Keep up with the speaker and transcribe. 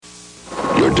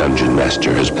Your dungeon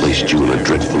master has placed you in a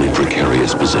dreadfully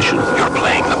precarious position. You're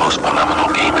playing the most phenomenal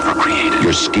game ever created.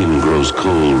 Your skin grows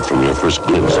cold from your first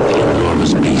glimpse of the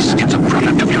enormous beast. It's a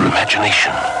product of your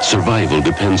imagination. Survival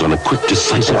depends on a quick,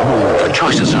 decisive move. Your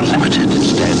choices are limited.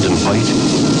 Stand and fight,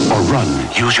 or run.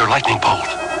 Use your lightning bolt.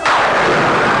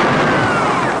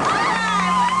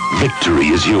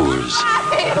 Victory is yours.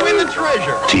 Win the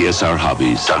treasure. TSR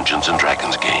Hobbies, Dungeons &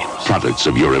 Dragons games. Products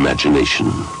of your imagination.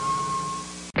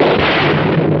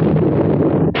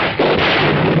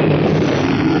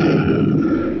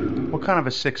 What kind of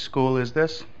a sick school is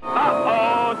this?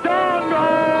 Uh-oh, don't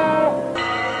know!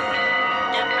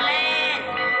 The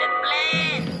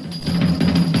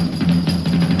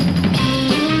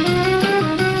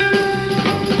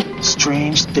plan.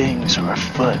 Strange things are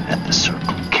afoot at the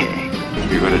Circle K.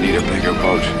 You're gonna need a bigger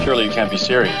boat. Surely you can't be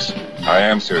serious. I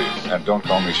am serious, and don't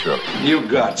call me Shirley. You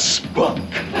got spunk.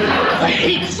 I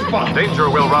hate spunk. Danger,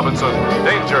 Will Robinson.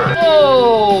 Danger.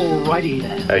 Oh, righty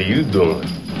then. How you doing?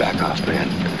 Back off, man.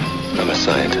 I'm a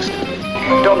scientist.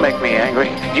 Don't make me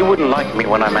angry. You wouldn't like me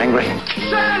when I'm angry. Say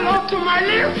hello to my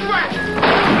little friend!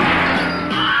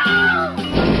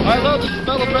 I love the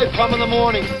smell of napalm in the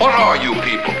morning. What are you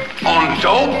people? On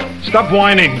dope? Stop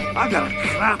whining. I got a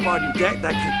crap on deck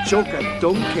that can choke a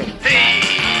donkey.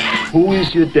 Who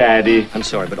is your daddy? I'm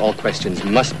sorry, but all questions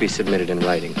must be submitted in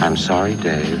writing. I'm sorry,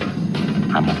 Dave.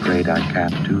 I'm afraid I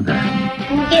can't do that.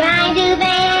 Can I do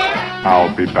that?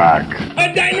 I'll be back.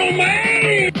 A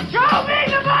dynamite! Show me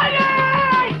the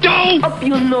money! Don't up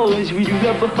your nose with your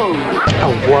rubber hose. A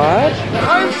what?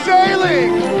 I'm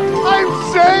sailing! I'm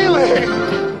sailing!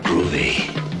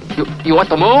 Groovy. You want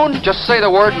the moon? Just say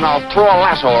the word and I'll throw a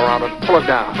lasso around it and pull it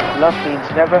down. Love means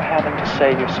never having to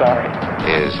say you're sorry.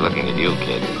 Here's looking at you,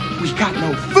 kid. We got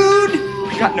no food!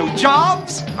 We got no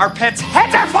jobs! Our pets'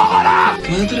 heads are falling off!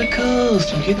 Come to the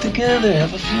coast, we get together,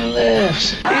 have a few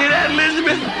laughs. Hear that,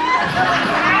 Elizabeth?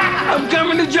 I'm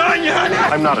coming to join you, honey!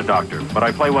 I'm not a doctor, but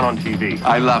I play one on TV.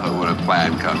 I love it when a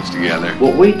plan comes together.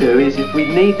 What we do is if we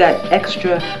need that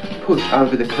extra push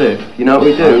over the cliff, you know what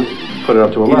we do? Put it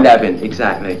up to 11,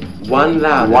 exactly. One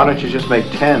louder. Why don't you just make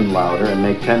 10 louder and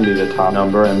make 10 be the top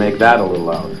number and make that a little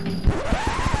louder?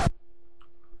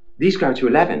 These go to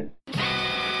 11.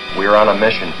 We're on a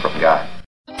mission from God.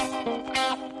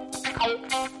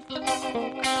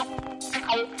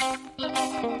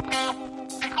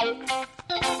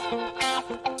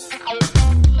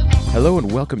 Hello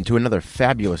and welcome to another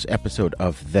fabulous episode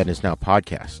of Then Is Now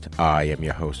podcast. I am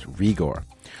your host, Rigor.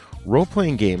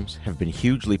 Role-playing games have been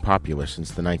hugely popular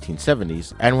since the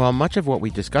 1970s, and while much of what we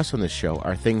discuss on this show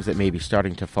are things that may be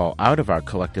starting to fall out of our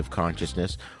collective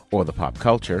consciousness or the pop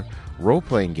culture,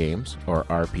 role-playing games, or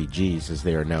RPGs as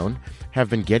they are known, have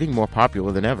been getting more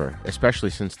popular than ever,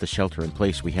 especially since the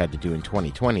shelter-in-place we had to do in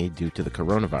 2020 due to the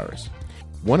coronavirus.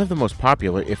 One of the most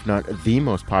popular, if not the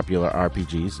most popular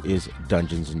RPGs is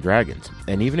Dungeons & Dragons,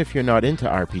 and even if you're not into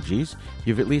RPGs,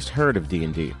 you've at least heard of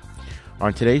D&D.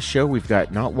 On today's show, we've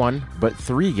got not one, but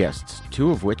three guests,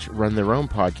 two of which run their own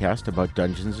podcast about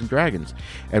Dungeons & Dragons,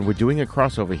 and we're doing a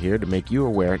crossover here to make you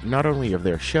aware not only of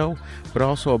their show, but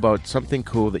also about something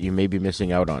cool that you may be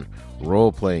missing out on,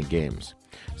 role-playing games.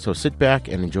 So sit back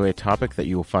and enjoy a topic that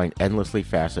you will find endlessly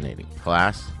fascinating.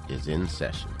 Class is in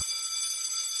session.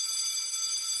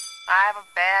 I have a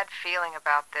bad feeling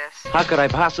about this. How could I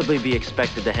possibly be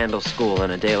expected to handle school on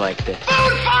a day like this?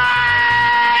 Food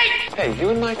fight! Hey, you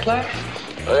in my class?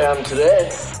 I am today.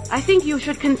 I think you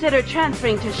should consider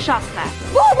transferring to shop class.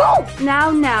 Woo-woo!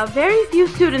 Now, very few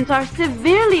students are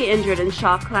severely injured in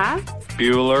shop class.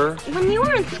 Bueller. When you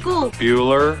were in school,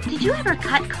 Bueller. did you ever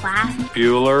cut class?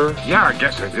 Bueller. Yeah, I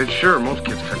guess I did. Sure, most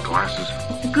kids cut classes.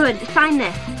 Good, sign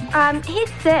this. He's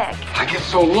sick. I get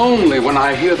so lonely when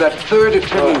I hear that third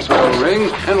attendance bell ring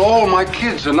and all my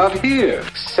kids are not here.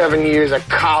 7 years of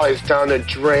college down the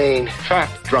drain. Fat,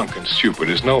 drunk, and stupid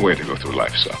is no way to go through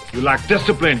life, son. You lack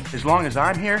discipline. As long as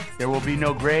I'm here, there will be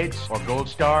no grades or gold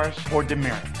stars or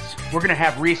demerits. We're gonna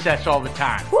have recess all the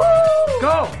time. Woo!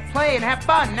 Go, play, and have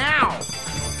fun now!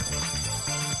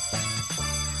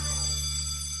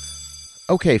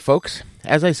 Okay, folks,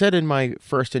 as I said in my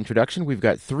first introduction, we've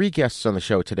got three guests on the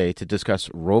show today to discuss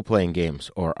role-playing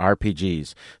games, or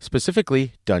RPGs,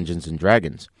 specifically Dungeons &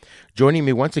 Dragons. Joining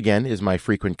me once again is my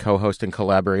frequent co-host and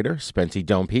collaborator, Spency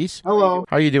Domepiece. Hello.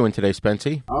 How are you doing today,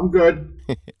 Spency? I'm good.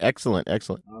 Excellent.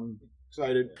 I'm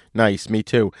excited. Nice, me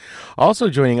too. Also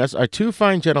joining us are two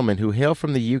fine gentlemen who hail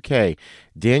from the UK,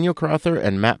 Daniel Crowther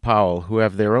and Matt Powell, who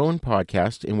have their own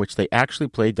podcast in which they actually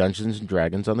play Dungeons &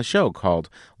 Dragons on the show called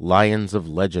Lions of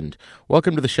Legend.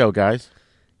 Welcome to the show, guys.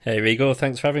 Hey, Rigo.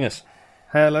 Thanks for having us.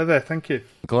 Hello there, thank you.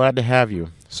 Glad to have you.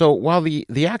 So while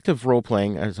the act of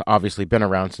role-playing has obviously been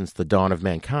around since the dawn of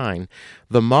mankind,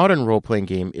 the modern role-playing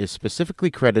game is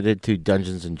specifically credited to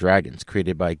Dungeons & Dragons,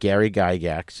 created by Gary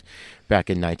Gygax back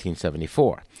in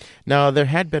 1974. Now, there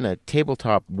had been a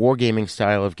tabletop wargaming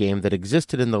style of game that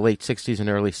existed in the late 60s and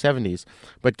early 70s,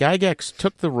 but Gygax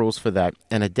took the rules for that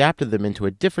and adapted them into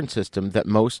a different system that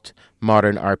most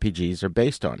modern RPGs are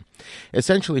based on.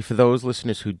 Essentially, for those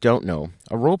listeners who don't know,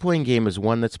 a role-playing game is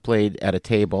one that's played at a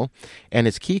table, and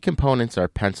its key components are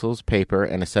pencils, paper,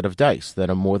 and a set of dice that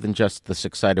are more than just the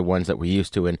six-sided ones that we're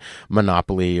used to in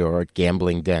Monopoly or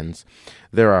gambling dens.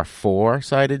 There are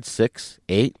 4-sided, 6,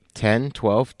 8, 10,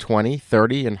 12, 20,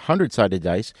 30, and 100-sided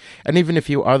dice, and even a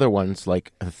few other ones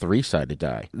like a 3-sided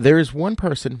die. There is one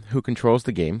person who controls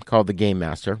the game, called the Game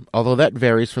Master, although that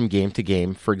varies from game to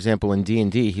game. For example, in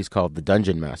D&D, he's called the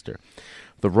Dungeon Master.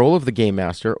 The role of the Game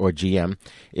Master, or GM,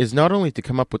 is not only to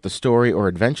come up with the story or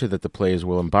adventure that the players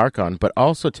will embark on, but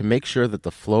also to make sure that the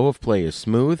flow of play is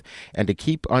smooth and to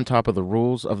keep on top of the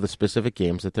rules of the specific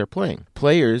games that they're playing.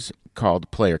 Players, called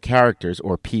player characters,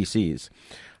 or PCs,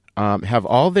 have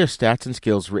all their stats and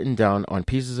skills written down on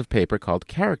pieces of paper called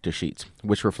character sheets,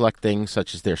 which reflect things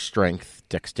such as their strength,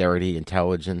 dexterity,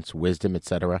 intelligence, wisdom,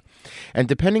 etc. And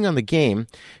depending on the game,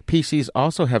 PCs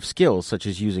also have skills such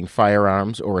as using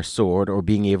firearms or a sword or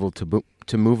being able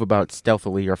to move about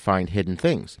stealthily or find hidden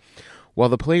things. While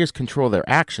the players control their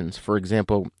actions, for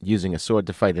example, using a sword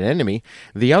to fight an enemy,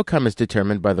 the outcome is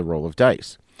determined by the roll of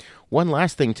dice. One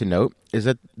last thing to note is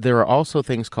that there are also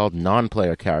things called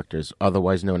non-player characters,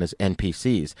 otherwise known as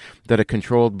NPCs, that are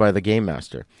controlled by the Game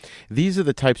Master. These are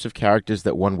the types of characters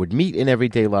that one would meet in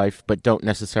everyday life but don't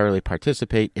necessarily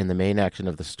participate in the main action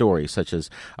of the story, such as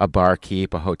a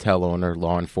barkeep, a hotel owner,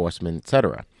 law enforcement,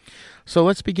 etc. So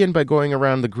let's begin by going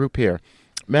around the group here.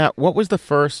 Matt, what was the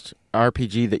first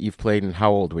RPG that you've played and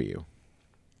how old were you?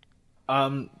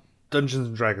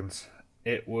 Dungeons & Dragons.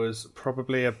 It was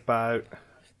probably about...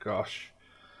 9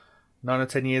 or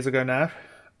 10 years ago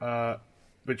now,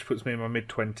 which puts me in my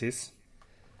mid-20s.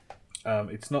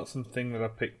 It's not something that I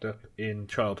picked up in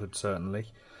childhood, certainly,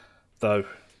 though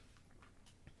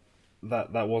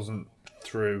that wasn't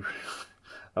through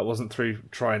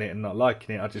trying it and not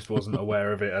liking it. I just wasn't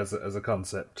aware of it as a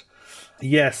concept.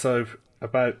 Yeah, so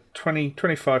about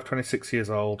 25, 26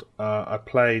 years old, I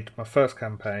played my first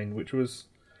campaign, which was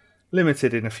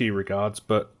limited in a few regards,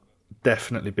 but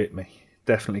definitely bit me.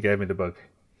 Definitely gave me the bug.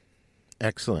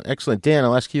 Excellent, excellent. Dan,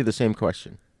 I'll ask you the same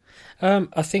question.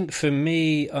 I think for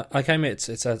me, I came at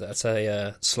it at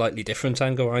a slightly different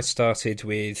angle. I started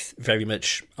with very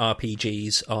much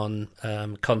RPGs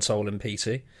on console and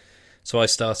PC. So I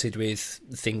started with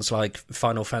things like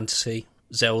Final Fantasy,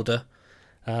 Zelda.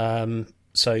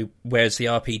 So whereas the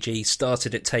RPG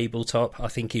started at tabletop, I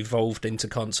think evolved into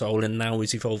console and now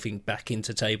is evolving back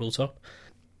into tabletop.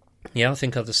 Yeah, I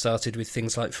think I'd have started with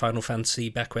things like Final Fantasy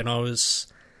back when I was,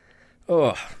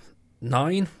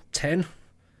 9, 10,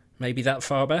 maybe that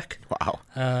far back. Wow.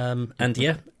 And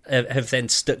yeah, have then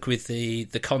stuck with the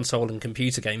console and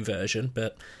computer game version,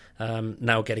 but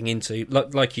now getting into,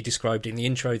 like you described in the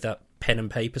intro, that pen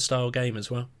and paper style game as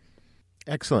well.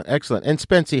 Excellent, excellent. And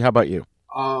Spency, how about you?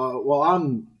 Well,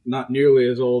 I'm not nearly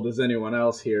as old as anyone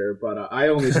else here, but I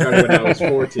only started when I was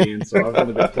 14, so I've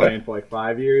only been playing for like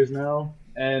 5 years now.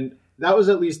 And that was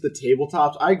at least the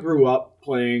tabletops. I grew up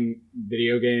playing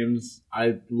video games.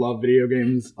 I love video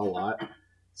games a lot.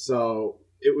 So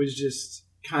it was just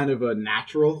kind of a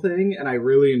natural thing, and I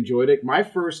really enjoyed it. My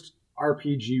first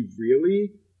RPG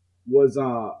really was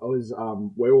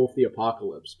Werewolf the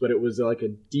Apocalypse, but it was like a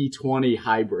D20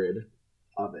 hybrid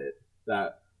of it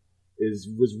that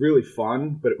was really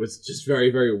fun, but it was just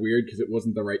very, very weird because it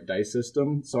wasn't the right dice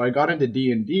system. So I got into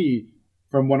D&D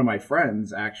from one of my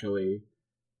friends, actually.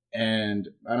 And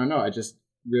I don't know, I just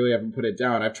really haven't put it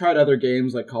down. I've tried other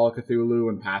games like Call of Cthulhu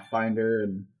and Pathfinder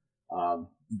and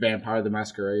Vampire the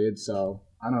Masquerade, so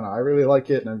I don't know, I really like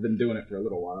it and I've been doing it for a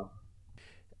little while.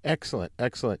 Excellent,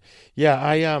 excellent. Yeah,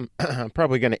 I'm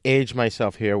probably going to age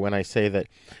myself here when I say that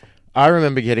I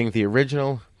remember getting the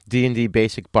original D&D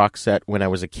basic box set when I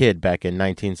was a kid back in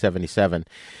 1977.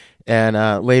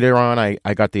 And later on,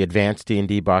 I got the advanced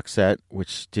D&D box set,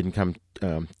 which didn't come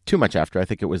too much after. I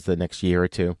think it was the next year or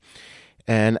two.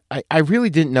 And I really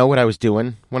didn't know what I was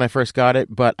doing when I first got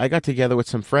it, but I got together with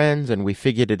some friends and we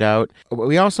figured it out.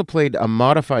 We also played a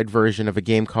modified version of a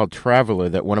game called Traveler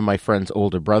that one of my friend's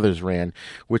older brothers ran,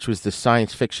 which was the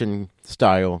science fiction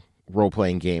style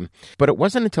role-playing game. But it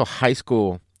wasn't until high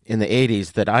school in the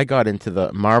 80s that I got into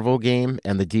the Marvel game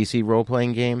and the DC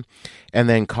role-playing game, and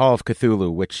then Call of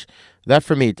Cthulhu, which that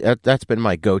for me, that's been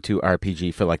my go-to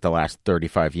RPG for like the last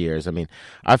 35 years. I mean,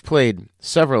 I've played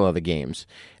several other games,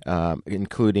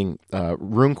 including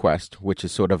RuneQuest, which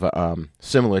is sort of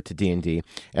similar to D&D,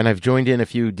 and I've joined in a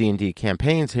few D&D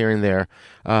campaigns here and there.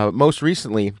 Most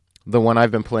recently, the one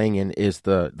I've been playing in is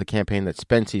the campaign that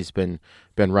Spency's been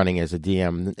running as a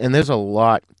DM, and there's a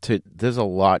lot to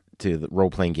the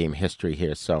role-playing game history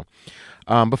here. So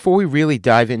before we really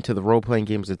dive into the role-playing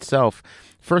games itself,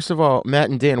 first of all, Matt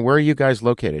and Dan, where are you guys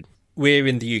located? We're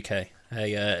in the UK,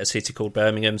 a city called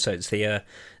Birmingham, so it's the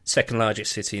second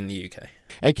largest city in the UK.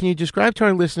 And can you describe to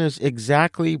our listeners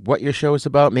exactly what your show is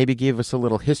about? Maybe give us a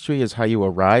little history as how you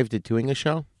arrived at doing a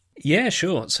show? Yeah,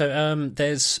 sure. So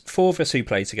there's four of us who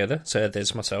play together. So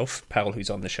there's myself, Powell, who's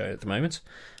on the show at the moment,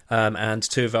 and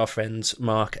two of our friends,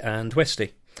 Mark and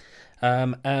Westy.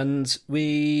 And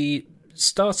we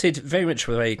started very much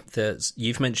the way that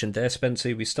you've mentioned there,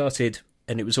 Spencer. We started,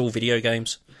 and it was all video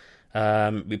games.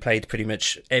 We played pretty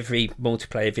much every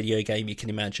multiplayer video game you can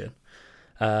imagine.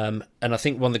 And I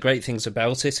think one of the great things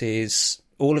about it is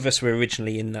all of us were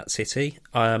originally in that city.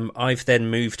 I've then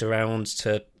moved around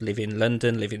to live in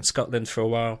London, live in Scotland for a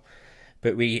while.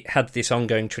 But we had this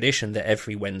ongoing tradition that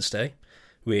every Wednesday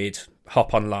we'd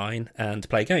hop online and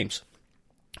play games.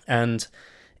 And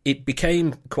it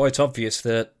became quite obvious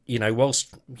that,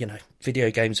 whilst,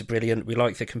 video games are brilliant, we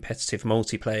like the competitive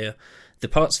multiplayer, the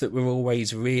parts that were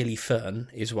always really fun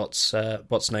is what's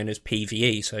known as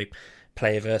PvE, so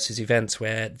player versus event,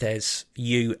 where there's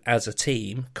you as a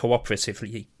team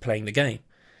cooperatively playing the game.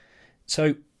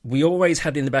 So we always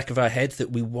had in the back of our head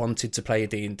that we wanted to play a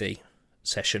D&D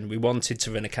session, we wanted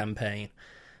to run a campaign,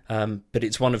 but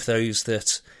it's one of those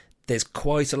that there's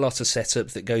quite a lot of setup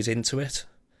that goes into it.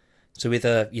 So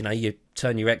either, you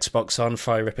turn your Xbox on,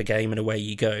 fire up a game and away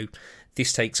you go.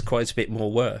 This takes quite a bit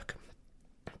more work.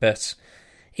 But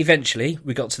eventually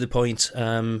we got to the point,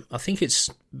 I think it's,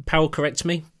 Powell, correct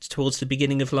me, towards the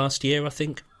beginning of last year, I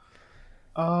think.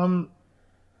 I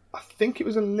think it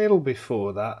was a little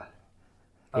before that.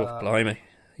 Oh, blimey.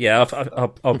 Yeah,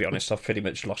 I'll be honest, I've pretty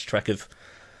much lost track of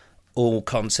all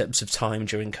concepts of time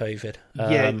during COVID.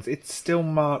 Yeah, it's still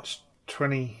March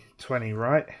 2020,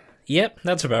 right? Yep,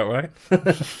 that's about right.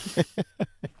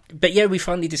 But yeah, we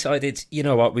finally decided, you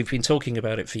know what, we've been talking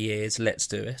about it for years, let's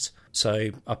do it.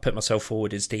 So I put myself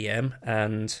forward as DM,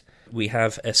 and we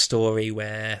have a story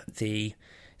where the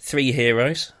three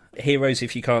heroes,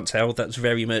 if you can't tell, that's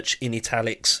very much in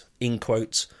italics, in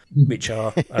quotes, which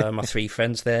are my three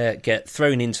friends there, get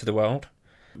thrown into the world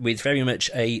with very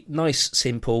much a nice,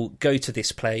 simple, go to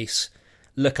this place,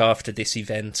 look after this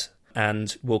event,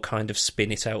 and we'll kind of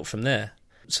spin it out from there.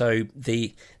 So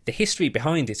the history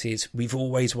behind it is we've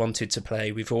always wanted to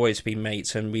play, we've always been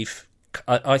mates, and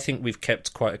I think we've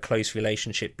kept quite a close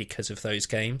relationship because of those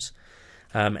games.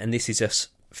 And this is us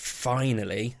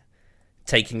finally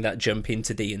taking that jump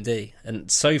into D&D.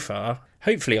 And so far,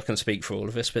 hopefully I can speak for all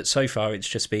of us, but so far it's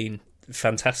just been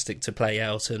fantastic to play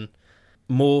out and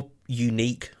more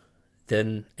unique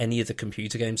than any of the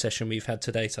computer game session we've had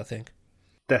to date, I think.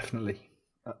 Definitely.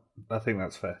 I think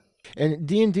that's fair. And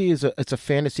D&D it's a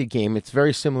fantasy game. It's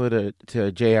very similar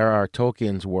to J.R.R.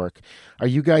 Tolkien's work. Are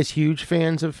you guys huge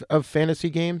fans of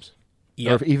fantasy games?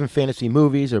 Yep. Or even fantasy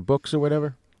movies or books or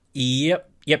whatever? Yep.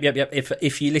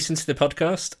 If you listen to the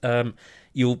podcast,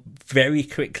 you'll very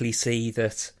quickly see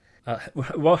that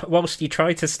whilst you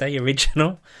try to stay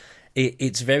original,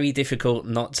 it's very difficult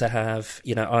not to have,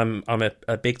 I'm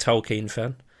a big Tolkien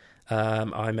fan.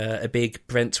 I'm a big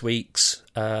Brent Weeks,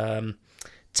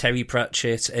 Terry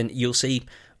Pratchett, and you'll see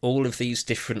all of these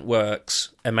different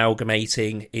works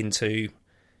amalgamating into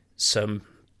some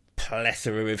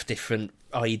plethora of different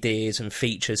ideas and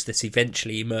features that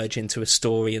eventually emerge into a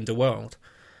story and a world.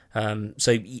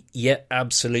 So yeah,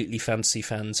 absolutely fantasy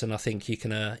fans, and I think you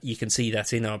can see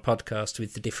that in our podcast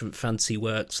with the different fantasy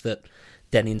works that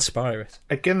then inspire it.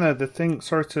 Again, the thing.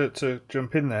 Sorry to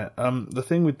jump in there. The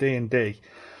thing with D&D.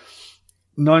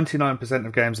 99%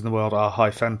 of games in the world are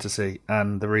high fantasy,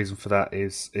 and the reason for that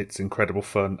is it's incredible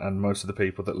fun, and most of the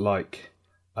people that like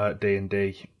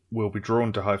D&D will be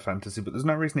drawn to high fantasy, but there's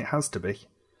no reason it has to be.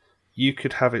 You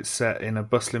could have it set in a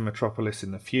bustling metropolis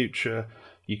in the future,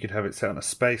 you could have it set on a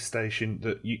space station,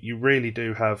 that you really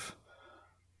do have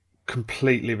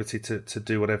complete liberty to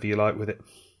do whatever you like with it.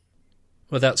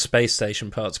 Well, that space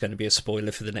station part's going to be a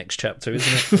spoiler for the next chapter,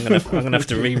 isn't it? I'm going to have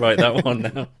to rewrite that one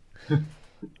now.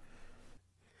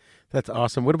 That's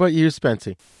awesome. What about you,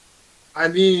 Spency? I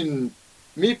mean,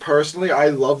 me personally, I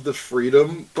love the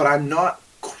freedom, but I'm not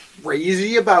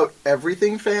crazy about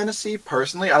everything fantasy,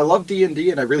 personally. I love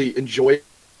D&D, and I really enjoy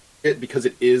it because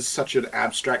it is such an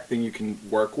abstract thing you can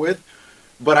work with.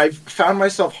 But I've found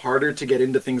myself harder to get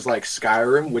into things like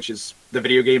Skyrim, which is the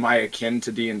video game I akin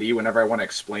to D&D whenever I want to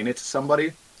explain it to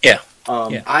somebody. Yeah.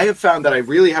 I have found that I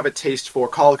really have a taste for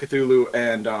Call of Cthulhu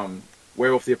and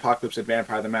Werewolf the Apocalypse and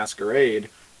Vampire the Masquerade,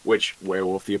 which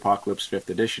Werewolf the Apocalypse 5th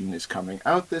edition is coming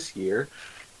out this year.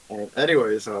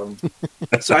 Anyways, so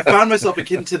I found myself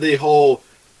akin to the whole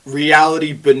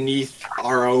reality beneath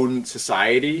our own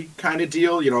society kind of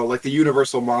deal. You know, like the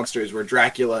Universal Monsters where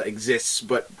Dracula exists,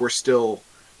 but we're still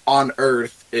on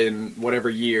Earth in whatever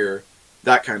year,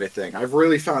 that kind of thing. I've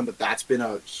really found that that's been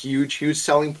a huge, huge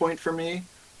selling point for me.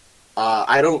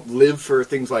 I don't live for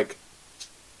things like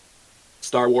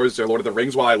Star Wars or Lord of the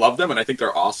Rings while I love them, and I think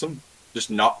they're awesome.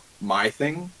 Just not my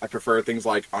thing. I prefer things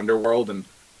like Underworld and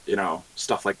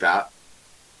stuff like that.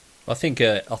 I think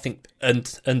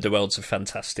Underworld's a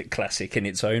fantastic classic in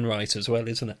its own right as well,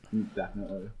 isn't it?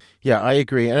 Definitely. Yeah, I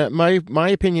agree. And my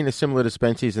opinion is similar to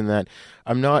Spence's in that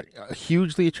I'm not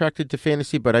hugely attracted to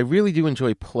fantasy, but I really do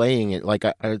enjoy playing it. Like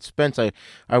Spence, I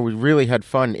really had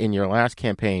fun in your last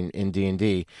campaign in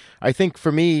D&D. I think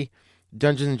for me,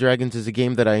 Dungeons & Dragons is a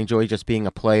game that I enjoy just being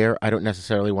a player. I don't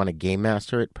necessarily want to game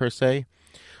master it per se.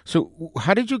 So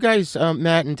how did you guys,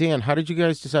 Matt and Dan, how did you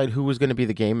guys decide who was going to be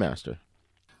the game master?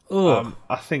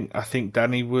 I think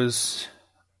Danny was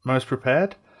most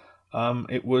prepared.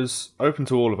 It was open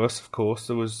to all of us, of course.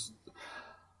 There was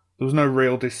no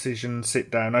real decision,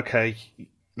 sit down, okay,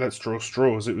 let's draw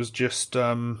straws. It was just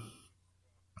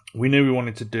we knew we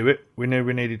wanted to do it. We knew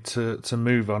we needed to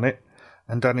move on it.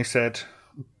 And Danny said,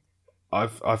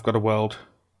 I've got a world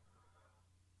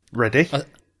ready.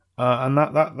 And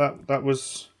that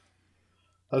was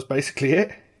basically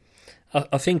it.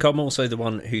 I think I'm also the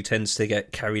one who tends to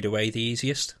get carried away the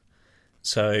easiest.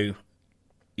 So,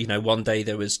 one day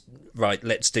there was, right,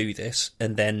 let's do this.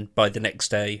 And then by the next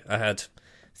day I had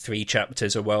 3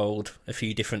 chapters, a world, a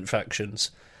few different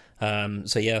factions.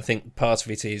 So yeah, I think part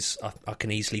of it is I can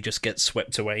easily just get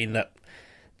swept away in that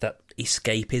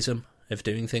escapism of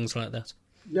doing things like that.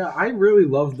 Yeah, I really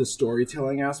love the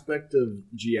storytelling aspect of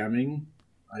GMing.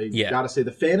 I gotta say,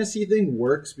 the fantasy thing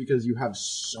works because you have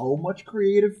so much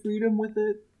creative freedom with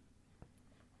it.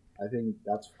 I think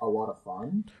that's a lot of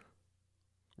fun.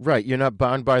 Right, you're not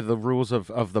bound by the rules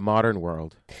of the modern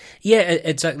world. Yeah,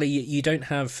 exactly. You don't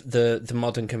have the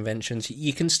modern conventions.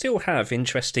 You can still have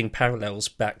interesting parallels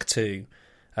back to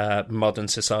modern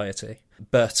society,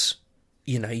 but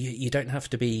you don't have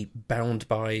to be bound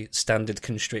by standard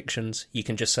constrictions. You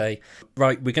can just say,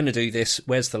 right, we're going to do this.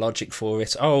 Where's the logic for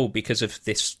it? Oh, because of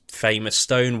this famous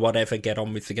stone, whatever, get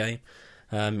on with the game.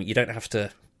 You don't have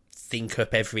to think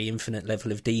up every infinite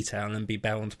level of detail and be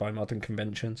bound by modern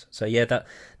conventions. So yeah,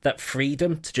 that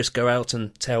freedom to just go out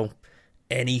and tell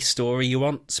any story you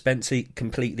want, Spencer,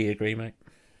 completely agree, mate.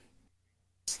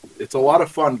 It's a lot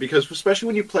of fun because especially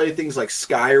when you play things like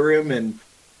Skyrim and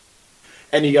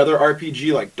any other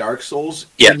RPG like Dark Souls,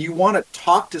 and you want to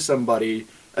talk to somebody,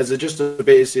 as just a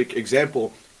basic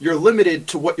example, you're limited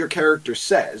to what your character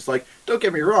says. Like, don't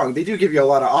get me wrong, they do give you a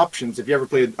lot of options. If you ever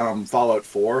played Fallout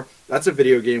 4, that's a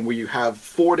video game where you have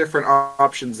 4 different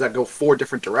options that go 4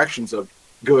 different directions of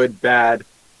good, bad,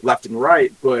 left, and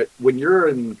right. But when you're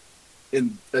in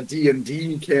a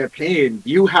D&D campaign,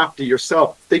 you have to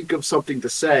yourself think of something to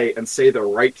say and say the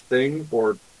right thing,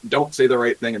 or don't say the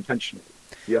right thing intentionally.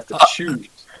 You have to choose.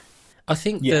 I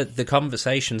think the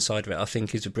conversation side of it, I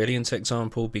think, is a brilliant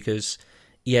example because,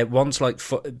 ones like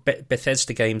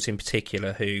Bethesda Games in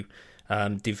particular, who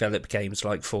develop games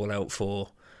like Fallout 4,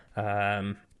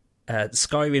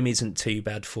 Skyrim isn't too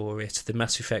bad for it. The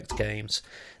Mass Effect games,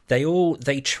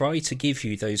 they try to give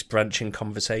you those branching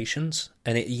conversations,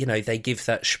 and they give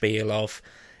that spiel of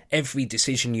every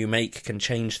decision you make can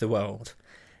change the world.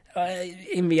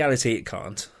 In reality, it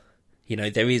can't.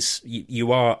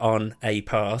 You are on a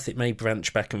path. It may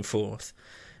branch back and forth.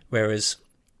 Whereas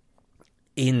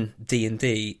in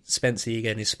D&D, Spencer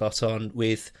again is spot on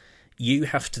with you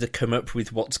have to come up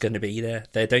with what's going to be there.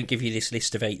 They don't give you this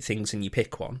list of 8 things and you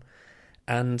pick one.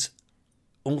 And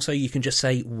also you can just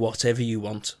say whatever you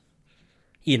want.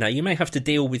 You may have to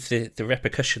deal with the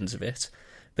repercussions of it,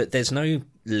 but there's no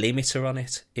limiter on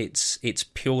it. It's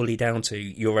purely down to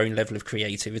your own level of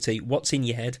creativity. What's in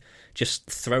your head?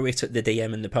 Just throw it at the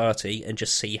DM and the party and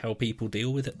just see how people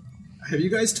deal with it. Have you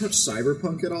guys touched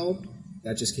Cyberpunk at all?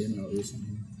 That just came out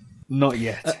recently. Not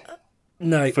yet.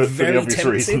 No, for very the obvious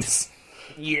tempted. reasons.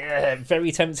 Yeah,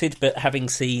 very tempted, but having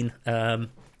seen a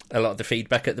lot of the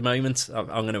feedback at the moment, I'm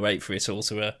going to wait for it all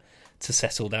to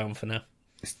settle down for now.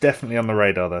 It's definitely on the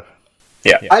radar, though.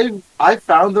 Yeah. I've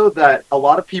found though that a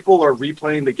lot of people are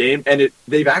replaying the game, and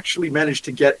they've actually managed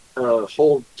to get a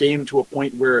whole game to a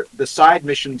point where the side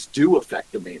missions do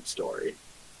affect the main story.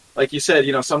 Like you said,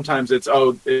 sometimes it's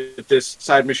if this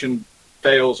side mission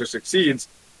fails or succeeds,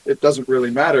 it doesn't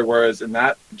really matter. Whereas in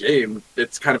that game,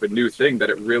 it's kind of a new thing that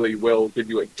it really will give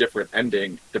you a different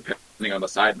ending depending on the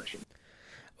side mission.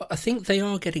 I think they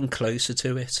are getting closer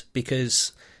to it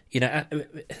because,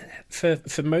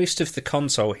 for most of the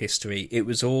console history, it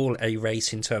was all a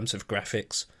race in terms of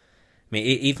graphics. I mean,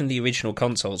 even the original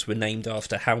consoles were named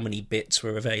after how many bits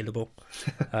were available.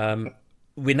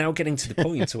 We're now getting to the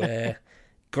point where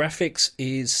graphics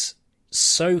is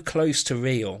so close to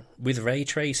real. With ray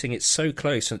tracing, it's so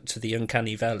close to the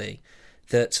uncanny valley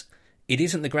that it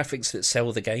isn't the graphics that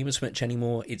sell the game as much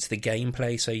anymore, it's the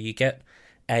gameplay. So you get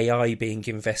AI being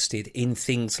invested in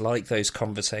things like those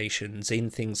conversations, in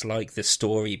things like the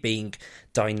story being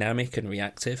dynamic and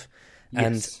reactive. Yes.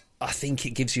 And I think it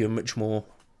gives you a much more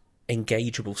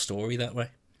engageable story that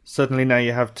way. Suddenly now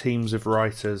you have teams of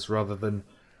writers rather than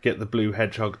get the blue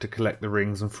hedgehog to collect the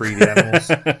rings and free the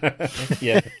animals.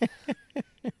 Yeah.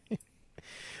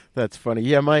 That's funny.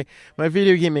 Yeah, my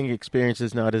video gaming experience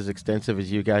is not as extensive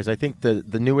as you guys. I think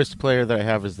the newest player that I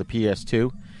have is the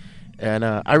PS2. And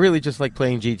I really just like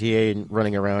playing GTA and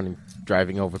running around and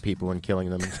driving over people and killing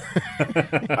them.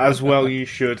 As well you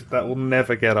should. That will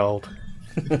never get old.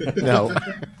 No.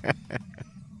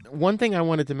 One thing I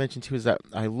wanted to mention, too, is that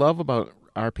I love about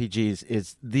RPGs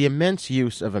is the immense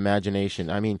use of imagination.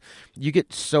 I mean, you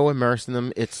get so immersed in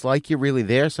them, it's like you're really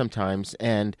there sometimes,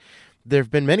 and there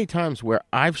have been many times where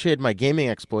I've shared my gaming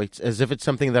exploits as if it's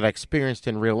something that I experienced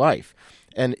in real life.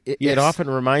 And it often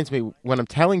reminds me, when I'm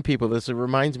telling people this, it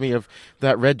reminds me of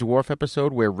that Red Dwarf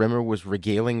episode where Rimmer was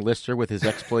regaling Lister with his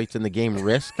exploits in the game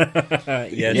Risk.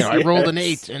 Yes. I rolled an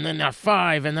 8, and then a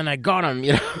 5, and then I got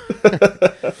him,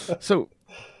 So,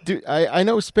 I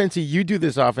know, Spencer, you do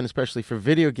this often, especially for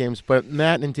video games, but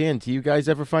Matt and Dan, do you guys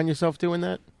ever find yourself doing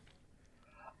that?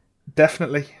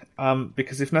 Definitely,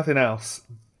 because if nothing else,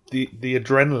 the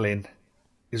adrenaline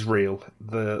is real,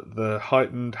 the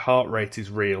heightened heart rate is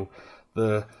real,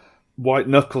 the white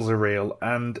knuckles are real,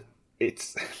 and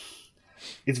it's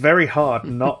very hard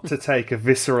not to take a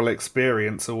visceral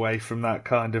experience away from that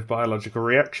kind of biological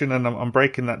reaction, and I'm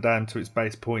breaking that down to its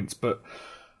base points, but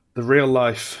the real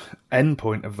life end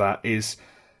point of that is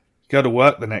you go to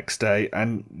work the next day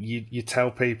and you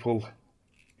tell people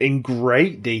in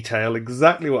great detail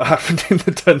exactly what happened in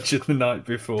the dungeon the night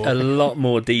before. A lot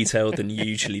more detail than you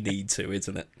usually need to,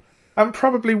 isn't it? And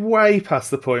probably way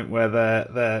past the point where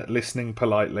they're listening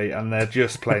politely and they're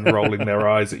just plain rolling their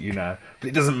eyes at you now. But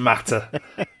it doesn't matter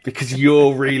because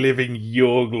you're reliving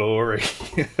your glory.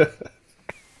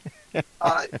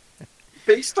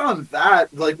 Based on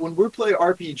that, like when we play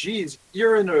RPGs,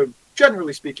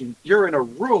 generally speaking, you're in a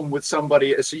room with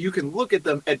somebody so you can look at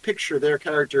them and picture their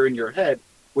character in your head.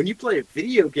 When you play a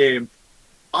video game,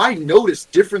 I notice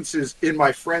differences in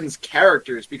my friends'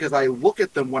 characters because I look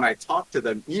at them when I talk to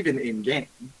them, even in game.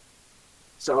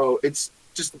 So it's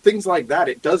just things like that.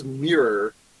 It does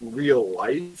mirror real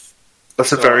life.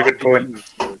 That's a very good point.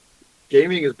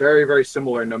 Gaming is very, very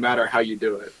similar no matter how you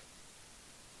do it.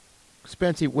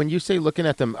 Spency, when you say looking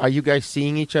at them, are you guys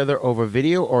seeing each other over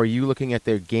video, or are you looking at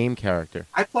their game character?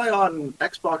 I play on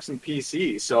Xbox and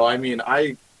PC, so I mean,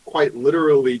 I quite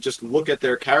literally just look at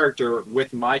their character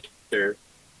with my character,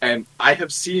 and I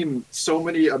have seen so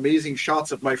many amazing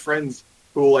shots of my friends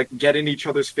who like get in each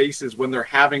other's faces when they're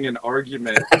having an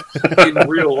argument in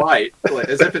real life, like,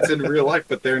 as if it's in real life,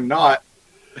 but they're not.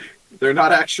 They're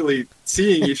not actually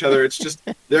seeing each other. It's just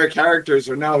their characters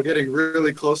are now getting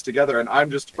really close together, and I'm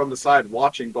just from the side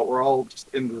watching, but we're all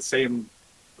just in the same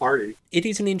party. It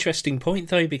is an interesting point,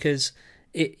 though, because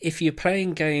if you're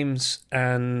playing games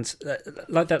and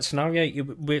like that scenario,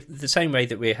 with the same way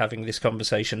that we're having this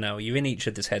conversation now, you're in each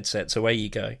other's headsets, away you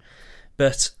go.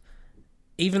 But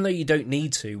even though you don't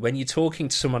need to, when you're talking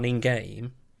to someone in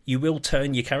game, you will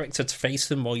turn your character to face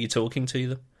them while you're talking to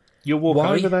them. You'll walk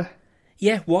over there.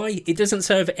 Yeah, why? It doesn't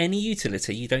serve any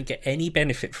utility. You don't get any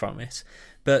benefit from it.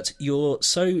 But you're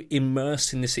so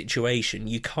immersed in the situation,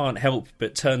 you can't help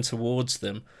but turn towards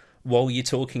them while you're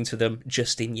talking to them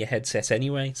just in your headset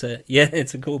anyway. So, yeah,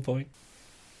 it's a cool point.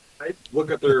 I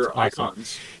look at their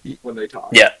icons when they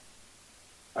talk. Yeah.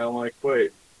 I'm like,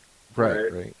 wait.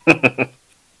 Right.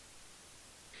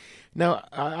 Now,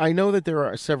 I know that there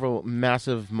are several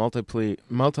massive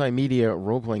multimedia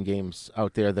role-playing games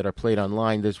out there that are played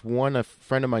online. There's one a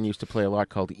friend of mine used to play a lot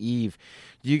called Eve.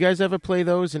 Do you guys ever play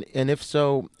those? And if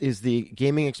so, is the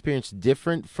gaming experience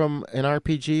different from an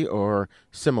RPG or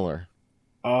similar?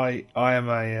 I am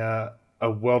a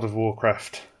a World of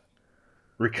Warcraft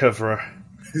recoverer.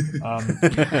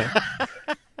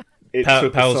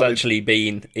 Pal's actually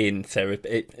been in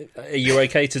therapy. Are you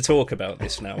okay to talk about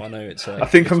this now? I know it's. I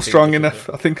think I'm strong enough.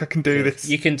 I think I can do this.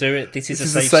 You can do it. This is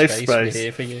a safe space. We're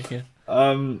here for you. Yeah.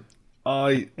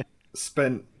 I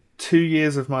spent 2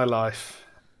 years of my life.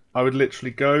 I would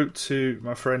literally go to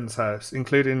my friend's house,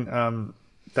 including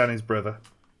Danny's brother.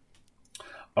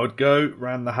 I would go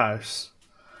round the house.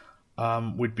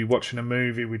 We'd be watching a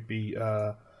movie. We'd be.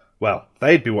 Well,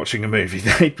 they'd be watching a movie.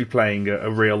 They'd be playing a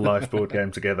real-life board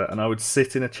game together, and I would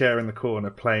sit in a chair in the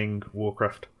corner playing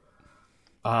Warcraft.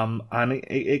 And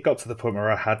it got to the point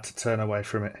where I had to turn away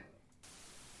from it.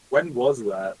 When was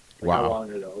that? Wow. How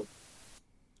long ago?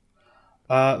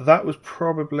 That was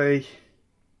probably...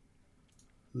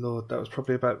 Lord, that was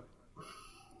probably about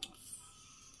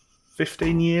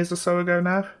 15 years or so ago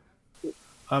now.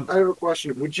 I have a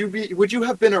question. Would you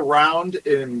have been around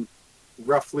in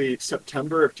roughly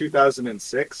September of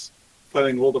 2006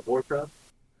 playing World of Warcraft?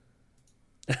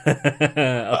 I think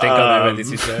I know where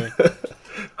this is going.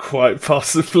 Quite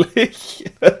possibly.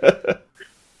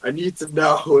 I need to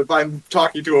know if I'm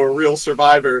talking to a real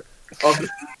survivor of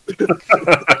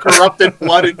the corrupted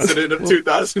blood incident of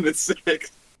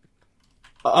 2006.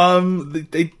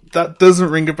 That doesn't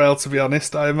ring a bell, to be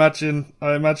honest. I imagine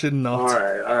not.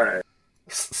 All right.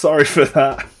 Sorry for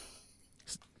that.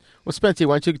 Well, Spencer,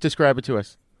 why don't you describe it to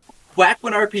us? Back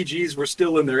when RPGs were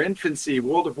still in their infancy,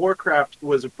 World of Warcraft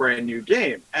was a brand new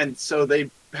game. And so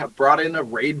they have brought in a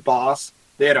raid boss.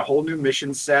 They had a whole new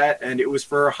mission set, and it was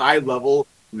for high-level,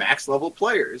 max-level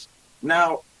players.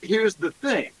 Now, here's the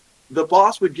thing. The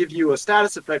boss would give you a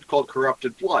status effect called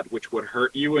Corrupted Blood, which would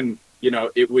hurt you, and,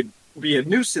 it would be a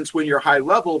nuisance when you're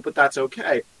high-level, but that's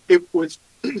okay. It was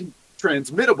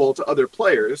transmittable to other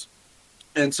players.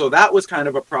 And so that was kind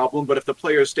of a problem, but if the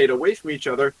players stayed away from each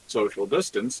other, social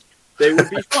distance, they would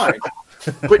be fine.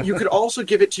 But you could also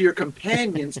give it to your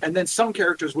companions, and then some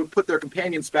characters would put their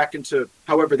companions back into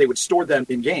however they would store them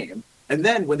in-game. And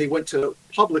then when they went to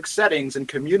public settings and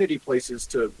community places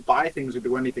to buy things or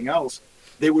do anything else,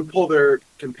 they would pull their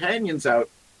companions out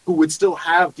who would still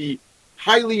have the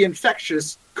highly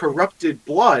infectious, corrupted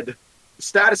blood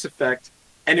status effect,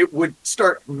 and it would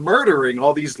start murdering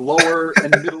all these lower and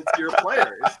middle tier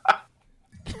players.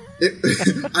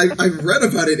 I read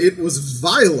about it. It was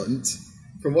violent,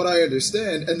 from what I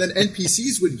understand, and then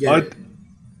NPCs would get it.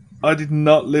 I did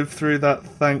not live through that,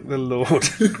 thank the Lord.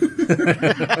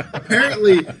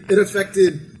 Apparently, it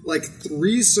affected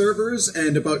 3 servers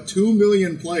and about 2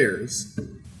 million players.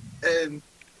 And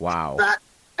wow.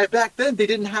 Back then, they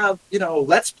didn't have,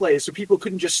 Let's Plays, so people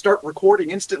couldn't just start recording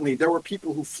instantly. There were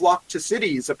people who flocked to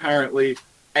cities, apparently,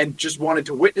 and just wanted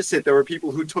to witness it. There were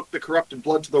people who took the corrupted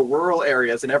blood to the rural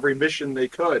areas in every mission they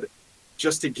could,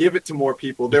 just to give it to more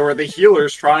people. There were the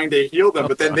healers trying to heal them,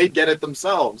 but then they'd get it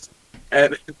themselves.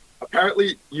 And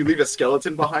apparently, you leave a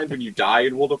skeleton behind when you die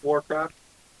in World of Warcraft.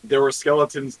 There were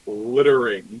skeletons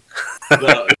littering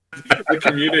the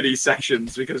community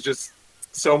sections because just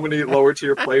so many lower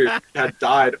tier players had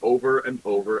died over and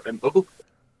over and over.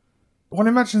 One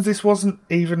imagines this wasn't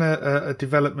even a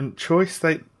development choice.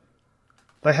 They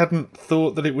hadn't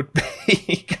thought that it would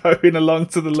be going along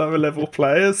to the lower level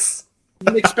players.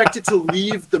 They expected to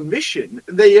leave the mission.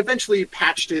 They eventually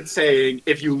patched it saying,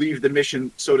 if you leave the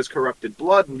mission, so does Corrupted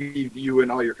Blood, leave you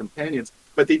and all your companions.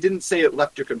 But they didn't say it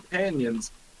left your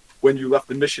companions when you left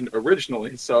the mission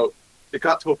originally. So it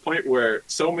got to a point where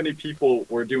so many people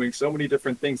were doing so many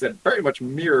different things that very much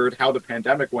mirrored how the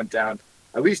pandemic went down,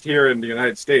 at least here in the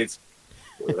United States.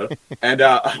 And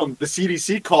the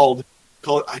CDC called,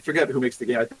 I forget who makes the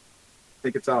game. I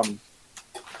think it's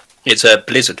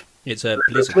Blizzard. It's a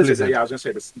Blizzard. Yeah, I was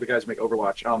going to say the guys who make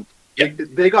Overwatch.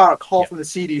 They got a call from the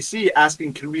CDC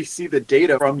asking, "Can we see the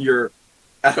data from your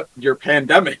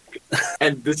pandemic?"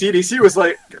 And the CDC was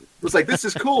like, "This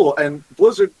is cool." And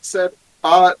Blizzard said,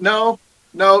 "No,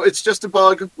 it's just a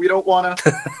bug. We don't want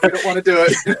to do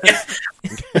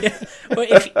it." Well,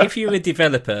 if you're a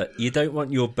developer, you don't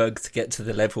want your bug to get to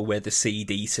the level where the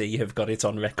CDC have got it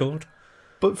on record.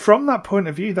 But from that point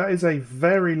of view, that is a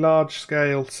very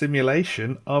large-scale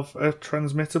simulation of a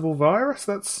transmittable virus.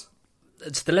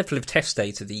 It's the level of test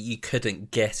data that you couldn't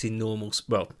get in normal...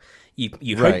 Well,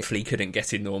 you hopefully couldn't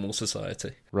get in normal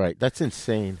society. Right, that's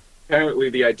insane. Apparently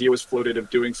the idea was floated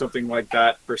of doing something like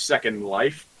that for Second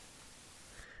Life.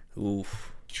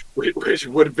 Oof. Which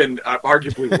would have been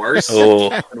arguably worse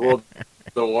than World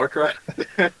of Warcraft.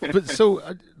 But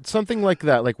so, something like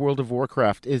that, like World of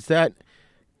Warcraft, is that...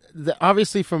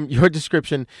 obviously, from your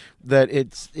description, that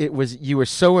you were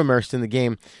so immersed in the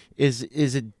game. Is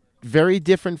it very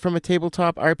different from a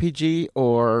tabletop RPG,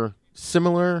 or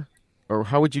similar, or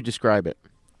how would you describe it?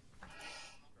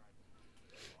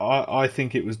 I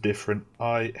think it was different.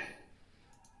 The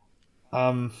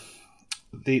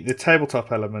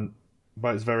tabletop element,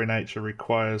 by its very nature,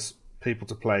 requires people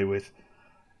to play with,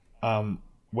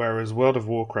 whereas World of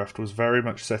Warcraft was very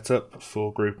much set up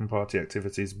for group and party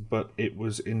activities, but it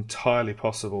was entirely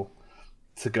possible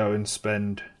to go and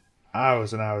spend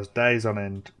hours and hours, days on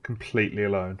end, completely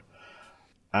alone.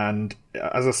 And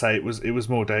as I say, it was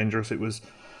more dangerous. It was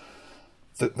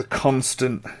the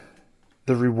constant,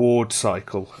 the reward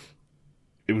cycle.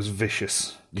 It was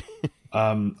vicious.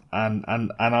 And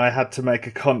I had to make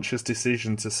a conscious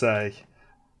decision to say,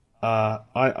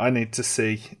 I need to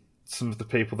see some of the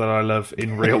people that I love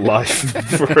in real life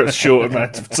for a short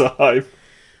amount of time.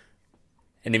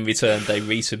 And in return, they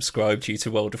resubscribed you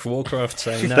to World of Warcraft,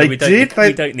 saying, "No, we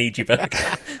don't need you back."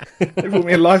 They bought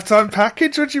me a lifetime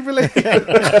package. Would you believe?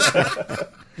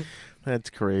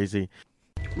 That's crazy.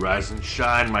 Rise and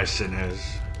shine, my sinners.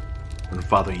 When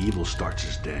Father Evil starts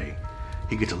his day,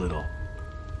 he gets a little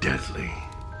deadly.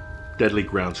 Deadly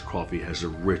Grounds coffee has the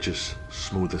richest,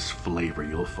 smoothest flavor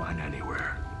you'll find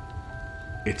anywhere.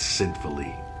 It's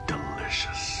sinfully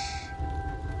delicious.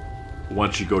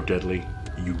 Once you go deadly,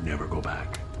 you never go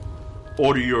back.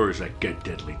 Order yours at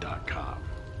getdeadly.com.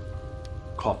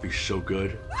 Coffee's so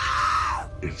good,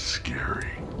 it's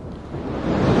scary.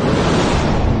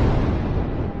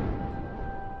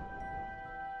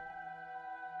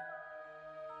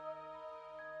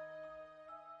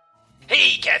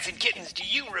 Hey, cats and kittens, do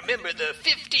you remember the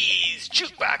 50s?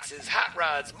 Jukeboxes, hot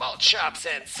rods, malt shops,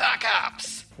 and sock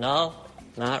hops? No,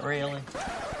 not really.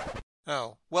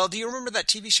 Oh, well, do you remember that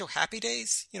TV show Happy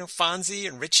Days? You know, Fonzie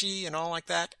and Richie and all like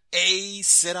that?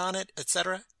 Sit on it,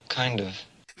 etc.? Kind of.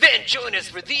 Then join us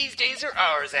for These Days Are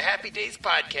Ours, a Happy Days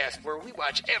podcast where we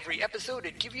watch every episode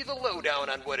and give you the lowdown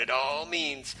on what it all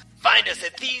means. Find us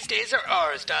at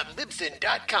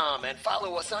thesedaysareours.libsyn.com and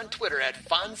follow us on Twitter at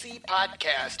Fonzie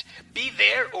Podcast. Be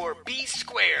there or be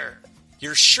square.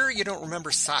 You're sure you don't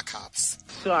remember sock hops?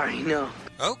 Sorry, no.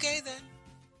 Okay, then.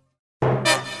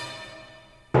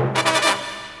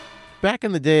 Back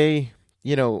in the day,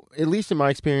 you know, at least in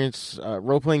my experience,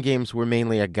 role-playing games were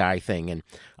mainly a guy thing. And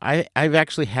I've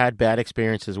actually had bad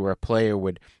experiences where a player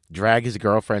would drag his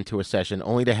girlfriend to a session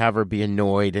only to have her be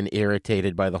annoyed and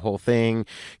irritated by the whole thing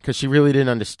because she really didn't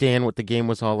understand what the game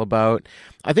was all about.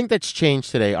 I think that's changed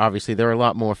today. Obviously, there are a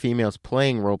lot more females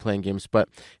playing role-playing games, but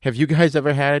have you guys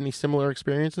ever had any similar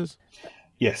experiences?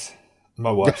 Yes,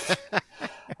 my wife.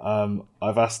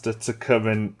 I've asked her to come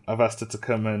and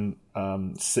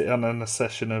sit on a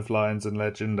session of Lions and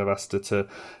Legend. I've asked her to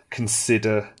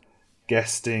consider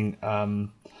guesting. I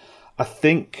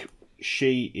think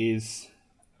she is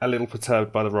a little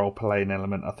perturbed by the role-playing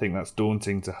element. I think that's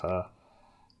daunting to her.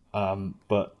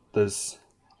 But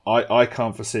I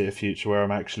can't foresee a future where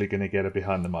I'm actually going to get her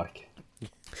behind the mic.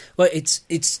 Well,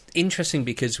 it's interesting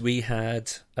because we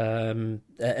had a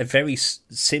very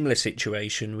similar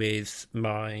situation with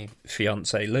my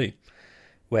fiancée Lou,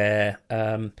 where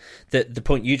the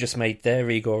point you just made there,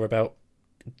 Igor, about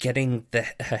getting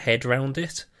her head around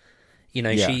it. You know,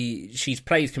 yeah. She's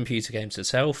played computer games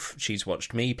herself. She's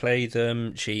watched me play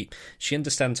them. She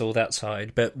understands all that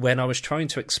side. But when I was trying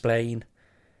to explain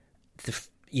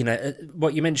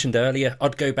what you mentioned earlier,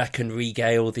 I'd go back and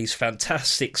regale these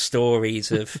fantastic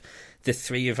stories of the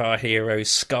three of our heroes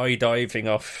skydiving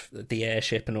off the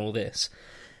airship and all this.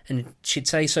 And she'd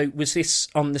say, "So was this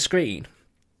on the screen?"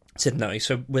 I said, "No."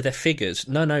 "So were there figures?"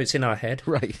 No, it's in our head.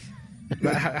 Right.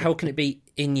 How can it be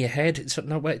in your head? It's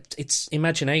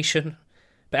imagination.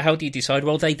 But how do you decide?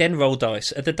 Well, they then roll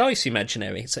dice. Are the dice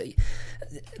imaginary?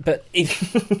 But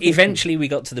eventually we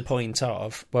got to the point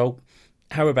of, well,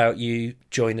 how about you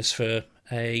join us for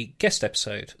a guest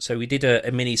episode? So we did a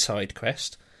mini side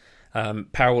quest.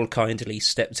 Powell kindly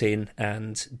stepped in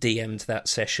and DM'd that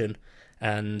session,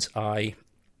 and I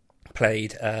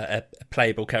played a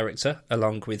playable character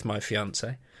along with my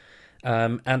fiancée.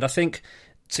 And I think,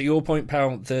 to your point,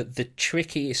 Powell, the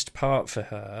trickiest part for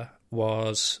her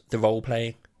was the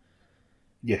role-playing.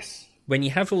 Yes. When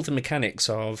you have all the mechanics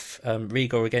of,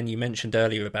 Rigor, again, you mentioned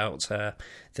earlier about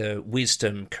the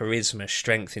wisdom, charisma,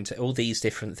 strength, into all these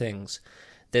different things,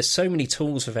 there's so many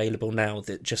tools available now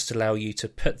that just allow you to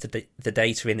put the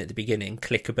data in at the beginning,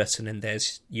 click a button, and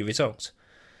there's your result.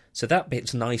 So that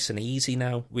bit's nice and easy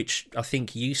now, which I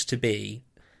think used to be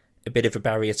a bit of a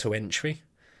barrier to entry.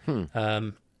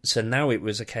 So now it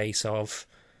was a case of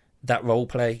that role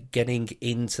play, getting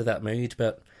into that mood.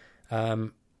 But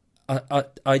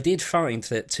I did find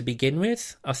that to begin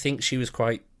with, I think she was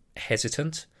quite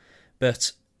hesitant.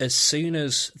 But as soon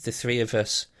as the three of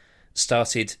us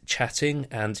started chatting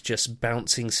and just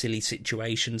bouncing silly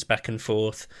situations back and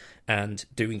forth and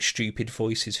doing stupid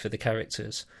voices for the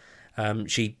characters,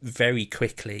 she very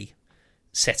quickly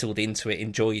settled into it,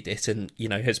 enjoyed it, and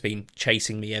has been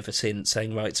chasing me ever since,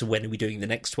 saying, right, so when are we doing the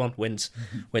next one? When's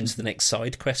the next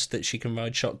side quest that she can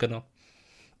ride shotgun on?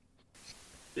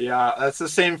 Yeah, that's the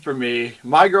same for me.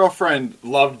 My girlfriend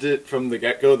loved it from the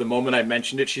get-go. The moment I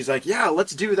mentioned it, she's like, yeah,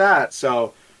 let's do that.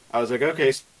 So I was like,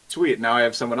 okay, sweet. Now I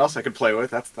have someone else I can play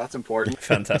with. That's important.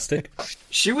 Fantastic.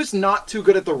 She was not too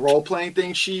good at the role-playing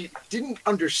thing. She didn't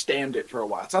understand it for a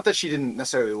while. It's not that she didn't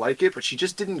necessarily like it, but she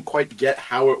just didn't quite get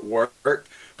how it worked.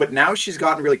 But now she's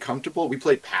gotten really comfortable. We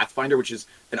played Pathfinder, which is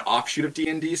an offshoot of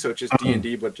D&D, so it's just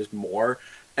D&D, but just more.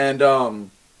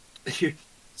 And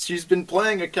she's been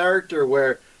playing a character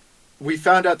where we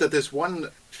found out that this one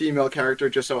female character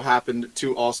just so happened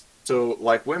to also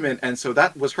like women, and so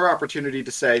that was her opportunity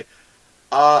to say,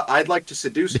 I'd like to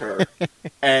seduce her.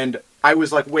 And I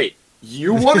was like, wait,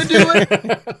 you want to do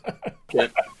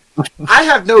it? I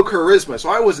have no charisma, so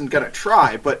I wasn't going to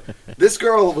try, but this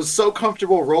girl was so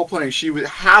comfortable role-playing, she was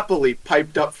happily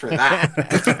piped up for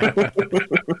that.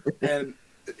 And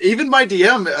even my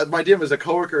DM is a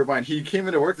coworker of mine. He came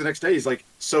into work the next day. He's like,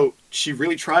 so she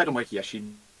really tried? I'm like, yeah, she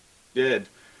did.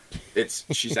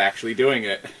 She's actually doing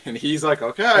it. And he's like,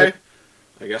 okay,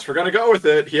 I guess we're gonna go with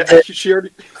it. She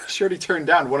already turned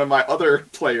down one of my other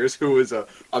players who is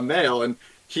a male, and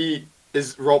he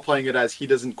is role playing it as he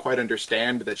doesn't quite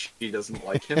understand that she doesn't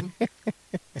like him.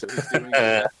 So he's doing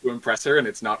it to impress her, and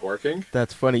it's not working.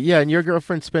 That's funny. Yeah, and your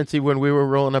girlfriend Spency, when we were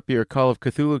rolling up your Call of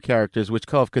Cthulhu characters, which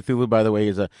Call of Cthulhu, by the way,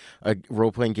 is a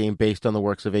role-playing game based on the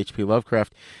works of H.P.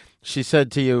 Lovecraft, she said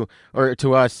to you, or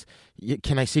to us,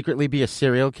 can I secretly be a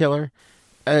serial killer?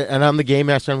 And I'm the game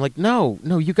master. I'm like, no,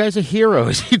 you guys are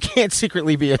heroes. You can't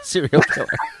secretly be a serial killer.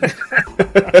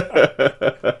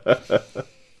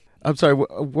 I'm sorry,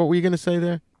 what were you going to say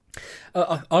there?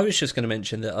 I was just going to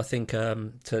mention that I think,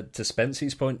 to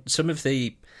Spency's point, some of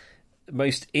the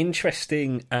most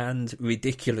interesting and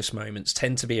ridiculous moments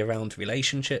tend to be around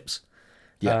relationships.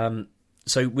 Yeah.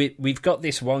 So we've got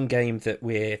this one game that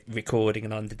we're recording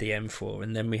and under DM for,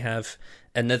 and then we have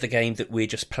another game that we're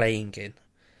just playing in,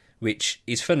 which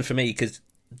is fun for me because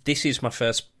this is my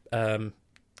first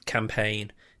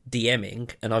campaign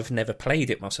DMing, and I've never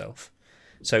played it myself.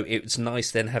 So it was nice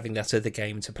then having that other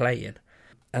game to play in.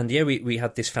 And yeah, we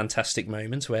had this fantastic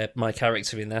moment where my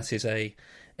character in that is a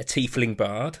tiefling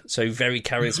bard, so very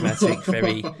charismatic,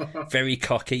 very very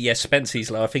cocky. Yes,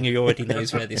 Spency's laughing, he already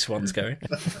knows where this one's going.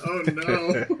 Oh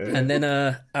no. And then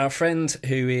our friend,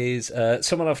 who is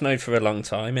someone I've known for a long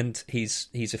time, and he's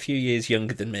a few years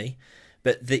younger than me,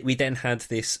 but we then had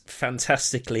this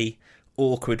fantastically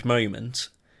awkward moment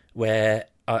where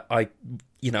I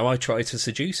try to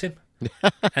seduce him.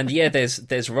 And yeah,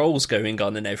 there's roles going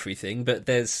on and everything, but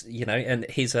there's and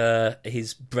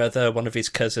his brother, one of his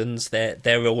cousins,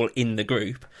 they're all in the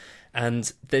group,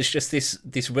 and there's just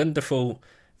this wonderful,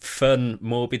 fun,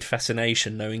 morbid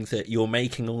fascination knowing that you're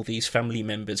making all these family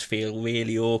members feel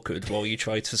really awkward while you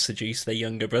try to seduce their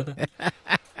younger brother.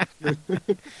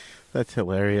 That's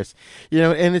hilarious.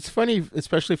 And it's funny,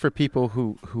 especially for people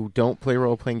who don't play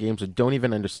role-playing games or don't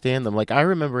even understand them. Like, I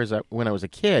remember when I was a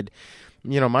kid,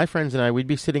 my friends and I, we'd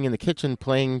be sitting in the kitchen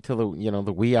playing till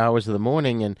the wee hours of the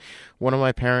morning, and one of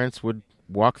my parents would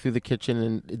walk through the kitchen,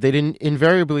 and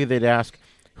they'd ask,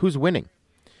 who's winning?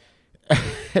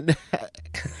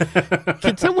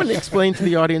 Can someone explain to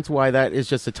the audience why that is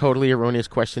just a totally erroneous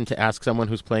question to ask someone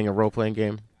who's playing a role-playing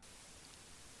game?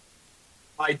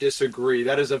 I disagree.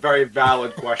 That is a very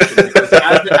valid question, because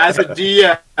as a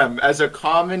DM, as a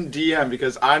common DM,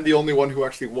 because I'm the only one who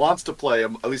actually wants to play,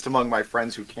 at least among my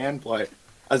friends who can play,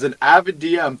 as an avid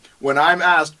DM, when I'm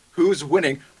asked who's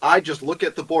winning, I just look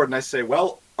at the board and I say,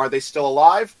 well, are they still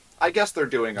alive? I guess they're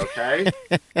doing okay.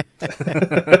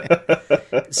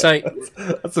 So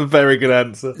that's a very good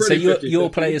answer. So your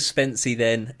players, Spency,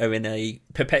 then are in a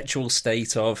perpetual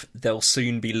state of they'll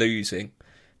soon be losing.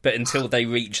 But until they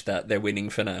reach that, they're winning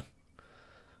for now.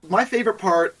 My favorite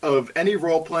part of any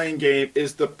role-playing game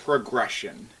is the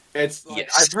progression. It's like,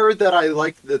 yes. I've heard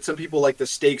that some people like the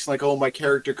stakes, like, oh, my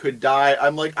character could die.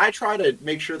 I'm like, I try to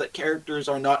make sure that characters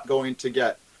are not going to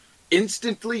get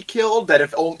instantly killed, that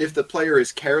if the player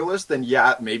is careless, then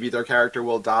yeah, maybe their character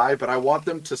will die, but I want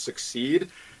them to succeed.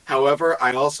 However,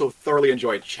 I also thoroughly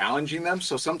enjoy challenging them,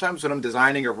 so sometimes when I'm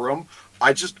designing a room,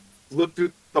 I just look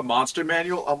through the monster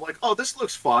manual. I'm like, oh, this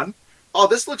looks fun. Oh,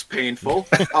 this looks painful.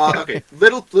 Okay,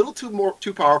 little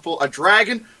too powerful. A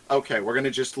dragon. Okay, we're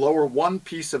gonna just lower one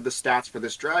piece of the stats for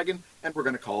this dragon, and we're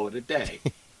gonna call it a day.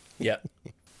 Yeah.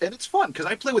 and it's fun because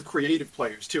I play with creative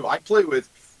players too. I play with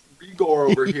Rigor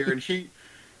over here, and he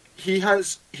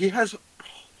has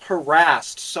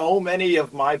harassed so many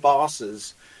of my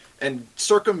bosses and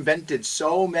circumvented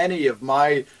so many of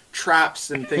my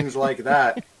traps and things like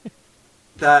that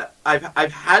that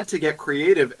I've had to get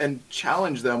creative and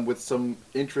challenge them with some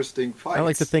interesting fights. I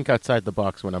like to think outside the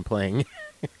box when I'm playing.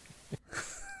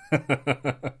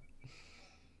 I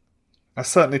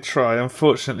certainly try.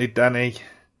 Unfortunately, Danny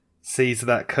sees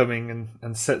that coming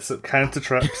and sets up counter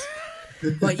traps.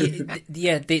 Well,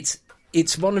 yeah,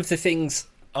 it's one of the things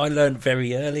I learned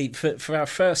very early. For our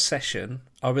first session,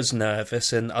 I was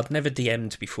nervous and I'd never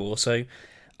DM'd before, so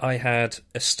I had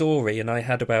a story and I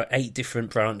had about 8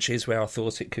 different branches where I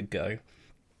thought it could go.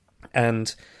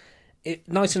 And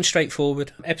nice and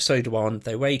straightforward. Episode 1,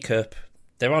 they wake up,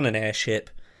 they're on an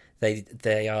airship,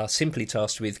 they are simply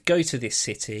tasked with go to this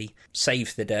city,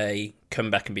 save the day, come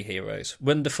back and be heroes.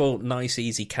 Wonderful, nice,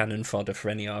 easy cannon fodder for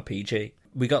any RPG.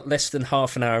 We got less than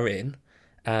half an hour in,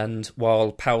 and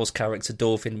while Powell's character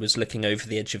Dorvin was looking over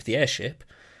the edge of the airship,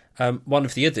 one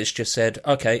of the others just said,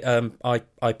 okay,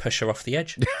 I push her off the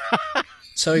edge.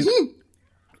 So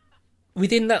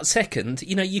within that second,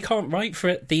 you can't write for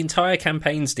it. The entire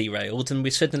campaign's derailed, and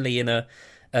we're suddenly in a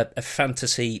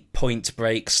fantasy Point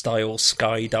Break style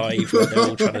skydive where they're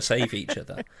all trying to save each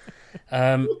other.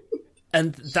 And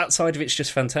that side of it's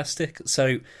just fantastic.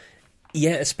 So,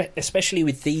 yeah, especially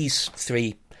with these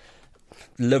 3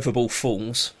 lovable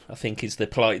fools, I think is the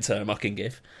polite term I can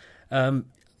give.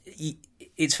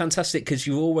 It's fantastic because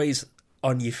you're always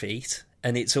on your feet,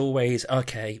 and it's always,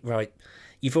 okay, right,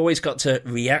 you've always got to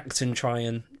react and try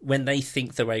and, when they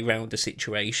think their way around a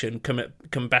situation,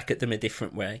 come back at them a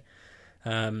different way.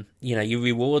 You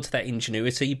reward that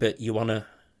ingenuity, but you want to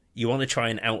try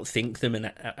and outthink them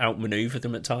and outmaneuver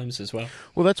them at times as well.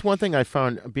 Well, that's one thing I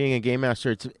found being a game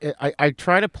master. I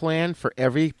try to plan for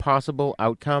every possible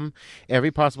outcome,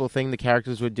 every possible thing the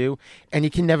characters would do, and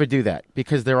you can never do that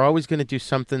because they're always going to do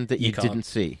something that you didn't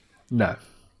see. No.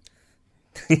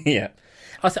 Yeah.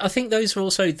 I think those are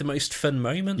also the most fun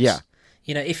moments. Yeah.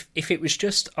 If it was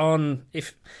just on,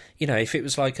 if it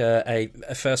was like a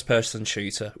first person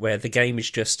shooter where the game is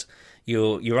just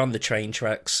you're on the train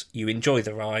tracks, you enjoy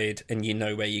the ride, and you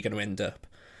know where you're going to end up,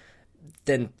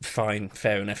 then fine,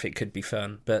 fair enough, it could be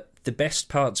fun. But the best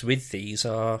parts with these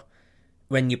are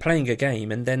when you're playing a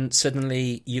game and then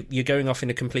suddenly you're going off in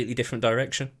a completely different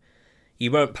direction.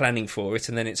 You weren't planning for it,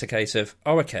 and then it's a case of,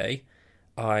 oh, okay,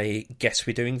 I guess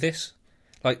we're doing this.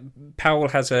 Like, Powell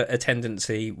has a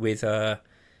tendency with that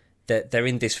they're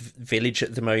in this village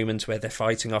at the moment where they're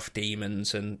fighting off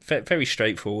demons, and very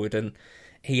straightforward, and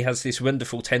he has this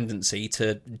wonderful tendency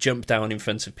to jump down in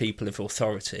front of people of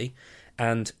authority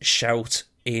and shout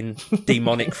in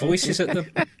demonic voices at them.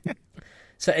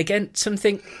 So again,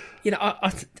 something,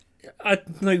 I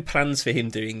had no plans for him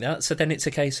doing that, so then it's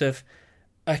a case of,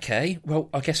 okay, well,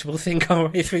 I guess we'll think our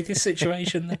way through this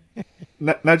situation then.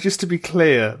 Now, just to be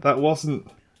clear, that wasn't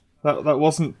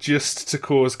just to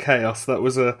cause chaos. That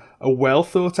was a well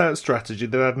thought out strategy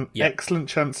that had an excellent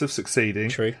chance of succeeding.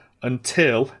 True.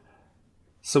 Until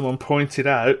someone pointed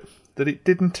out that it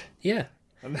didn't. Yeah.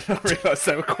 And then I realised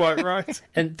they were quite right.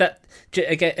 And that,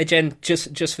 again,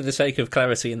 just for the sake of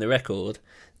clarity in the record,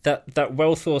 that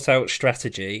well thought out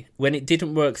strategy, when it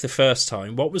didn't work the first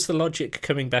time, what was the logic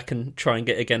coming back and trying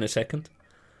it again a second?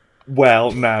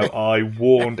 Well, now, I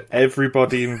warned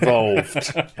everybody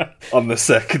involved on the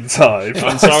second time.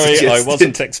 I'm sorry, I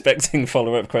wasn't expecting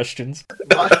follow-up questions.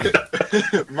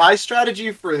 My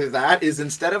strategy for that is,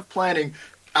 instead of planning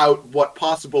out what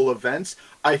possible events,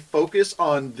 I focus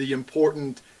on the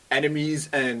important enemies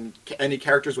and any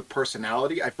characters with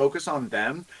personality. I focus on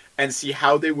them and see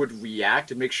how they would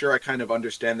react and make sure I kind of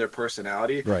understand their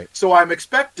personality. Right. So I'm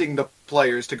expecting the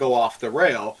players to go off the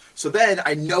rail. So then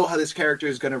I know how this character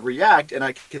is going to react, and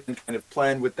I can kind of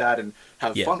plan with that and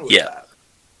have fun with that.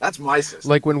 That's my system.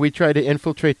 Like when we try to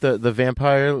infiltrate the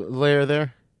vampire lair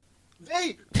there?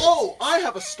 I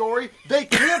have a story. They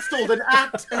canceled an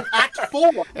act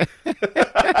 4.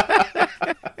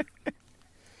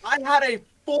 I had a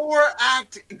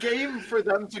 4-act game for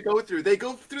them to go through. They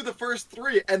go through the first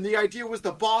 3, and the idea was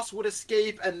the boss would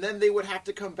escape, and then they would have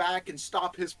to come back and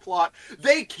stop his plot.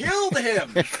 They killed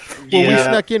him! Well, we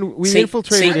snuck in. We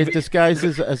infiltrated it disguised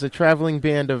as a traveling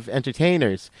band of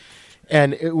entertainers.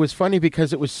 And it was funny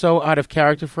because it was so out of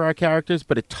character for our characters,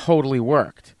 but it totally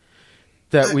worked.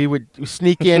 That we would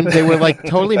sneak in. They were like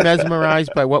totally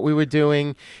mesmerized by what we were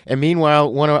doing. And meanwhile,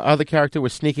 one of our other character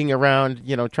was sneaking around,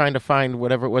 trying to find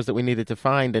whatever it was that we needed to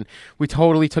find. And we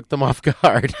totally took them off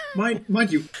guard.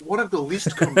 Mind you, one of the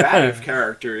least combative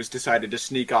characters decided to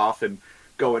sneak off and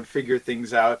go and figure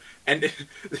things out. And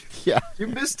yeah, you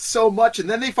missed so much. And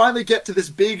then they finally get to this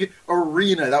big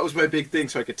arena. That was my big thing,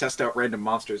 so I could test out random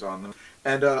monsters on them.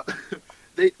 And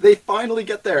they finally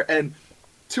get there, and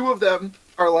two of them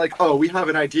are like, "Oh, we have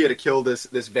an idea to kill this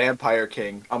vampire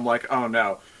king." I'm like, "Oh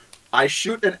no." I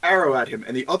shoot an arrow at him,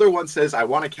 and the other one says, "I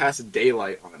want to cast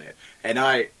daylight on it." And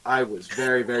I was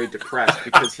very, very depressed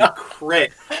because he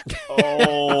crit.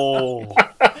 Oh.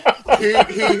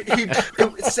 He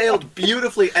sailed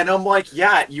beautifully, and I'm like,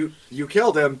 "Yeah, you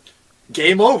killed him.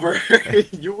 Game over.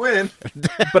 You win."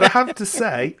 But I have to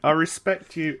say, I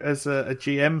respect you as a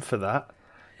GM for that,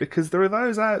 because there are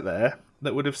those out there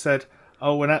that would have said,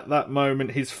 "Oh, and at that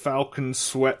moment his falcon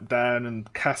swept down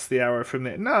and cast the arrow from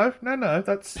there." No,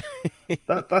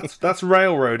 that's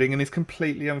railroading and is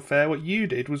completely unfair. What you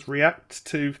did was react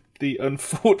to the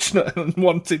unfortunate and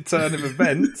unwanted turn of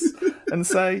events and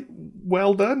say,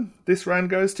 "Well done. This round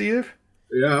goes to you."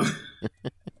 Yeah.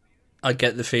 I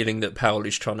get the feeling that Powell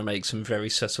is trying to make some very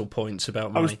subtle points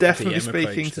about my I was definitely DM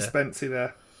speaking to there. Spency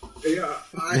there. Yeah.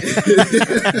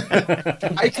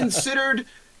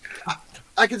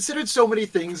 I considered so many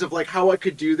things of like how I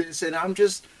could do this, and I'm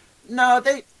just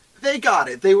they got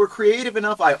it. They were creative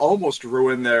enough. I almost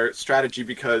ruined their strategy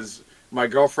because my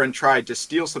girlfriend tried to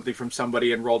steal something from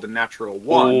somebody and rolled a natural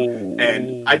 1,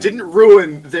 and I didn't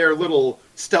ruin their little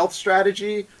stealth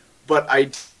strategy, but I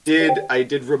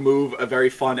did remove a very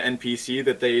fun NPC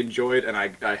that they enjoyed, and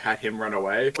I had him run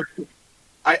away.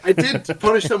 I did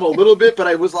punish them a little bit, but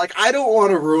I was like, I don't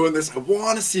want to ruin this. I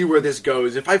want to see where this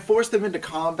goes. If I force them into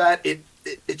combat,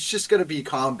 it's just going to be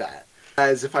combat.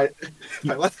 As if I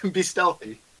let them be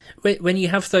stealthy. When you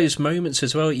have those moments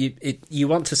as well, you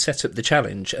want to set up the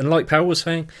challenge. And like Powell was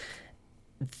saying,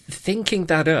 thinking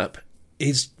that up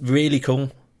is really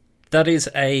cool. That is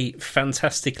a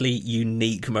fantastically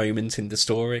unique moment in the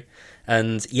story.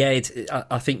 And yeah,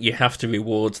 I think you have to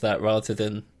reward that rather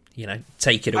than,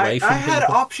 take it away from I had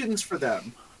people. options for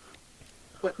them,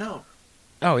 but no.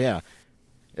 Oh, yeah.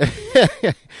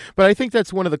 But I think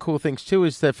that's one of the cool things, too,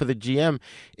 is that for the GM,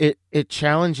 it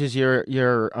challenges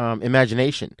your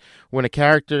imagination. When a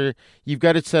character, you've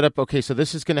got it set up, okay, so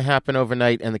this is going to happen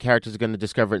overnight and the character's going to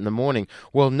discover it in the morning.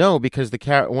 Well, no, because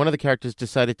one of the characters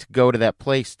decided to go to that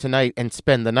place tonight and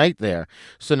spend the night there.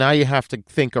 So now you have to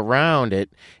think around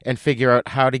it and figure out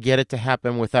how to get it to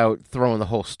happen without throwing the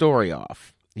whole story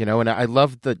off. And I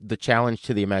love the challenge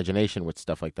to the imagination with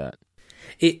stuff like that.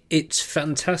 It's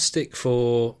fantastic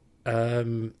for, I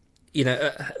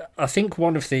think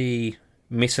one of the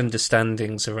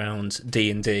misunderstandings around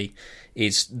D&D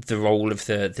is the role of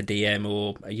the DM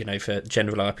or, for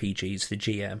general RPGs, the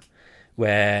GM,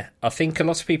 where I think a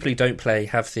lot of people who don't play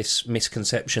have this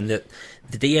misconception that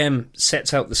the DM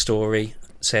sets out the story,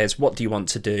 says, what do you want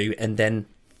to do? And then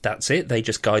that's it. They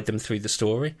just guide them through the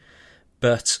story.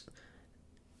 But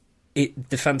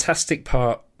the fantastic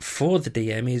part for the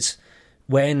DM is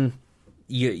when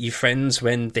your friends,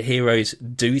 when the heroes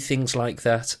do things like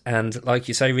that, and like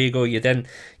you say, Rigor, you're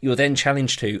then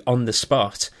challenged to, on the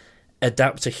spot,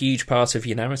 adapt a huge part of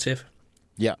your narrative.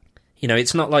 Yeah.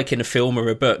 It's not like in a film or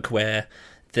a book where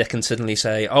they can suddenly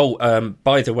say,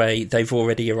 by the way, they've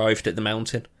already arrived at the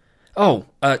mountain.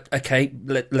 Okay,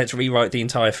 let's rewrite the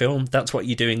entire film. That's what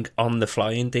you're doing on the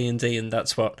fly in D&D, and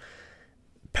that's what,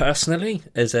 personally,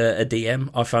 as a DM,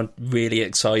 I found really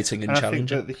exciting and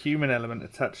challenging. I think that the human element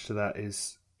attached to that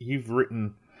is you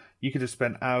could have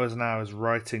spent hours and hours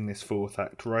writing this fourth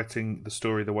act, writing the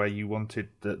story the way you wanted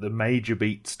the major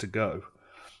beats to go.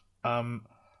 And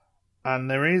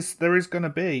there is going to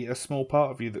be a small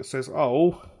part of you that says,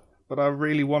 but I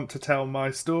really want to tell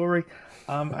my story.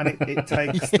 And it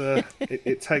takes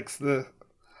it takes the,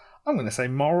 I'm going to say,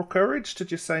 moral courage to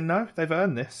just say, no, they've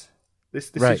earned this. This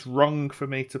right. is wrong for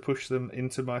me to push them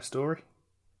into my story.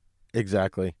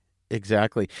 Exactly.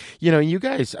 You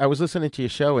guys, I was listening to your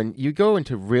show and you go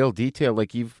into real detail.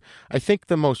 Like I think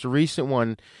the most recent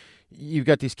one, you've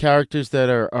got these characters that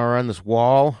are on this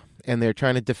wall and they're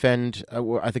trying to defend,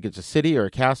 I think it's a city or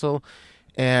a castle.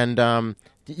 And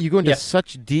you go into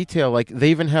such detail, like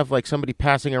they even have like somebody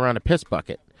passing around a piss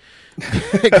bucket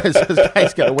because those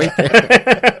guys got to wait there.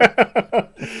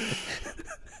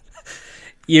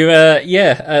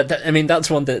 That's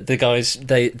one that the guys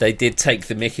they did take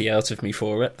the mickey out of me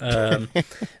for it.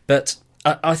 But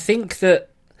I think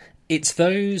that it's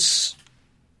those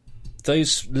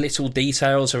little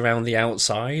details around the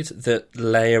outside that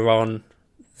layer on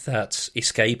that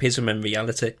escapism and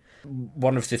reality.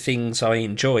 One of the things I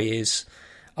enjoy is,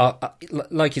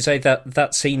 like you say,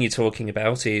 that scene you're talking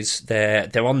about is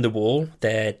they're on the wall,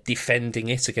 they're defending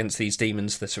it against these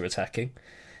demons that are attacking.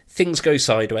 things go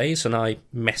sideways and I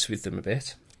mess with them a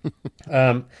bit.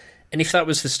 And if that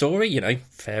was the story, you know,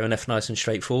 fair enough, nice and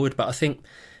straightforward. But I think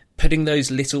putting those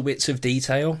little bits of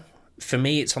detail, for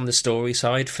me, it's on the story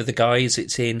side. For the guys,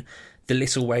 it's in the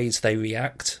little ways they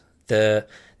react.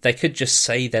 They could just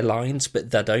say their lines,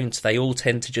 but they don't. They all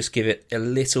tend to just give it a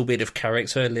little bit of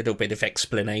character, a little bit of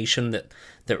explanation that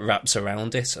wraps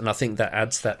around it, and I think that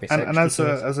adds that bit. And as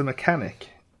a mechanic,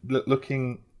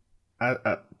 looking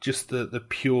at just the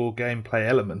pure gameplay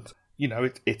element, you know,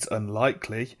 it's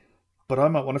unlikely, but I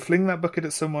might want to fling that bucket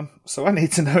at someone, so I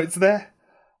need to know it's there.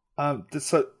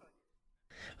 So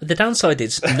the downside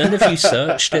is none of you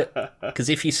searched it, because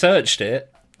if you searched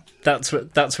it, that's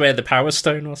where the Power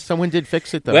Stone was. Someone did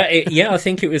fix it though. Well, I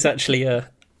think it was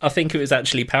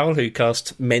actually Powell who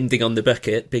cast Mending on the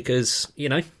bucket, because, you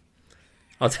know,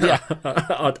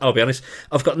 I'll be honest,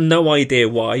 I've got no idea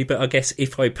why, but I guess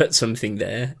if I put something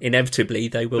there, inevitably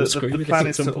they will screw with it. The plan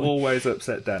is to always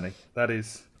upset Danny.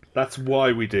 That's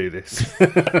why we do this.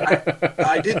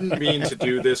 I didn't mean to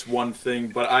do this one thing,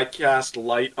 but I cast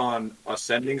light on a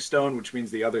sending stone, which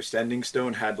means the other sending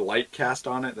stone had light cast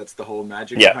on it. That's the whole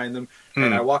magic behind them.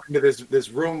 And I walk into this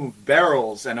room of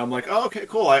barrels, and I'm like, oh, okay,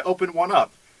 cool. I opened one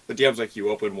up. The DM's like,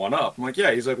 you opened one up. I'm like,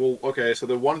 yeah. He's like, well, okay, so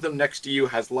the one of them next to you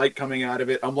has light coming out of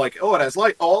it. I'm like, oh, it has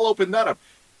light. Oh, I'll open that up.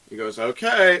 He goes,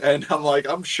 okay. And I'm like,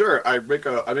 I'm sure. I make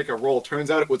a roll. Turns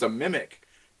out it was a mimic.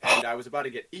 And I was about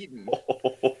to get eaten,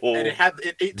 and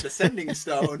it ate the sending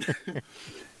stone,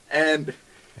 and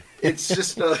it's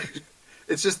just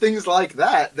things like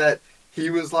that he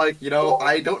was like, you know,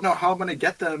 I don't know how I'm going to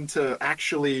get them to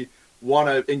actually want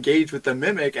to engage with the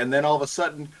mimic, and then all of a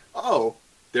sudden, oh,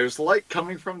 there's light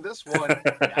coming from this one.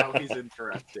 Now he's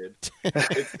interested.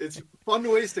 It's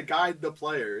fun ways to guide the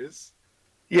players.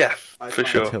 Yeah, for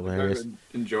sure. Hilarious.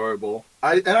 Enjoyable.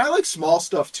 I like small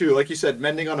stuff too. Like you said,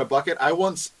 mending on a bucket. I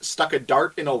once stuck a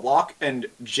dart in a lock and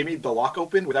jimmied the lock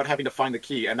open without having to find the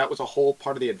key, and that was a whole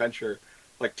part of the adventure.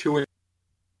 Like 2.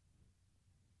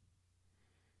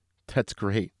 That's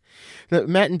great. Now,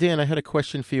 Matt and Dan, I had a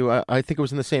question for you. I think it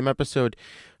was in the same episode.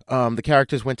 The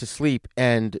characters went to sleep,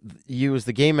 and you, as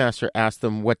the game master, asked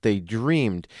them what they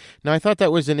dreamed. Now, I thought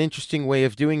that was an interesting way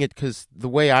of doing it, because the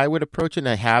way I would approach it, and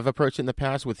I have approached it in the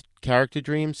past with character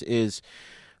dreams, is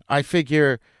I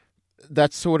figure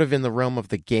that's sort of in the realm of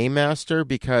the game master,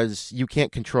 because you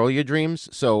can't control your dreams.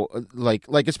 So, like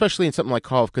especially in something like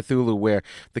Call of Cthulhu, where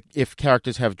if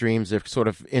characters have dreams, they're sort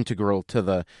of integral to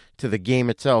the game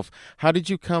itself. How did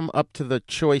you come up to the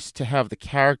choice to have the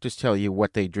characters tell you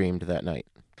what they dreamed that night?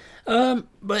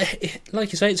 But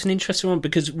like you say, it's an interesting one,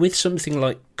 because with something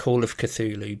like Call of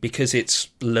Cthulhu, because it's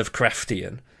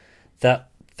Lovecraftian, that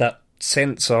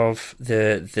sense of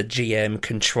the GM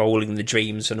controlling the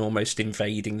dreams and almost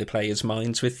invading the players'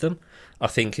 minds with them, I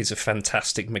think is a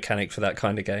fantastic mechanic for that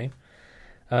kind of game.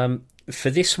 For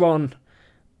this one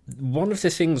of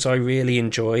the things I really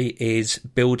enjoy is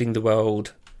building the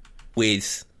world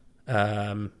with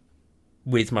my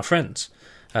friends.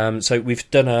 So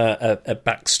we've done a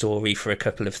backstory for a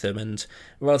couple of them, and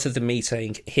rather than me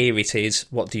saying, here it is,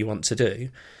 what do you want to do,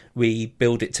 we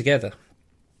build it together.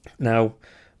 Now,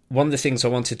 one of the things I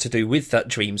wanted to do with that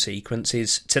dream sequence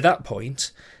is, to that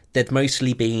point, they'd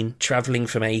mostly been travelling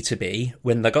from A to B.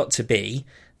 When they got to B,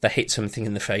 they hit something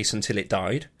in the face until it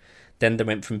died. Then they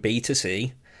went from B to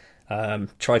C,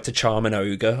 tried to charm an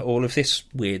ogre, all of this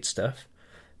weird stuff.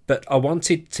 But I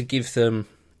wanted to give them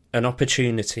an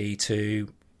opportunity to,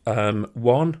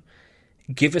 one,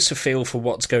 give us a feel for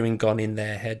what's going on in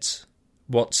their heads,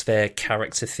 what's their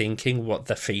character thinking, what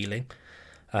they're feeling,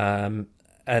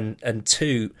 and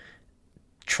two,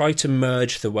 try to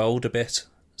merge the world a bit.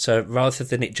 So rather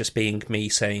than it just being me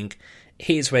saying,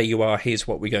 here's where you are, here's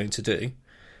what we're going to do,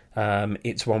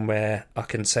 it's one where I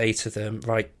can say to them,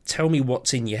 right, tell me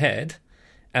what's in your head,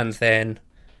 and then,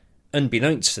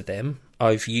 unbeknownst to them,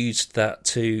 I've used that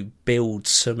to build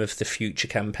some of the future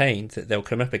campaign that they'll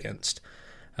come up against.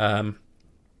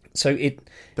 So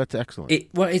that's excellent.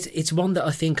 It's one that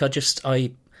I think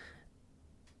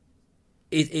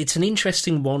it's an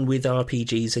interesting one with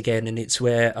RPGs again, and it's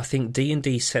where I think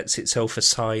D&D sets itself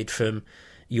aside from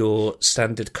your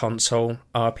standard console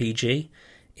RPG,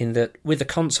 in that with a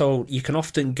console you can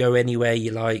often go anywhere you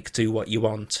like, do what you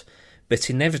want, but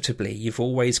inevitably you've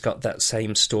always got that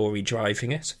same story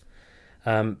driving it.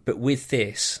 But with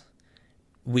this,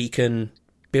 we can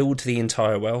build the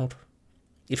entire world.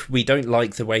 If we don't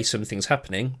like the way something's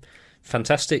happening,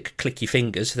 fantastic, click your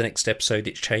fingers, the next episode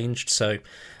it's changed. So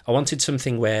I wanted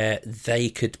something where they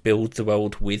could build the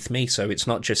world with me, so it's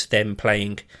not just them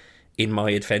playing in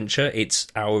my adventure, it's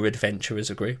our adventure as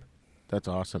a group. That's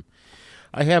awesome.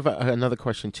 I have another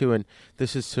question, too, and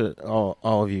this is to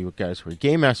all of you guys who are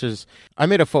Game Masters. I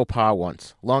made a faux pas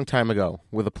once, long time ago,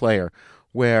 with a player,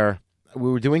 where we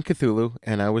were doing Cthulhu,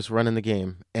 and I was running the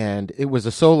game, and it was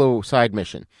a solo side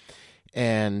mission.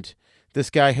 And this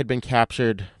guy had been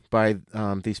captured by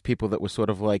these people that were sort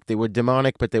of like, they were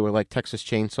demonic, but they were like Texas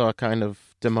Chainsaw kind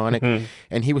of demonic.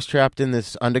 And he was trapped in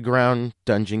this underground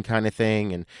dungeon kind of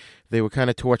thing, and they were kind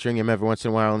of torturing him every once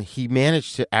in a while, and he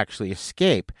managed to actually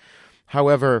escape.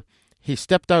 However, he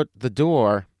stepped out the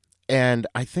door, and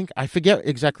I forget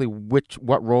exactly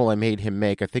what role I made him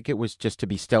make. I think it was just to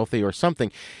be stealthy or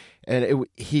something. And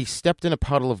he stepped in a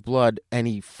puddle of blood, and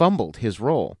he fumbled his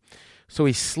roll. So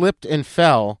he slipped and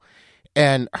fell,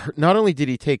 and not only did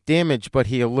he take damage, but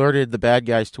he alerted the bad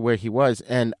guys to where he was,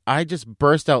 and I just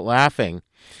burst out laughing.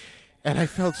 And I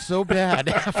felt so bad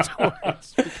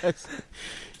afterwards, because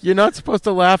you're not supposed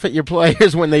to laugh at your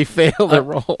players when they fail their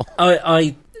role.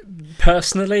 I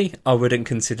personally, I wouldn't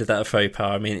consider that a faux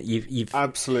pas. I mean, you've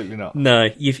absolutely not. No,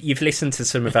 you've listened to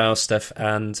some of our stuff,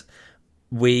 and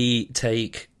we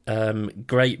take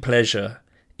great pleasure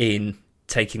in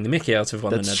taking the mickey out of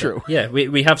one another. That's true. Yeah,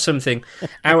 we have something.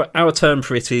 Our term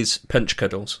for it is punch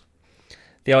cuddles.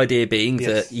 The idea being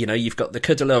that, you've got the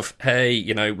cuddle of, hey,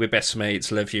 we're best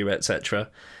mates, love you, etc.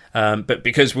 But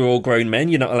because we're all grown men,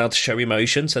 you're not allowed to show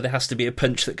emotion, so there has to be a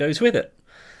punch that goes with it.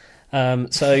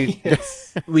 So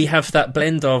we have that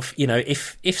blend of,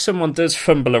 if someone does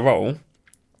fumble a roll,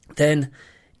 then,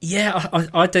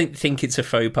 I don't think it's a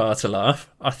faux pas to laugh.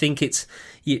 I think it's,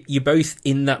 you're both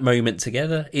in that moment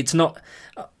together. It's not,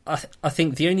 I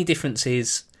think the only difference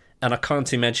is, and I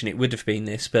can't imagine it would have been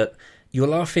this, but you're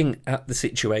laughing at the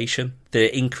situation,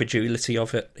 the incredulity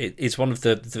of it. It is one of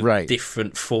the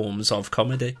different forms of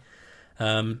comedy.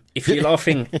 If you're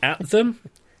laughing at them,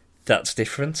 that's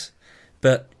different.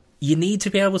 But you need to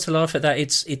be able to laugh at that.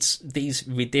 It's these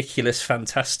ridiculous,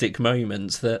 fantastic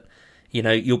moments that,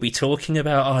 you'll be talking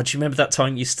about. Oh, do you remember that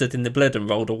time you stood in the blood and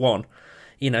rolled a 1?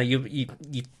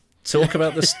 You talk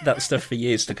about that stuff for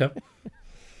years to come.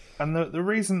 And the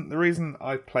reason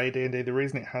I play D&D, the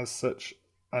reason it has such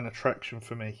an attraction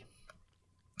for me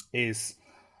is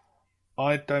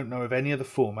I don't know of any other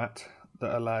format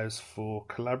that allows for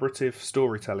collaborative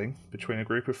storytelling between a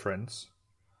group of friends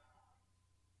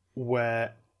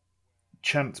where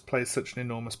chance plays such an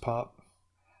enormous part,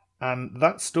 and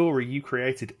that story you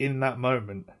created in that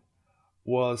moment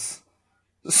was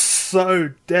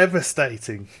so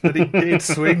devastating that it did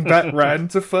swing back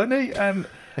round to funny. And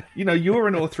you're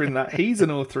an author in that, he's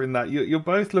an author in that, you're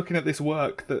both looking at this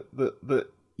work that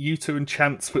you two and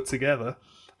Chance put together,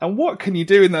 and what can you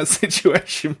do in that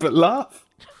situation but laugh?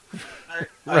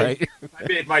 I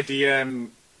made my DM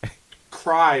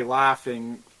cry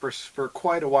laughing for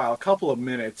quite a while, a couple of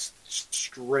minutes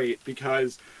straight,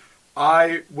 because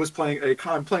I was playing a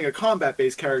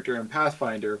combat-based character in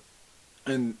Pathfinder,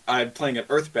 and I'm playing an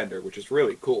Earthbender, which is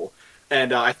really cool.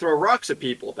 And I throw rocks at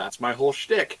people. That's my whole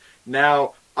shtick.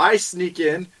 Now, I sneak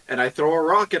in, and I throw a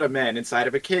rock at a man inside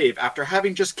of a cave after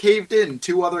having just caved in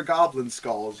 2 other goblin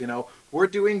skulls. We're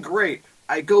doing great.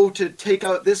 I go to take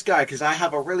out this guy because I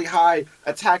have a really high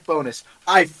attack bonus.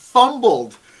 I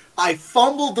fumbled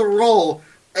the roll,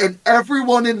 and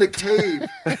everyone in the cave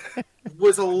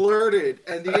was alerted,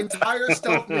 and the entire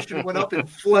stealth mission went up in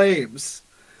flames.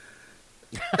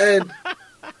 And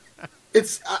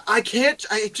I'm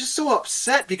just so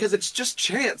upset because it's just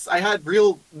chance. I had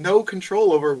no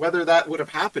control over whether that would have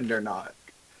happened or not.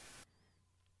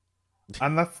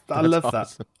 And I love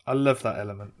that. I love that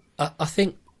element. I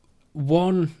think,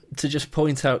 one, to just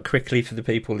point out quickly for the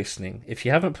people listening, if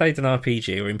you haven't played an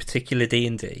RPG, or in particular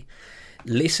D&D,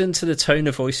 listen to the tone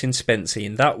of voice in Spencer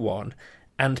in that one,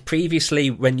 and previously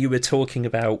when you were talking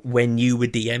about when you were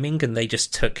DMing and they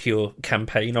just took your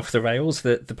campaign off the rails,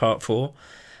 the part 4,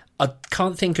 I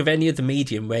can't think of any other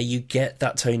medium where you get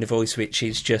that tone of voice, which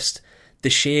is just the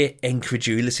sheer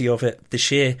incredulity of it,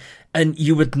 and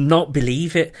you would not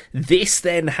believe it. This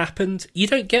then happened. You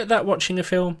don't get that watching a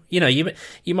film. You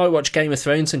might watch Game of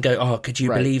Thrones and go, oh, could you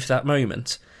believe that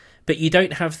moment? But you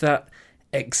don't have that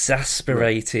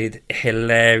exasperated,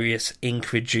 hilarious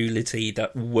incredulity,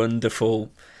 that wonderful...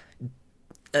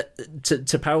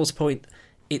 To Powell's point,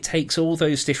 it takes all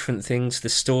those different things, the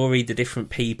story, the different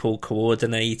people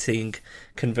coordinating,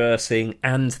 conversing,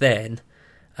 and then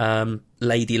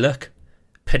Lady Luck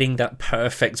putting that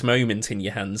perfect moment in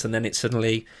your hands, and then it's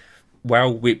suddenly, wow,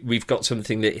 we've got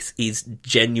something that is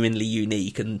genuinely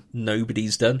unique and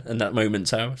nobody's done, and that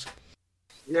moment's ours.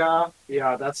 Yeah,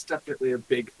 that's definitely a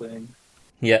big thing.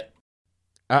 Yeah.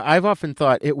 I've often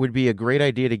thought it would be a great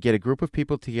idea to get a group of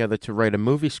people together to write a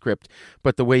movie script,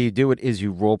 but the way you do it is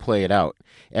you role play it out.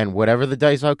 And whatever the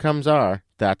dice outcomes are,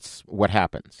 that's what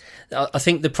happens. I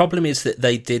think the problem is that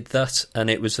they did that, and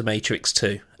it was The Matrix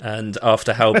 2. And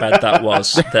after how bad that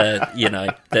was, they're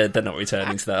not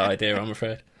returning to that idea, I'm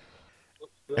afraid.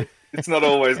 It's not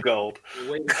always gold.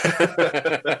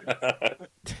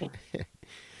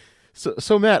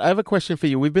 So Matt, I have a question for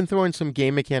you. We've been throwing some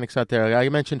game mechanics out there. I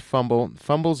mentioned fumble.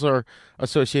 Fumbles are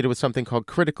associated with something called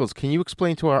criticals. Can you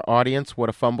explain to our audience what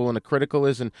a fumble and a critical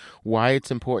is and why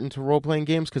it's important to role-playing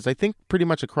games? Because I think pretty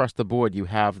much across the board you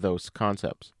have those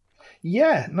concepts.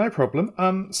 Yeah, no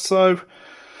problem. So,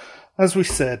 as we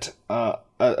said,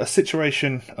 a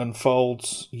situation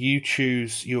unfolds, you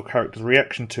choose your character's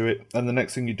reaction to it, and the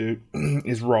next thing you do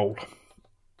is roll.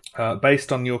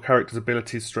 Based on your character's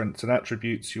abilities, strengths, and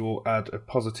attributes, you'll add a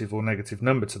positive or negative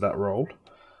number to that roll.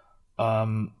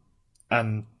 And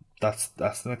that's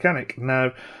the mechanic.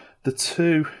 Now, the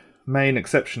two main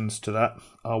exceptions to that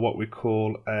are what we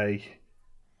call a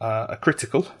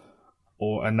critical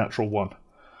or a natural one,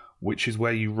 which is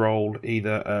where you roll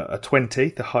either a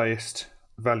 20, the highest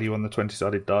value on the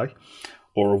 20-sided die,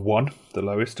 or a 1, the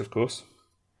lowest, of course.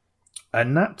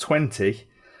 And that 20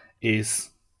 is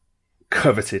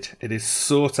coveted. It is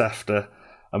sought after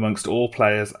amongst all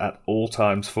players at all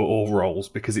times for all rolls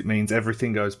because it means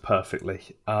everything goes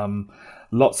perfectly.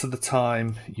 Lots of the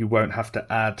time you won't have to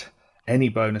add any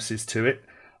bonuses to it.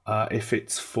 If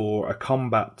it's for a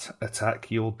combat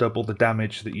attack, you'll double the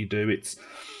damage that you do.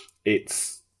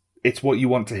 It's what you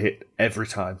want to hit every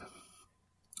time.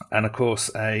 And of course,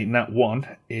 a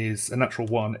natural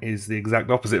one is the exact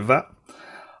opposite of that.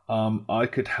 I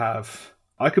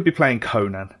could be playing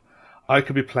Conan. I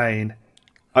could be playing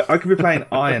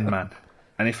Iron Man,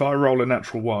 and if I roll a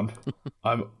natural 1,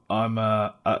 I'm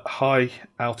at high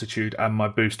altitude and my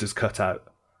booster's cut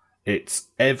out.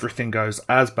 Everything goes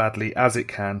as badly as it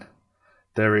can.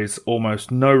 There is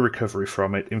almost no recovery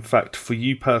from it. In fact, for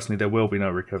you personally, there will be no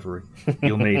recovery.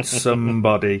 You'll need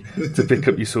somebody to pick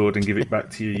up your sword and give it back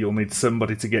to you. You'll need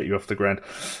somebody to get you off the ground.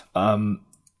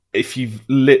 If you've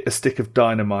lit a stick of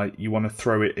dynamite, you want to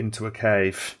throw it into a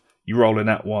cave. You roll a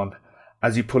nat 1.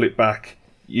 As you pull it back,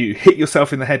 you hit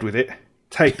yourself in the head with it,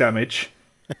 take damage,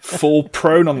 fall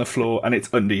prone on the floor, and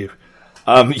it's under you.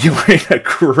 You're in a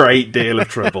great deal of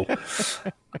trouble.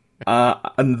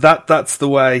 And that's the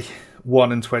way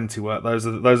 1 and 20 work. Those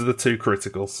are the two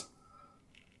criticals.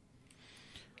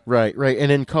 Right.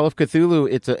 And in Call of Cthulhu,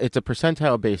 it's a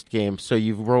percentile-based game, so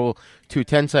you roll 2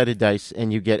 10-sided dice,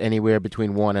 and you get anywhere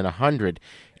between 1 and 100.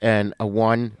 And a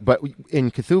 1, but in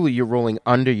Cthulhu, you're rolling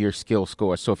under your skill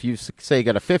score. So if you say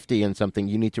got a 50 in something,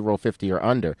 you need to roll 50 or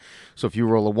under. So if you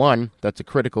roll a 1, that's a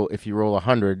critical. If you roll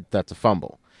 100, that's a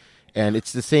fumble. And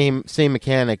it's the same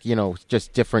mechanic,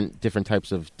 just different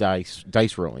types of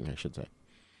dice rolling, I should say.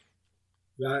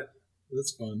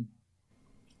 That's fun.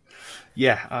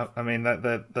 Yeah, I mean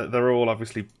they're all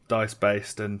obviously dice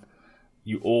based, and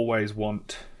you always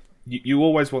want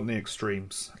the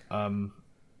extremes.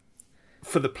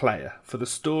 For the player, for the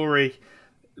story,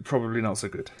 probably not so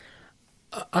good.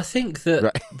 I think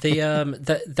that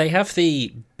they have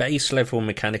the base level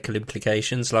mechanical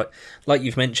implications, like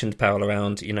you've mentioned, Powell,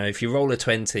 around if you roll a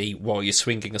 20 while you're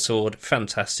swinging a sword,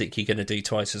 fantastic, you're going to do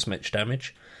twice as much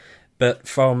damage. But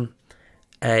from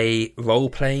a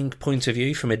role playing point of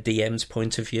view, from a DM's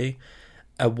point of view,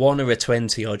 a 1 or a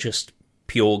 20 are just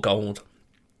pure gold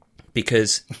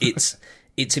because it's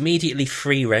immediately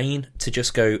free reign to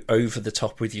just go over the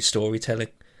top with your storytelling.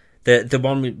 The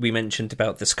one we mentioned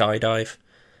about the skydive,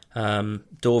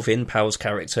 Dorvin, Powell's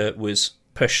character, was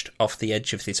pushed off the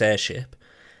edge of this airship,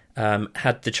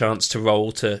 had the chance to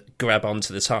roll to grab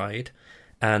onto the side,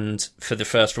 and for the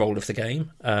first roll of the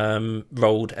game,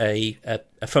 rolled a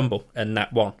fumble, a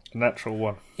nat 1. Natural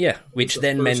 1. Yeah, which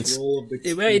then meant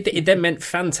it then meant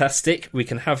fantastic, we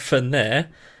can have fun there.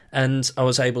 And I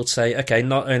was able to say, okay,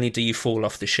 not only do you fall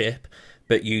off the ship,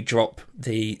 but you drop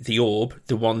the orb,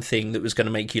 the one thing that was going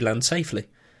to make you land safely.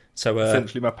 So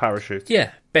essentially my parachute.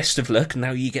 Yeah, best of luck.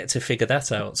 Now you get to figure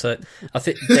that out. So I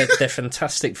think they're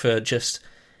fantastic for just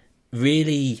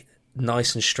really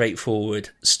nice and straightforward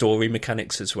story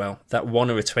mechanics as well. That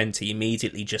 1 or a 20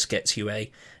 immediately just gets you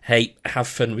hey, have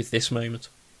fun with this moment.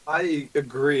 I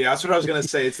agree. That's what I was going to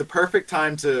say. It's the perfect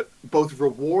time to both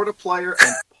reward a player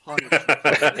and punish.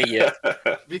 Yeah.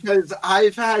 Because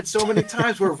I've had so many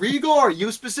times where Rigor,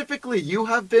 you specifically, you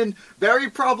have been very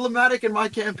problematic in my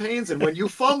campaigns, and when you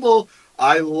fumble,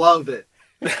 I love it.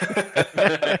 But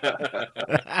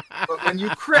when you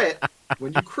crit,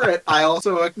 I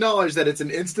also acknowledge that it's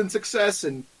an instant success,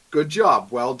 and Good job.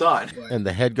 Well done. And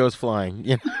the head goes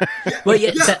flying. Well,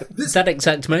 that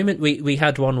exact moment, we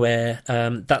had one where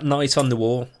that night on the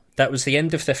wall, that was the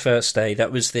end of their first day.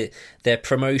 That was their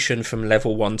promotion from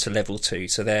level 1 to level 2.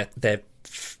 So their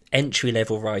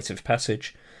entry-level rite of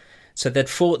passage. So they'd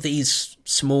fought these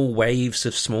small waves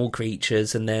of small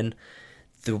creatures, and then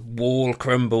the wall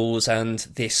crumbles, and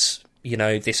this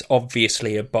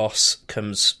obviously a boss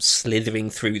comes slithering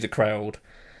through the crowd.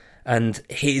 And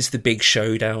here's the big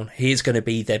showdown. Here's going to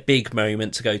be their big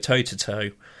moment to go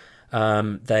toe-to-toe.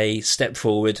 They stepped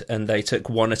forward, and they took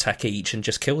one attack each and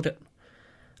just killed it.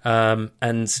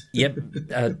 Dorvin's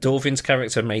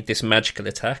character made this magical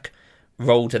attack,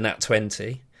 rolled a nat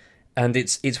 20, and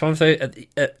it's one of those...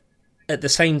 At the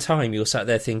same time, you're sat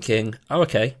there thinking, oh,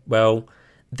 okay, well,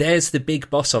 there's the big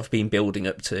boss I've been building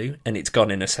up to, and it's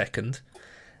gone in a second.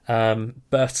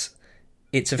 But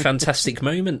it's a fantastic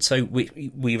moment, so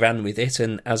we ran with it,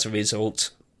 and as a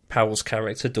result, Powell's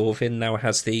character, Dorvin, now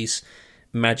has these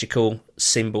magical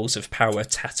symbols of power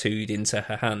tattooed into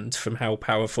her hand from how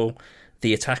powerful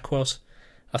the attack was.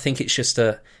 I think it's just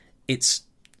it's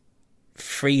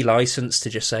free license to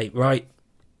just say, right,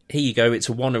 here you go, it's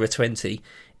a 1 or a 20,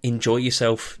 enjoy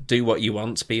yourself, do what you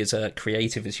want, be as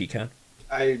creative as you can.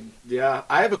 I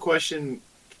have a question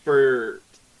for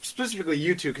specifically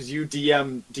you two, because you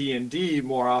DM D&D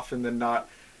more often than not.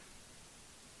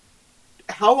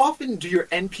 How often do your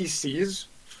NPCs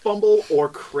fumble or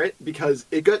crit? Because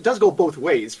it does go both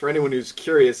ways. For anyone who's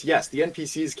curious, yes, the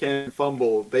NPCs can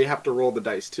fumble. They have to roll the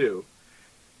dice too.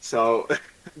 So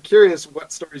I'm curious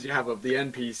what stories you have of the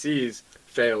NPCs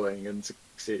failing and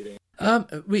succeeding.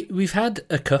 We've had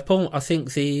a couple. I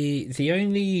think the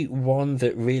only one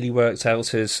that really worked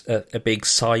out as a big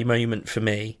sigh moment for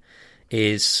me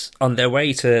is on their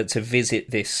way to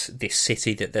visit this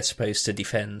city that they're supposed to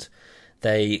defend.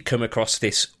 They come across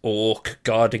this orc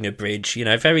guarding a bridge.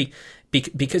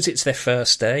 Because it's their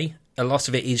first day. A lot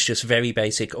of it is just very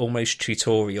basic, almost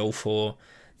tutorial for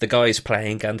the guys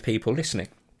playing and people listening.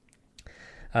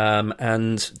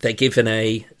 And they're given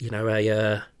a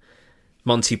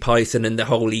Monty Python and the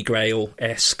Holy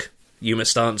Grail-esque, you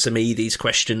must answer me these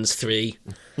questions 3.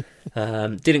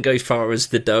 Didn't go as far as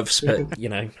the doves, but,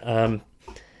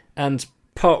 and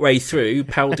partway through,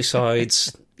 Powell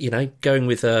decides, going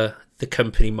with the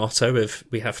company motto of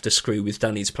we have to screw with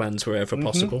Danny's plans wherever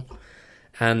possible,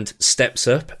 and steps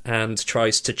up and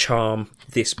tries to charm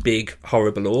this big,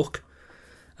 horrible orc.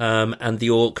 And the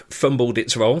orc fumbled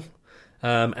its role.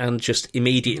 And just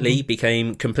immediately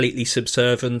became completely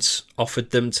subservient, offered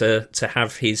them to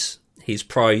have his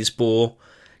prize boar,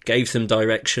 gave them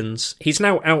directions. He's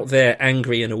now out there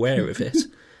angry and aware of it.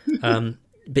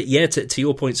 But yeah, to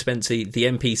your point, Spencer, the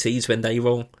NPCs, when they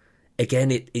roll, again,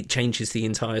 it changes the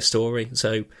entire story.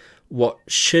 So what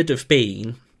should have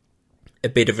been a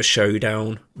bit of a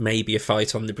showdown, maybe a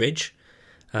fight on the bridge,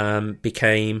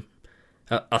 became...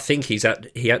 I think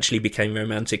he actually became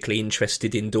romantically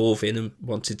interested in Dorvin and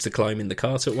wanted to climb in the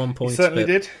cart at one point. He certainly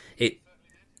did.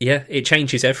 It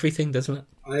changes everything, doesn't it?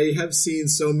 I have seen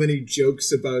so many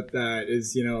jokes about that.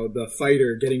 Is the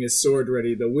fighter getting his sword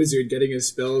ready, the wizard getting his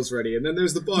spells ready, and then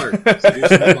there's the bard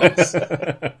seducing the boss.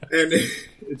 And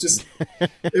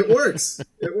it works.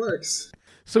 It works.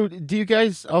 So, do you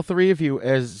guys, all three of you,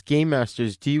 as game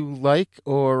masters, do you like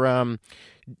or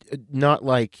not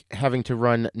like having to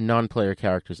run non-player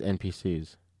characters,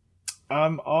 NPCs?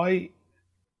 I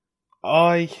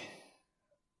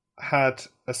had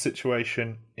a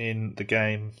situation in the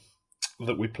game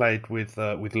that we played with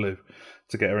Lou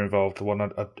to get her involved, the one I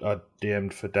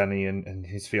DM'd for Danny and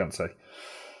his fiancée,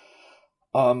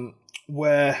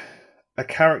 where a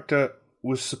character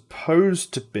was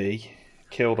supposed to be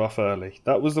killed off early.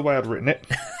 That was the way I'd written it.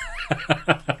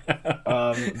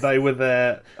 They were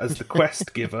there as the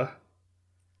quest giver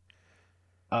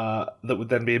that would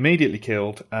then be immediately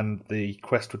killed, and the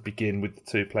quest would begin with the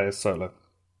 2 players solo.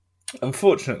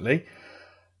 Unfortunately,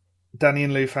 Danny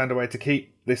and Lou found a way to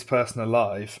keep this person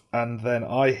alive, and then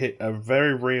I hit a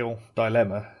very real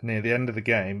dilemma near the end of the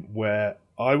game where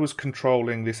I was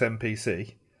controlling this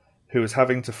NPC who was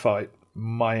having to fight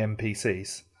my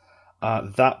NPCs.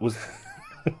 That was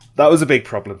a big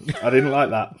problem. I didn't like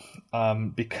that.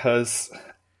 Because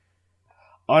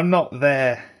I'm not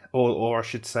there, or I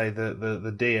should say the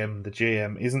DM, the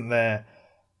GM, isn't there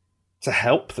to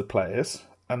help the players,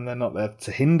 and they're not there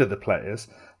to hinder the players.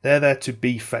 They're there to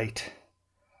be fate.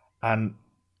 And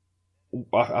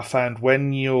I found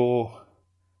when you're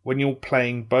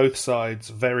playing both sides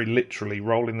very literally,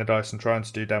 rolling the dice and trying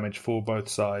to do damage for both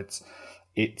sides,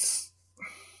 it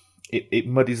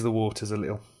muddies the waters a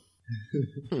little.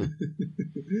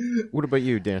 What about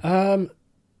you, Dan?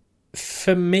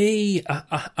 For me,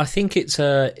 I think it's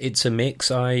a mix.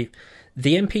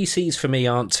 The NPCs for me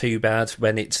aren't too bad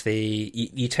when it's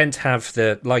you tend to have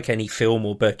like any film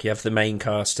or book, you have the main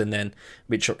cast and then,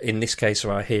 which in this case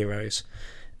are our heroes,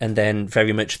 and then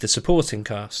very much the supporting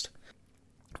cast.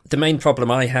 The main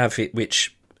problem I have,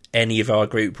 which any of our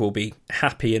group will be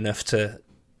happy enough to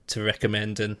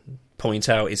recommend and point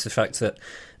out, is the fact that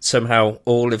somehow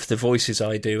all of the voices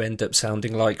I do end up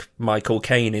sounding like Michael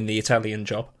Caine in The Italian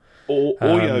Job. Or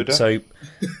Yoda.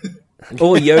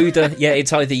 Or Yoda. Yeah,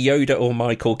 it's either Yoda or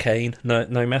Michael Caine, no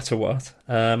matter what.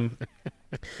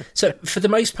 So for the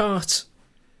most part,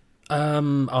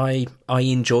 I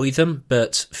enjoy them,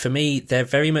 but for me, they're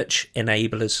very much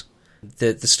enablers.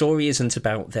 The story isn't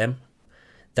about them.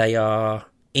 They are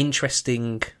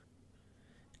interesting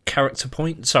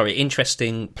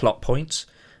interesting plot points,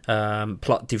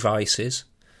 plot devices,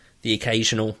 the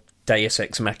occasional Deus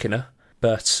Ex Machina,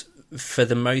 but for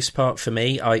the most part, for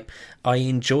me, I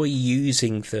enjoy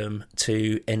using them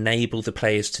to enable the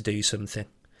players to do something.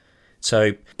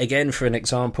 So, again, for an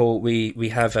example, we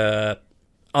have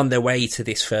on their way to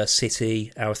this first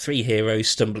city, our three heroes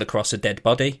stumble across a dead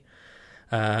body.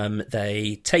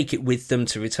 They take it with them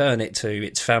to return it to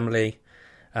its family.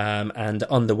 And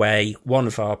on the way, one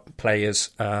of our players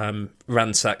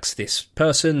ransacks this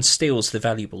person, steals the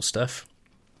valuable stuff.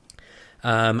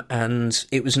 And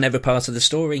it was never part of the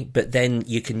story, but then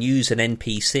you can use an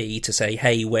NPC to say,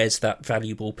 hey, where's that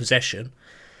valuable possession?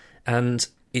 And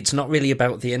it's not really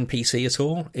about the NPC at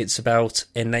all. It's about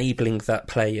enabling that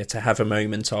player to have a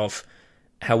moment of,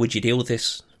 how would you deal with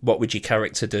this? What would your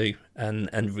character do?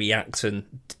 And react and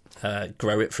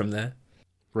grow it from there.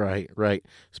 Right.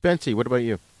 Spency, what about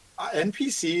you?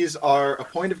 NPCs are a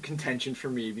point of contention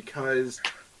for me because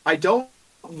I don't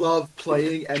love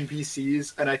playing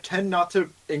NPCs, and I tend not to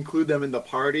include them in the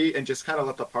party and just kind of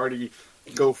let the party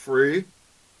go free.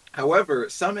 However,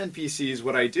 some NPCs,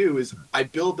 what I do is I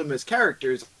build them as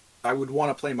characters I would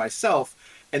want to play myself,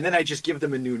 and then I just give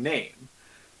them a new name.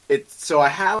 So I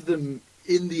have them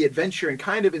in the adventure and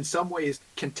kind of in some ways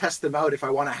can test them out if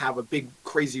I want to have a big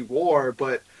crazy war,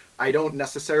 but I don't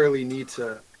necessarily need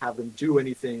to have them do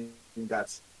anything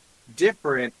that's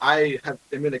different. I'm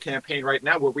in a campaign right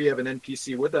now where we have an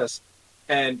NPC with us,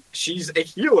 and she's a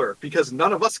healer because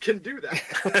none of us can do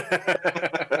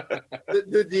that.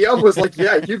 the DM was like,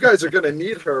 yeah, you guys are going to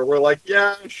need her. We're like,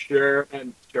 yeah, sure.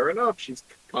 And sure enough, she's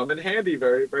come in handy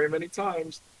very, very many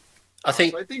times. I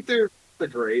think they're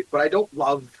great, but I don't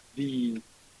love the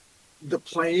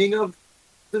playing of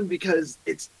them because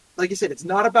it's, like I said, it's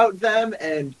not about them.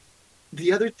 And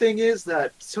the other thing is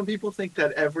that some people think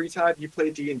that every time you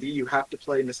play D&D, you have to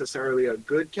play necessarily a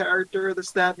good character,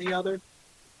 this, that, and the other.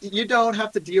 You don't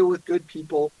have to deal with good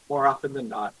people more often than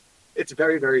not. It's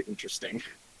very, very interesting.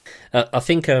 I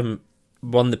think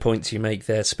one of the points you make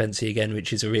there, Spencer, again,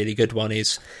 which is a really good one,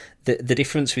 is the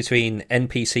difference between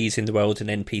NPCs in the world and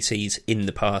NPCs in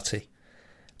the party.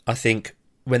 I think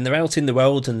when they're out in the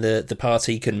world and the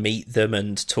party can meet them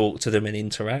and talk to them and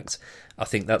interact, I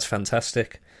think that's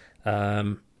fantastic. I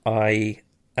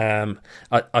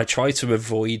try to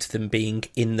avoid them being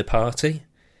in the party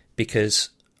because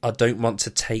I don't want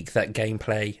to take that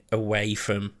gameplay away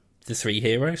from the three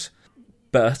heroes.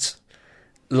 But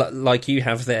like you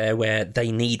have there, where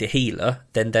they need a healer,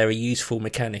 then they're a useful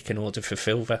mechanic in order to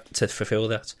fulfill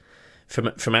that.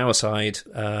 From our side,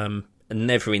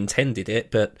 never intended it,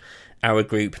 but our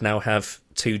group now have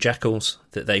two jackals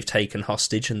that they've taken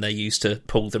hostage, and they used to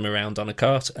pull them around on a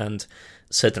cart, and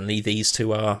suddenly these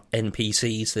two are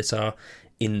NPCs that are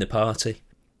in the party.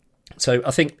 So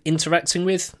I think interacting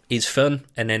with is fun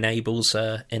and enables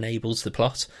the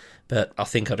plot, but I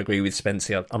think I'd agree with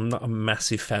Spencer. I'm not a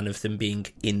massive fan of them being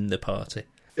in the party.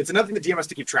 It's another thing the DM has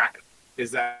to keep track of,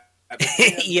 is that...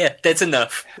 Yeah, that's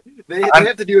enough. They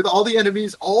have to deal with all the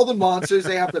enemies, all the monsters,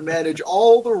 they have to manage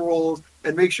all the rules,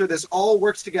 and make sure this all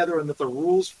works together and that the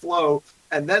rules flow,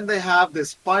 and then they have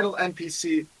this final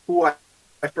NPC who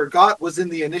I forgot was in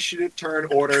the initiative turn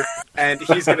order, and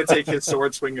he's going to take his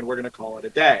sword swing, and we're going to call it a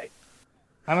day.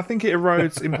 And I think it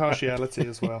erodes impartiality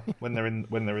as well when they're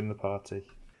in the party.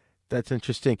 That's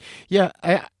interesting. Yeah,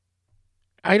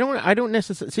 I don't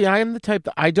necessarily see. I am the type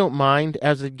that I don't mind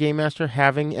as a game master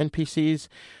having NPCs,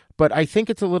 but I think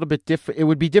it's a little bit different. It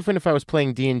would be different if I was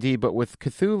playing D&D, but with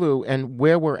Cthulhu and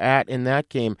where we're at in that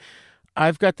game,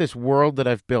 I've got this world that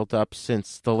I've built up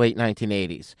since the late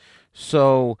 1980s.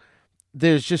 So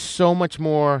there's just so much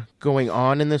more going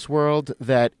on in this world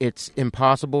that it's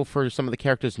impossible for some of the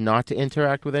characters not to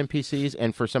interact with NPCs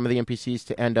and for some of the NPCs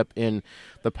to end up in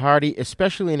the party,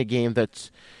 especially in a game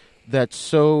that's that's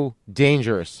so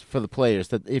dangerous for the players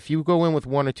that if you go in with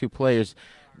 1 or 2 players,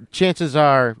 chances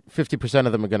are 50%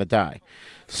 of them are going to die.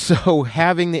 So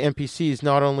having the NPCs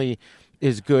not only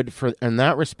is good for in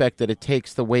that respect that it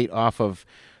takes the weight off of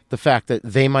the fact that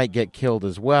they might get killed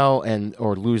as well and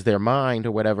or lose their mind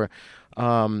or whatever.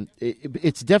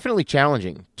 It's definitely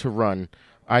challenging to run.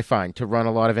 I find to run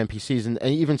a lot of NPCs, and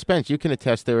even Spence, you can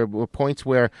attest. There were points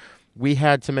where we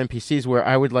had some NPCs where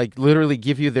I would like literally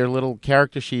give you their little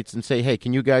character sheets and say, "Hey,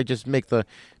 can you guys just make the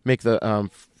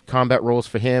combat rolls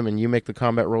for him, and you make the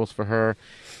combat rolls for her,"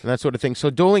 and that sort of thing. So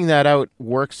doling that out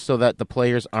works so that the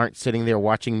players aren't sitting there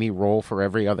watching me roll for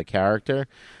every other character.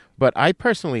 But I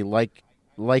personally like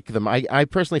them. I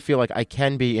personally feel like I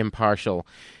can be impartial,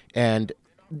 and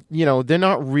they're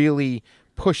not really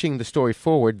pushing the story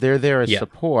forward. They're there as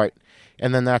support,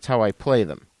 and then that's how I play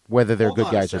them, whether they're good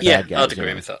guys or bad guys. Yeah, I'd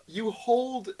agree with that. You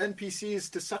hold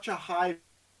NPCs to such a high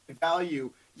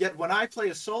value, yet when I play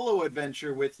a solo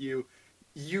adventure with you,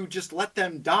 you just let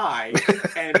them die,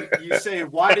 and you say,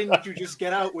 why didn't you just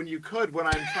get out when you could when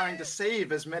I'm trying to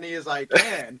save as many as I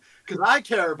can? Because I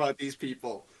care about these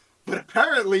people. But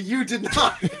apparently you did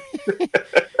not.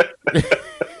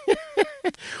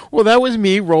 Well, that was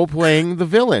me role-playing the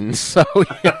villain, so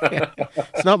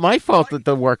it's not my fault that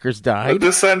the workers died.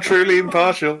 Does sound truly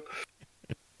impartial.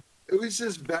 It was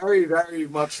just very, very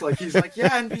much like, he's like,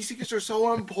 yeah, NPCs are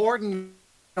so important.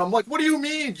 I'm like, what do you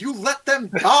mean? You let them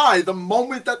die the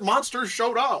moment that monsters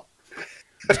showed up.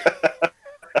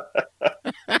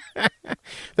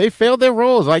 They failed their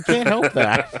roles. I can't help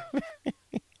that.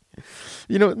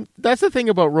 That's the thing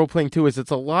about role-playing, too, is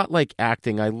it's a lot like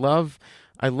acting. I love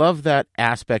that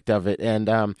aspect of it. And,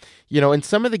 in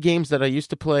some of the games that I used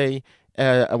to play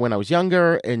when I was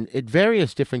younger and at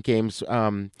various different games,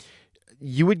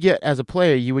 you would get, as a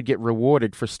player, you would get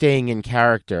rewarded for staying in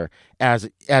character as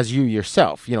you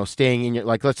yourself, staying in your,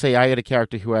 like, let's say I had a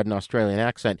character who had an Australian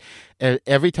accent.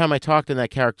 Every time I talked in that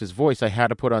character's voice, I had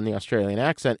to put on the Australian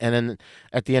accent. And then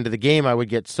at the end of the game, I would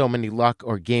get so many luck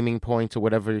or gaming points or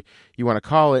whatever you want to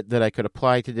call it that I could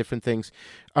apply to different things.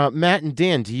 Matt and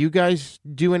Dan, do you guys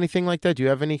do anything like that? Do you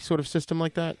have any sort of system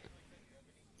like that?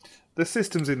 The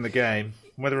system's in the game.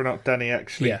 Whether or not Danny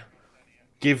actually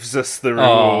gives us the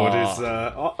reward is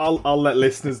I'll let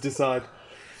listeners decide.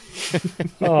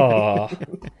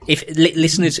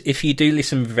 Listeners, if you do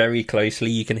listen very closely,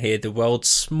 you can hear the world's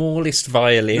smallest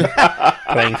violin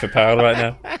playing for Powell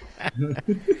right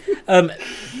now.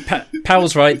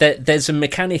 Powell's right. There's a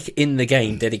mechanic in the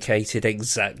game dedicated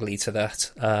exactly to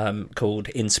that, called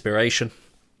inspiration,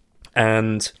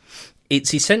 and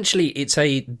it's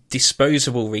a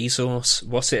disposable resource.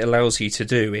 What it allows you to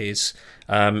do is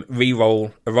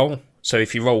re-roll a roll. So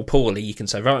if you roll poorly, you can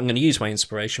say, right, I'm going to use my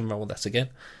inspiration, roll that again.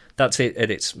 That's it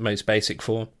at its most basic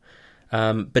form.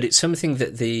 But it's something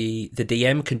that the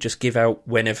DM can just give out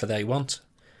whenever they want.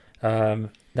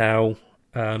 Now,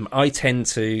 I tend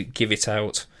to give it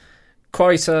out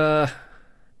quite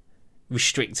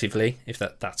restrictively, if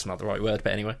that's not the right word,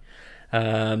 but anyway.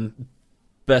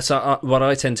 But what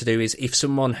I tend to do is, if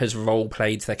someone has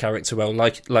role-played their character well,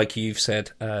 like you've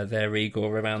said there,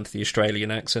 Igor, around the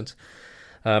Australian accent,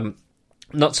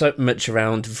 not so much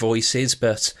around voices,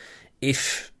 but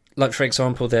if, like for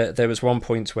example, there was one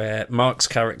point where Mark's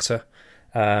character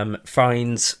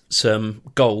finds some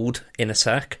gold in a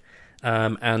sack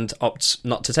and opts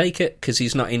not to take it because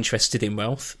he's not interested in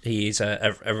wealth. He is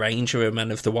a ranger, a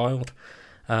man of the wild.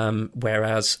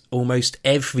 Whereas almost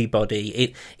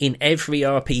everybody, in every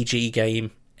RPG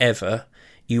game ever,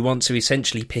 you want to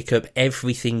essentially pick up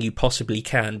everything you possibly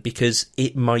can because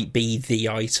it might be the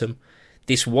item.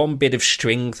 This one bit of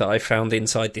string that I found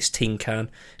inside this tin can,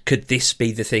 could this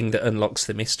be the thing that unlocks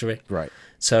the mystery? Right.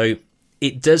 So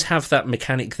it does have that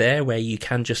mechanic there where you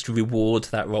can just reward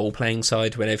that role-playing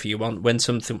side whenever you want, when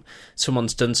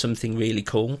someone's done something really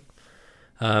cool.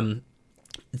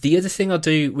 The other thing I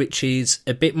do, which is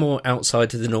a bit more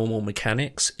outside of the normal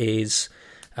mechanics, is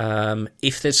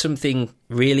if there's something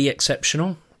really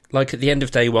exceptional, like at the end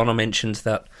of day one I mentioned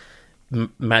that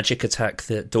magic attack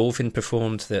that Dorvin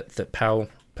performed, that Powell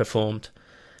performed,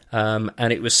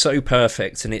 and it was so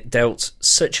perfect and it dealt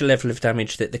such a level of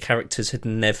damage that the characters had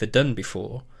never done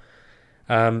before.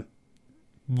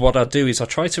 What I do is I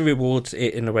try to reward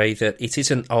it in a way that it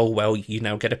isn't, oh well, you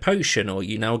now get a potion or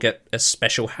you now get a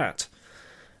special hat.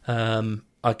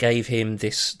 I gave him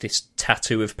this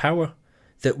tattoo of power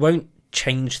that won't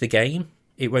change the game.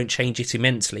 It won't change it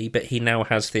immensely, but he now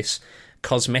has this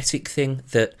cosmetic thing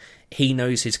that he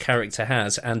knows his character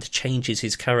has and changes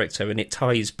his character, and it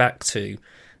ties back to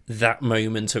that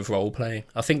moment of role-playing.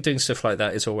 I think doing stuff like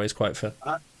that is always quite fun.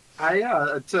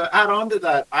 To add on to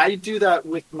that, I do that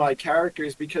with my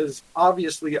characters because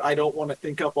obviously I don't want to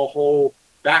think up a whole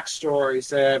backstory.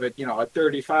 Say I have a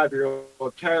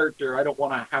 35-year-old character, I don't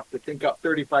want to have to think up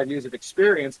 35 years of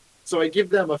experience. So I give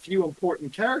them a few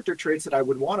important character traits that I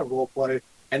would want to roleplay,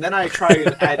 and then I try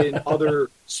and add in other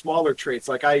smaller traits.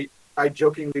 Like I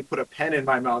jokingly put a pen in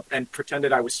my mouth and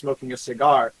pretended I was smoking a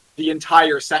cigar the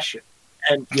entire session.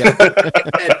 And,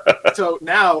 and so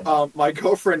now my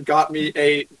girlfriend got me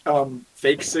a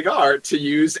fake cigar to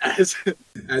use as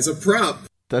a prop.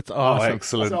 That's awesome. Oh,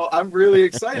 excellent. So I'm really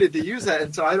excited to use that,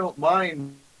 and so I don't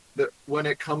mind that when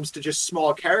it comes to just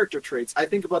small character traits. I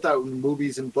think about that in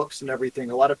movies and books and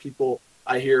everything. A lot of people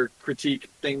I hear critique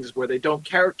things where they don't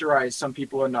characterize some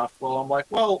people enough. Well, I'm like,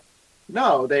 well,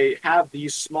 no, they have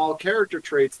these small character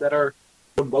traits that are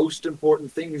the most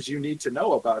important things you need to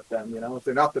know about them. If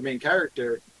they're not the main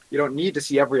character, you don't need to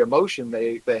see every emotion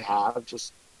they have.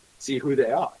 Just see who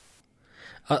they are.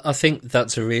 I think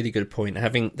that's a really good point.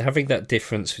 Having that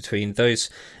difference between those,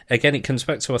 again, it comes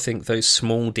back to, I think, those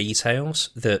small details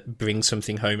that bring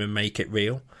something home and make it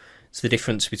real. It's the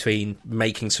difference between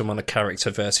making someone a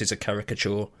character versus a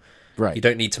caricature. Right. You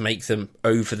don't need to make them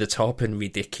over the top and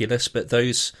ridiculous, but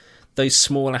those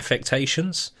small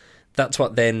affectations, that's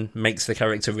what then makes the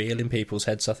character real in people's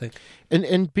heads, I think.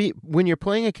 And when you're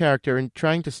playing a character and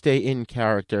trying to stay in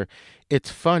character, it's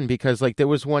fun because, like, there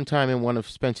was one time in one of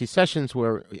Spency's sessions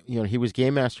where, he was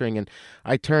game mastering, and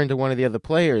I turned to one of the other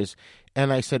players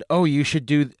and I said, "Oh, you should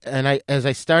do," and as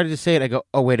I started to say it, I go,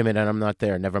 "Oh, wait a minute, I'm not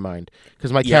there, never mind,"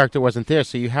 because my character wasn't there.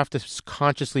 So you have to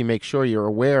consciously make sure you're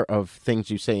aware of things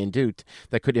you say and do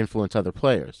that could influence other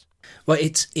players. Well,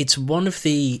 it's one of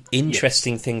the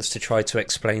interesting things to try to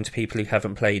explain to people who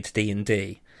haven't played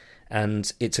D&D,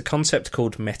 and it's a concept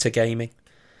called metagaming.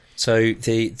 So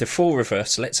the four of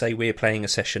us, let's say we're playing a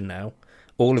session now,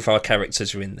 all of our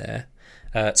characters are in there.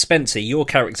 Spencer, your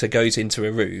character goes into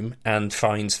a room and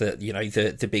finds that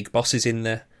the big boss is in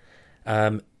there.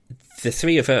 The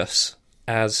three of us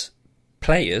as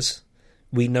players,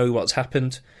 we know what's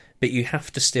happened, but you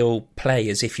have to still play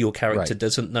as if your character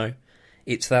doesn't know.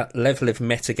 It's that level of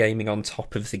metagaming on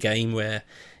top of the game where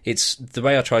it's the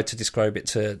way I tried to describe it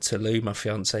to Lou, my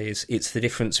fiance, is it's the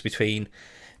difference between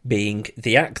being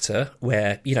the actor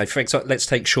where, for example, let's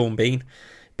take Sean Bean,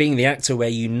 being the actor where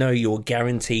you're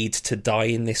guaranteed to die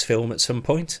in this film at some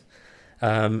point,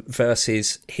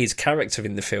 versus his character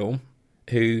in the film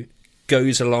who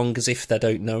goes along as if they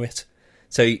don't know it.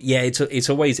 So yeah, it's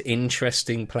always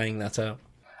interesting playing that out.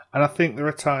 And I think there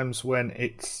are times when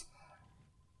it's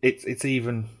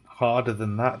even harder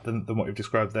than that, than what you've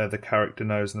described there. The character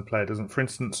knows and the player doesn't. For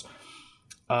instance,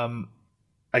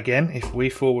 again, if we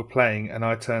four were playing and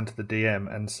I turned to the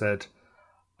DM and said,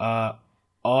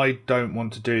 I don't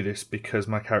want to do this because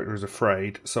my character is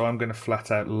afraid, so I'm going to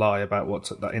flat out lie about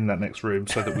what's in that next room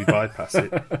so that we bypass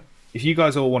it. If you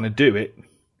guys all want to do it,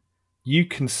 you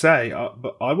can say,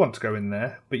 but I want to go in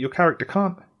there, but your character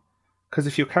can't. Because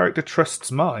if your character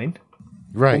trusts mine,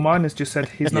 well, mine has just said,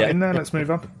 he's not in there, let's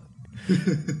move on.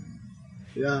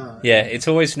 Yeah, it's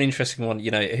always an interesting one.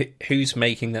 Who's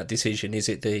making that decision? Is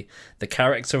it the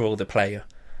character or the player?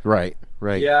 Right.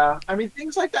 Yeah, I mean,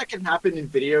 things like that can happen in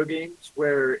video games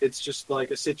where it's just like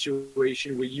a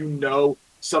situation where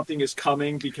something is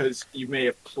coming because you may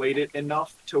have played it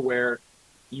enough to where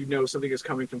something is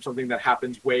coming from something that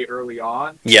happens way early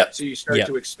on. Yeah. So you start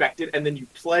to expect it, and then you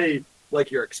play like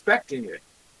you're expecting it.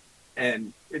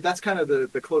 And that's kind of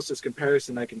the closest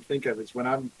comparison I can think of is when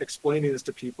I'm explaining this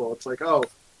to people, it's like, oh,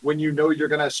 when you're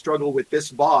going to struggle with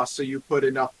this boss, so you put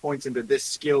enough points into this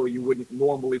skill you wouldn't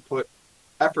normally put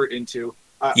effort into.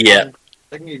 I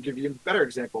can give you a better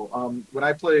example. When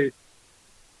I play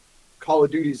Call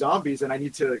of Duty Zombies and I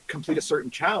need to complete a certain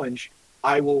challenge,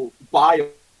 I will buy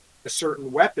a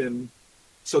certain weapon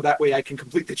so that way I can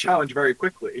complete the challenge very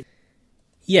quickly.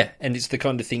 Yeah, and it's the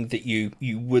kind of thing that you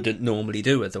wouldn't normally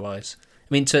do otherwise.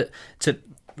 I mean, to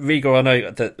Rigor, I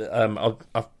know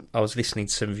that I was listening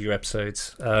to some of your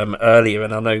episodes earlier,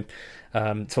 and I know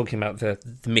talking about the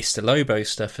Mr. Lobo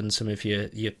stuff and some of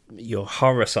your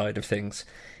horror side of things.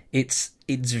 It's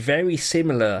very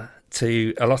similar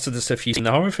to a lot of the stuff you see in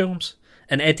the horror films.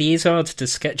 And Eddie Izzard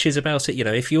does sketches about it.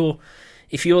 If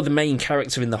you're the main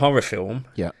character in the horror film,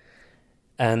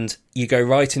 and you go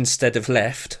right instead of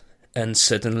left, and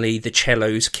suddenly the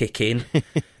cellos kick in,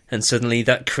 and suddenly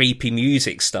that creepy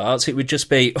music starts, it would just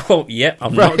be, oh, yeah,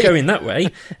 I'm not going that way,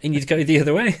 and you'd go the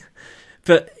other way.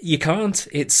 But you can't.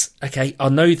 It's, okay, I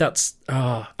know that's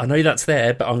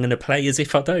there, but I'm going to play as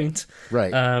if I don't.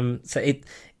 Right. So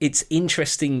it's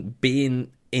interesting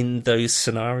being in those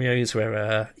scenarios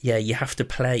where, you have to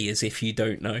play as if you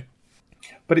don't know.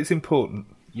 But it's important.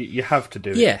 You have to do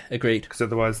it. Yeah, agreed. Because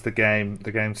otherwise the game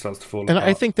starts to fall apart. And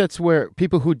I think that's where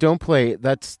people who don't play,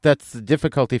 that's the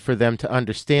difficulty for them to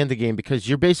understand the game, because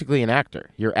you're basically an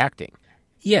actor. You're acting.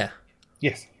 Yeah.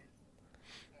 Yes.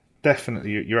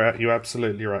 Definitely. You're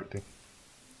absolutely acting.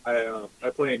 I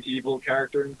play an evil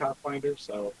character in Pathfinder,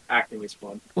 so acting is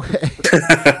fun.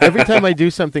 Every time I do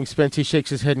something, Spence, he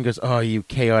shakes his head and goes, "Oh, you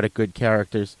chaotic good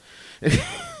characters."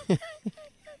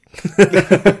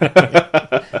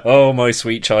 Oh, my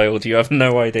sweet child, you have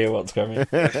no idea what's coming.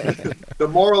 The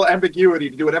moral ambiguity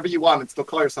to do whatever you want and still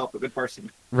call yourself a good person.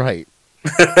 Right.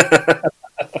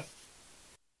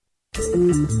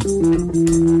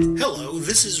 Hello,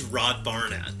 this is Rod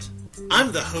Barnett.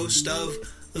 I'm the host of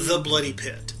The Bloody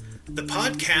Pit, the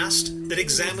podcast that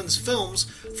examines films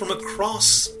from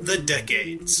across the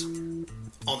decades.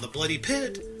 On The Bloody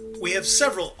Pit, we have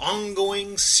several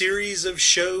ongoing series of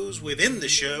shows within the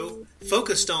show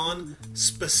focused on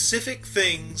specific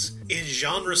things in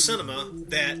genre cinema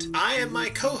that I and my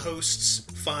co-hosts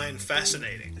find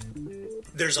fascinating.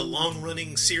 There's a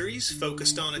long-running series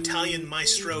focused on Italian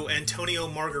maestro Antonio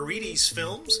Margheriti's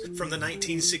films from the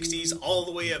 1960s all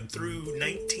the way up through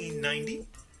 1990.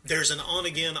 There's an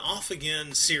on-again,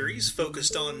 off-again series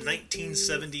focused on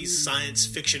 1970s science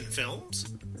fiction films.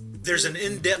 There's an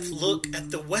in-depth look at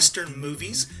the Western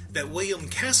movies that William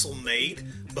Castle made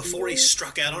before he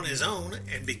struck out on his own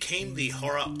and became the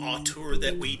horror auteur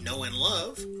that we know and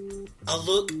love. A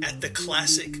look at the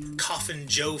classic Coffin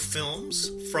Joe films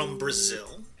from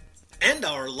Brazil. And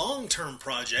our long-term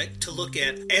project to look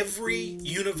at every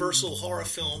Universal horror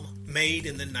film made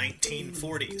in the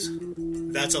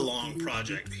 1940s. That's a long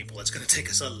project, people. It's going to take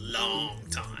us a long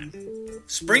time.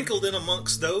 Sprinkled in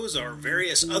amongst those are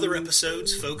various other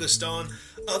episodes focused on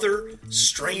other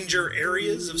stranger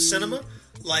areas of cinema,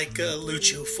 like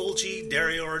Lucio Fulci,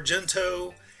 Dario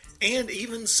Argento, and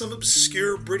even some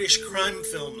obscure British crime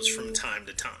films from time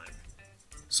to time.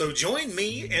 So join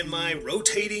me and my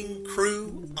rotating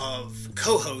crew of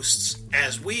co-hosts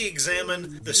as we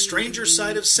examine the stranger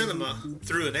side of cinema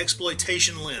through an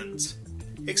exploitation lens.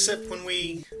 Except when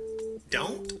we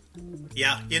don't.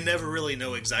 Yeah, you never really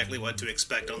know exactly what to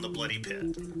expect on The Bloody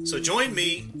Pit. So join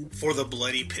me for The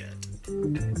Bloody Pit.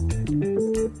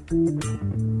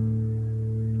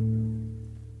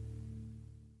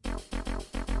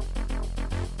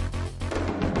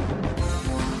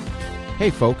 Hey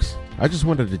folks, I just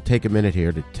wanted to take a minute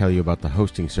here to tell you about the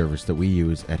hosting service that we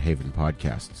use at Haven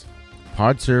Podcasts.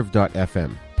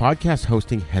 Podserve.fm. Podcast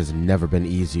hosting has never been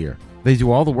easier. They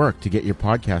do all the work to get your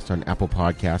podcast on Apple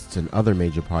Podcasts and other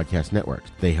major podcast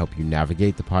networks. They help you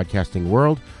navigate the podcasting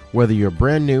world, whether you're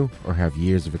brand new or have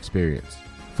years of experience.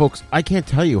 Folks, I can't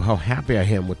tell you how happy I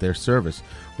am with their service.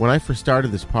 When I first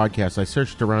started this podcast, I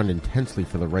searched around intensely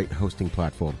for the right hosting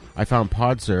platform. I found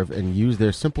Podserve and used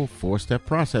their simple 4-step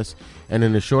process, and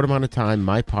in a short amount of time,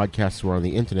 my podcasts were on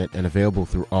the internet and available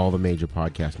through all the major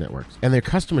podcast networks. And their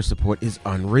customer support is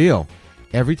unreal.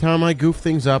 Every time I goof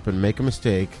things up and make a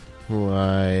mistake,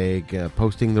 like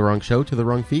posting the wrong show to the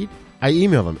wrong feed, I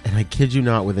email them, and I kid you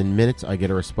not, within minutes I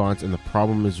get a response and the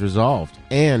problem is resolved.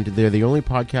 And they're the only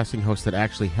podcasting host that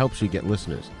actually helps you get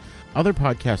listeners. Other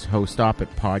podcast hosts stop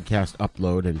at podcast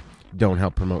upload and don't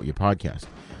help promote your podcast.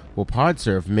 Well,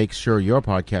 Podserve makes sure your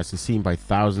podcast is seen by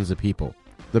thousands of people.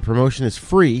 The promotion is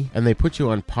free, and they put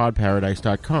you on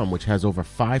podparadise.com, which has over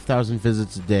 5,000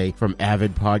 visits a day from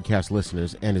avid podcast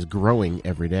listeners and is growing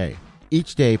every day.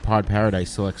 Each day, Pod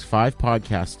Paradise selects 5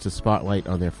 podcasts to spotlight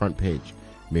on their front page.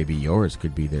 Maybe yours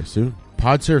could be there soon.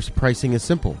 Podserve's pricing is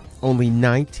simple. Only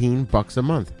 $19 a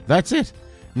month. That's it.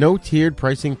 No tiered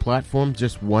pricing platform,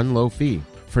 just one low fee.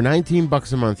 For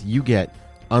 $19 a month, you get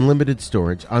unlimited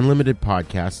storage, unlimited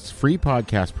podcasts, free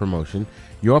podcast promotion,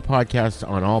 your podcast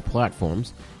on all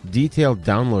platforms, detailed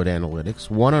download analytics,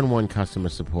 one-on-one customer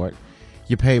support.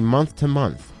 You pay month to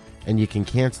month, and you can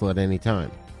cancel at any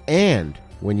time. And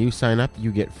when you sign up,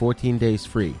 you get 14 days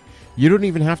free. You don't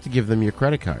even have to give them your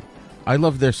credit card. I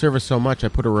love their service so much I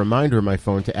put a reminder in my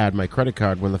phone to add my credit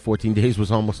card when the 14 days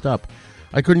was almost up.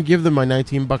 I couldn't give them my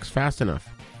 $19 fast enough.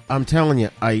 I'm telling you,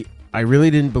 I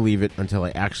really didn't believe it until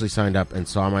I actually signed up and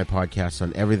saw my podcasts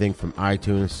on everything from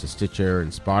iTunes to Stitcher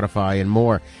and Spotify and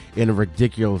more in a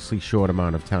ridiculously short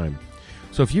amount of time.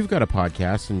 So if you've got a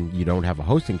podcast and you don't have a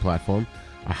hosting platform,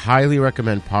 I highly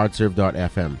recommend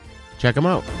podserve.fm. Check them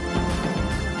out.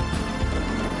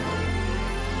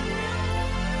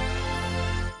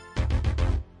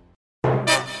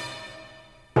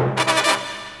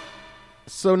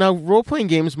 So now, role-playing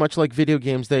games, much like video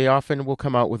games, they often will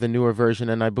come out with a newer version,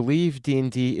 and I believe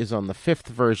D&D is on the 5th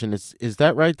version. Is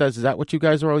that right? Is that what you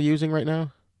guys are all using right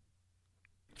now?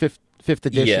 Fifth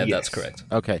edition? Yeah, that's correct.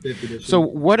 Okay. So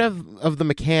what of the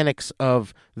mechanics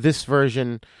of this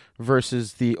version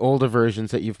versus the older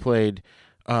versions that you've played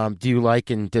do you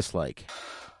like and dislike?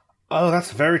 Oh,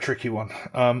 that's a very tricky one.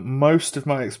 Most of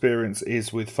my experience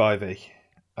is with 5e,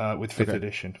 with 5th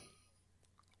edition.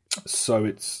 So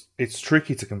it's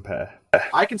tricky to compare.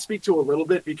 I can speak to a little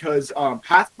bit because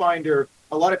Pathfinder,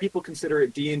 a lot of people consider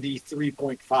it D&D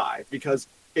 3.5 because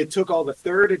it took all the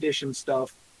 3rd edition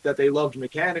stuff that they loved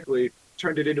mechanically,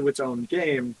 turned it into its own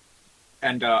game,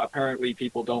 and apparently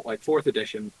people don't like 4th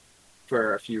edition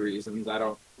for a few reasons. I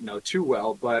don't know too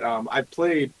well, but I've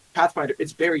played Pathfinder.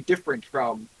 It's very different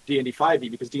from D&D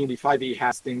 5e because D&D 5e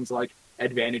has things like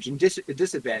advantage and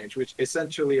disadvantage, which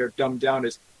essentially are dumbed down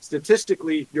as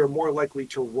statistically you're more likely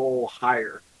to roll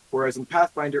higher, whereas in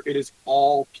Pathfinder it is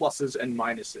all pluses and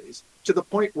minuses, to the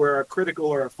point where a critical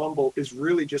or a fumble is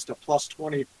really just a plus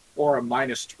 20 or a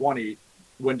minus 20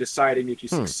 when deciding if you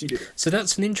succeeded. So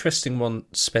that's an interesting one,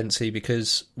 Spency,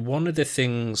 because one of the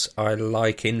things I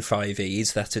like in 5e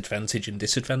is that advantage and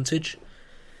disadvantage.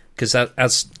 Because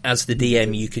as the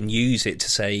DM, you can use it to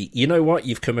say, you know what,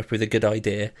 you've come up with a good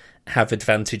idea, have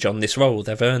advantage on this roll,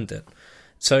 they've earned it.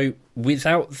 So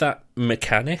without that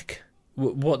mechanic,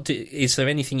 is there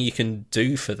anything you can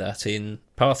do for that in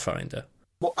Pathfinder?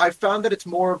 Well, I found that it's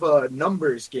more of a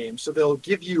numbers game, so they'll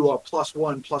give you a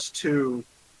 +1, +2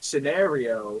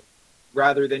 scenario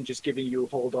rather than just giving you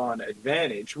hold on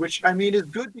advantage, which I mean is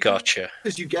good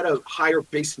because you get a higher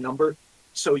base number,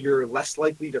 so you're less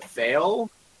likely to fail.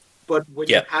 But when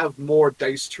you have more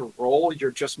dice to roll,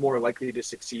 you're just more likely to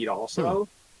succeed also.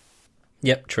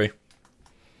 Yep, true.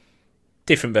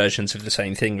 Different versions of the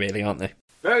same thing, really, aren't they?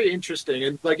 Very interesting.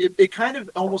 And like it kind of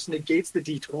almost negates the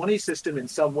D20 system in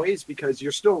some ways because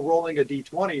you're still rolling a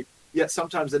D20, yet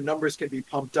sometimes the numbers can be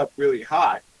pumped up really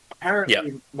high.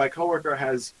 Apparently, my coworker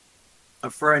has a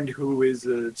friend who is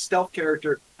a stealth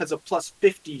character, has a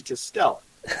 +50 to stealth.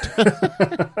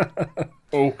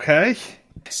 Okay.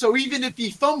 So even if he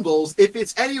fumbles, if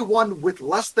it's anyone with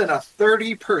less than a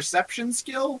 30 perception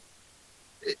skill,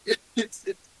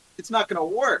 it's not going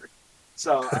to work.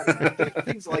 So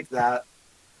things like that.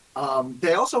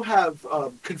 They also have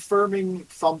confirming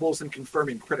fumbles and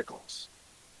confirming criticals.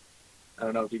 I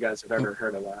don't know if you guys have ever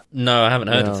heard of that. No, I haven't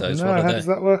heard of those. No, how does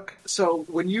that work? So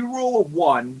when you roll a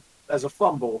 1 as a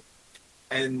fumble,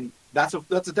 and that's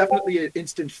definitely an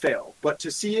instant fail. But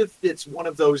to see if it's one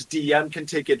of those DM can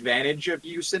take advantage of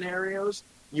you scenarios,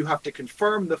 you have to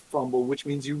confirm the fumble, which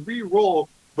means you re-roll,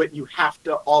 but you have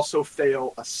to also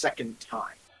fail a second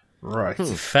time. Right.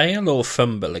 Fail or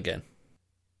fumble again?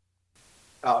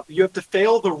 You have to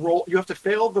fail the roll. You have to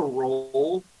fail the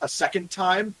roll a second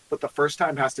time, but the first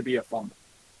time has to be a fumble.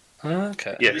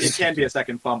 Okay. Yes. It can be a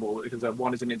second fumble because a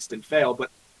 1 is an instant fail.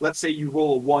 But let's say you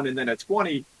roll a 1 and then a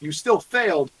 20, you still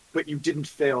failed, but you didn't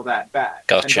fail that bad.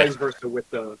 Gotcha. And vice versa with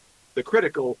the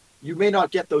critical. You may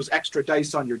not get those extra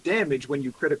dice on your damage when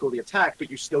you critical the attack, but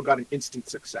you still got an instant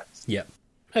success. Yeah.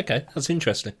 Okay, that's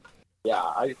interesting. Yeah,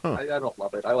 I don't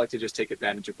love it. I like to just take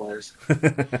advantage of players.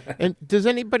 And does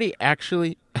anybody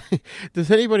actually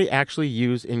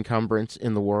use encumbrance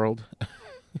in the world?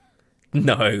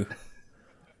 No.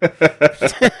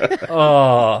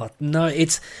 Oh no!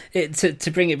 It's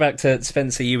to bring it back to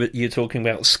Spencer. You're talking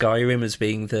about Skyrim as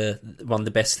being one of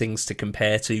the best things to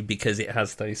compare to because it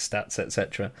has those stats,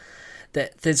 etc.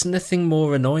 There's nothing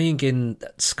more annoying in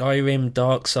Skyrim,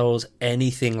 Dark Souls,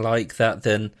 anything like that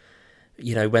than,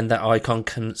 you know, when that icon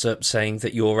comes up saying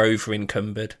that you're over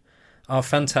encumbered. Oh,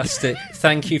 fantastic.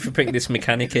 Thank you for putting this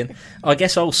mechanic in. I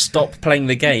guess I'll stop playing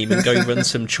the game and go run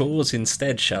some chores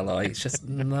instead, shall I? It's just,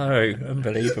 no,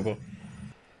 unbelievable.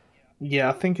 Yeah,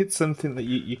 I think it's something that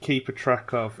you keep a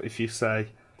track of if you say,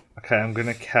 okay, I'm going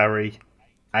to carry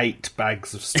 8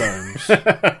 bags of stones.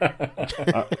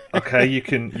 Okay, you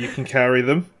can carry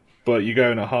them, but you're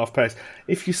going at half pace.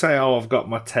 If you say, oh, I've got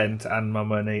my tent and my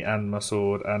money and my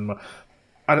sword and my...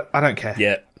 I don't care.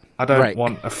 Yeah. I don't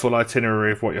want a full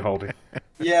itinerary of what you're holding.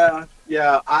 Yeah.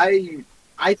 I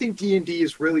think D&D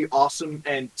is really awesome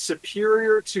and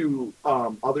superior to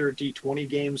other D20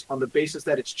 games on the basis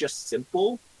that it's just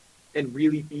simple and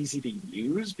really easy to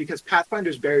use, because Pathfinder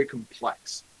is very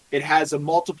complex. It has a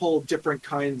multiple different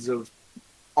kinds of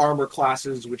armor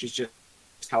classes, which is just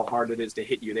how hard it is to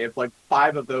hit you. They have like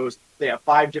 5 of those. They have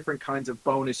 5 different kinds of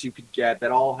bonus you could get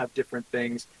that all have different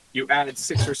things. You added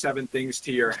 6 or 7 things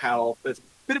to your health. It's a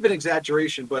bit of an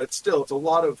exaggeration, but it's a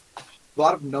lot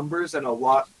of numbers and a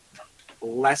lot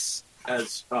less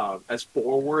as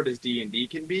forward as D&D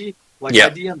can be. Like, Yeah.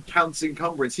 my DM counts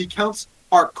encumbrance. He counts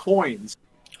our coins.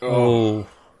 Oh.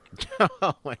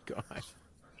 Oh my god.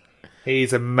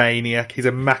 He's a maniac. He's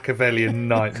a Machiavellian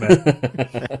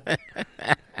nightmare.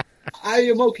 I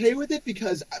am okay with it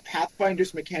because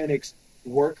Pathfinder's mechanics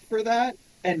work for that,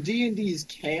 and D&D's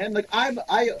can. Like,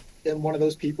 I am one of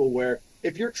those people where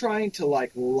if you're trying to,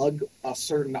 like, lug a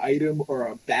certain item or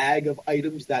a bag of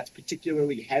items that's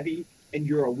particularly heavy and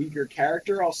you're a weaker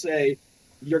character, I'll say,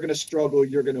 you're going to struggle,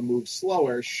 you're going to move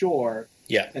slower, sure.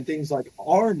 Yeah. And things like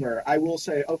armor, I will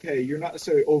say, okay, you're not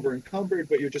necessarily over-encumbered,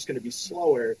 but you're just going to be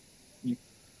slower.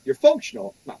 You're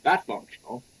functional, not that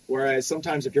functional. Whereas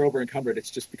sometimes if you're over-encumbered, it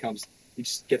just becomes, you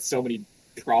just get so many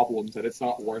problems that it's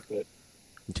not worth it.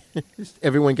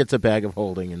 Everyone gets a bag of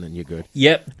holding, and then you're good.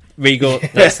 Yep, Regal,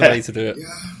 that's the way to do it.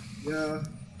 Yeah.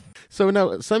 So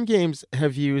now, some games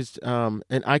have used, and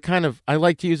I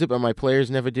like to use it, but my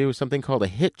players never do, something called a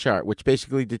hit chart, which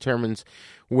basically determines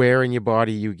where in your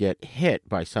body you get hit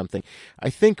by something. I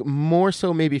think more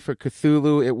so maybe for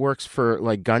Cthulhu, it works for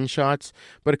like gunshots,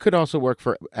 but it could also work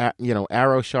for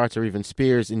arrow shots or even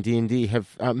spears in D&D.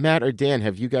 Have Matt or Dan,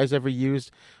 have you guys ever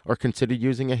used or considered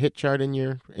using a hit chart in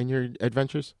your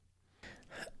adventures?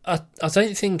 I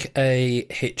don't think a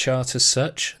hit chart as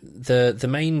such. The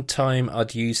main time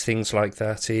I'd use things like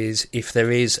that is if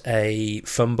there is a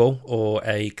fumble or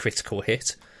a critical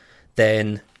hit,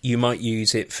 then you might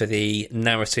use it for the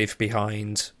narrative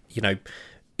behind,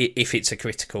 if it's a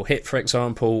critical hit, for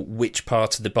example, which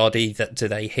part of the body that do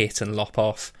they hit and lop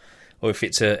off, or if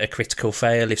it's a critical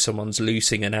fail, if someone's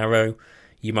loosing an arrow,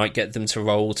 you might get them to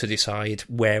roll to decide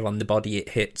where on the body it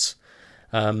hits.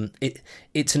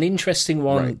 It's an interesting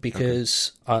one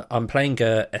because I'm playing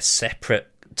a separate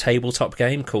tabletop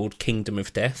game called Kingdom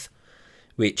of Death,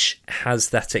 which has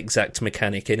that exact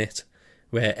mechanic in it,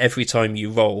 where every time you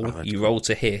roll, you roll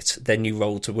to hit, then you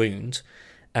roll to wound,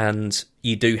 and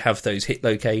you do have those hit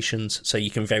locations, so you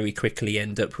can very quickly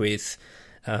end up with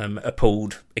a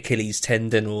pulled Achilles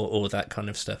tendon or that kind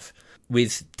of stuff.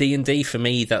 With D&D, for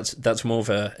me, that's more of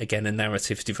a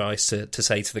narrative device to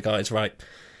say to the guys, right,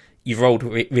 you've rolled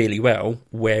really well,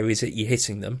 where is it you're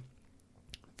hitting them?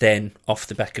 Then, off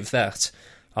the back of that,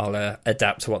 I'll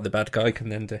adapt to what the bad guy can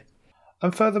then do.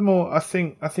 And furthermore, I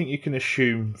think you can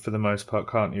assume for the most part,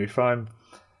 can't you? If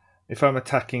I'm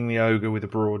attacking the ogre with a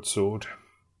broadsword,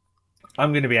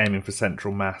 I'm going to be aiming for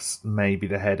central mass, maybe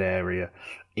the head area.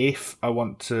 If I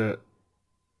want to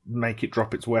make it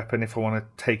drop its weapon, if I want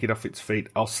to take it off its feet,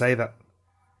 I'll say,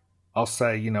 I'm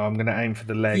going to aim for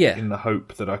the leg in the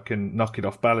hope that I can knock it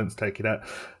off balance, take it out.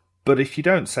 But if you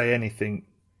don't say anything,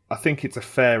 I think it's a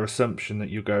fair assumption that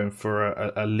you're going for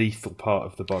a lethal part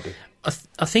of the body.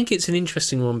 I think it's an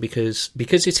interesting one because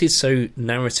it is so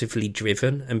narratively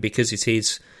driven and because it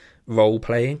is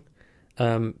role-playing,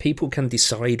 people can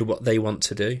decide what they want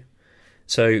to do.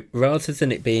 So rather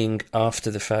than it being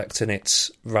after the fact and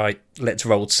it's, right, let's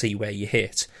roll to see where you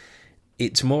hit,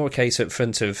 it's more a case up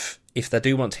front of, if they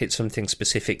do want to hit something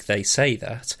specific, they say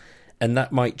that, and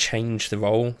that might change the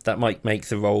roll. That might make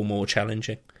the roll more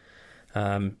challenging.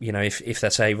 If they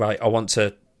say, right, I want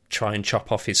to try and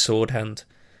chop off his sword hand.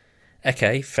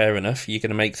 Okay, fair enough, you're going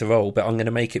to make the roll, but I'm going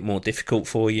to make it more difficult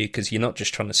for you because you're not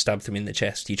just trying to stab them in the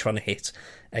chest, you're trying to hit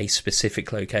a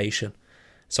specific location.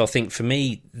 So I think for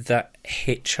me, that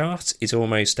hit chart is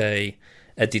almost a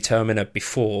determiner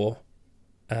before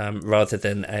rather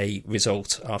than a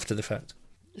result after the fact.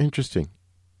 Interesting.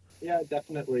 Yeah,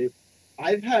 definitely.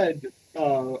 I've had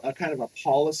a kind of a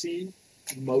policy,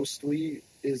 mostly,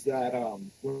 is that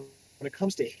when it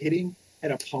comes to hitting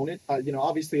an opponent,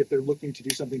 obviously if they're looking to do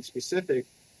something specific,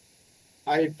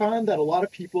 I found that a lot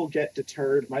of people get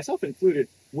deterred, myself included,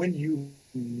 when you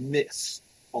miss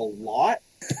a lot.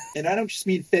 And I don't just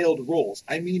mean failed rolls.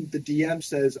 I mean the DM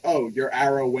says, oh, your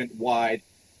arrow went wide.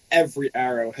 Every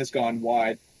arrow has gone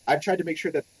wide. I've tried to make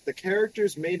sure that the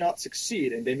characters may not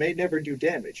succeed and they may never do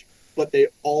damage, but they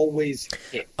always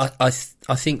hit. I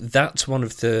think that's one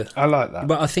of the... I like that.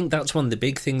 Well, I think that's one of the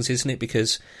big things, isn't it?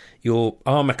 Because your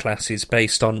armour class is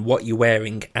based on what you're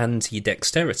wearing and your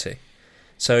dexterity.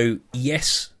 So,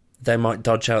 yes, they might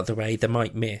dodge out the way, they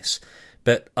might miss,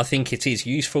 but I think it is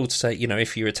useful to say,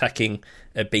 if you're attacking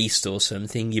a beast or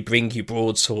something, you bring your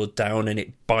broadsword down and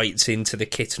it bites into the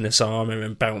chitinous armour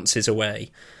and bounces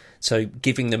away. So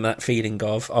giving them that feeling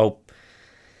of,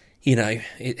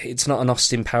 it's not an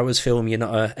Austin Powers film, you're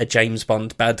not a James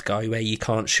Bond bad guy where you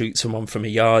can't shoot someone from a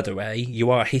yard away.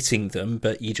 You are hitting them,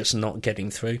 but you're just not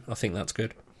getting through. I think that's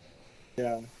good.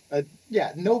 Yeah.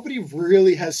 Nobody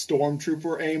really has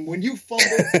Stormtrooper aim. When you fumble,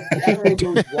 the arrow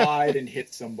goes wide and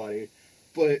hits somebody.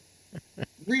 But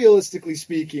realistically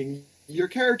speaking, your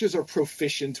characters are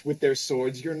proficient with their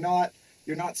swords. You're not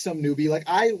some newbie. Like,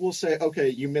 I will say, okay,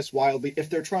 you miss wildly. If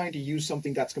they're trying to use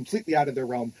something that's completely out of their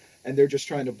realm and they're just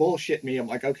trying to bullshit me, I'm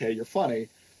like, okay, you're funny.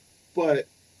 But,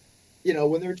 you know,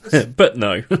 when they're just... But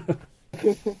no.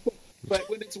 But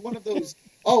when it's one of those,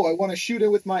 oh, I want to shoot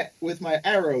it with my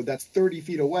arrow that's 30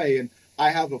 feet away and I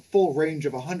have a full range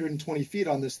of 120 feet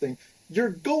on this thing, you're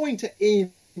going to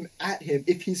aim at him.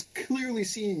 If he's clearly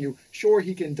seeing you, sure,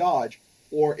 he can dodge,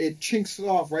 or it chinks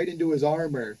off right into his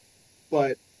armor.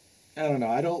 But, I don't know,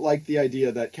 I don't like the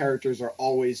idea that characters are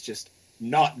always just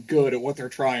not good at what they're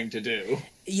trying to do.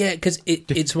 Yeah, because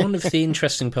it's one of the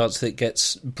interesting parts that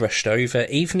gets brushed over.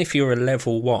 Even if you're a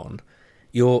level 1,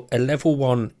 you're a level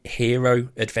 1 hero,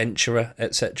 adventurer,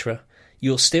 etc.,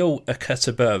 you're still a cut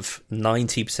above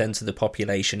 90% of the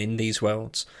population in these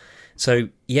worlds. So,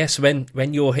 yes, when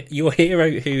your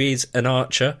hero who is an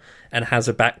archer and has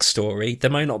a backstory, they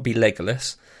might not be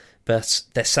Legolas, but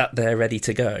they're sat there ready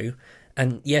to go.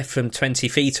 And, yeah, from 20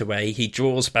 feet away, he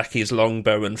draws back his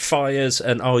longbow and fires,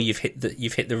 and, oh, you've hit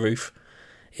the roof.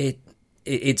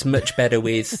 It's much better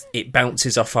with it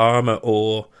bounces off armour,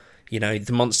 or, you know,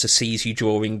 the monster sees you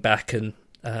drawing back and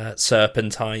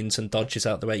serpentines and dodges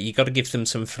out the way. You got to give them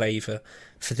some flavour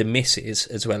for the misses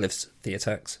as well as the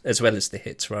attacks, as well as the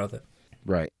hits, rather.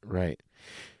 Right.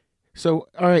 So,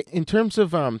 all right, in terms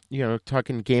of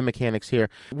talking game mechanics here,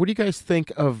 what do you guys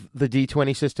think of the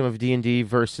D20 system of D&D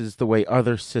versus the way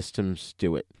other systems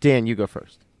do it? Dan, you go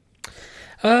first.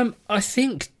 I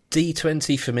think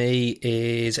D20 for me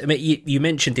is... I mean, you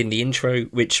mentioned in the intro,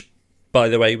 which, by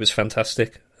the way, was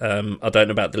fantastic. I don't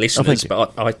know about the listeners,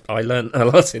 but I learned a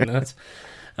lot in that.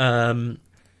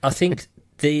 I think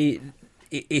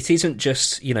it isn't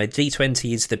just,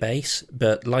 D20 is the base,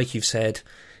 but like you've said,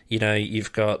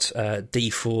 you've got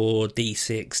D4,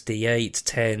 D6, D8,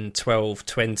 10, 12,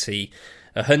 20,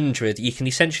 100. You can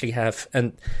essentially have,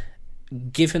 and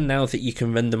given now that you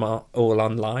can run them all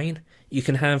online, you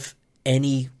can have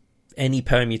any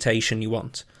permutation you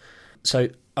want. So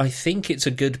I think it's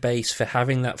a good base for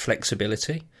having that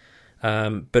flexibility,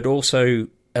 but also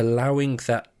allowing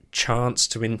that chance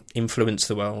to influence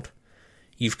the world.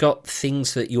 You've got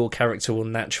things that your character will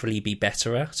naturally be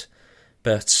better at,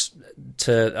 but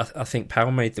I think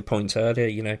Powell made the point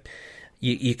earlier,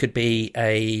 you could be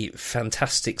a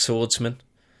fantastic swordsman,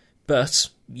 but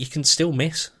you can still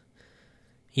miss.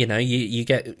 You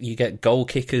get goal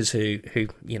kickers who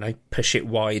push it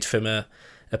wide from a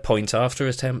point after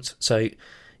attempt. So,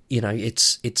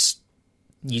 it's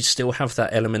you still have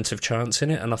that element of chance in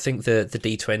it, and I think the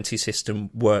D20 system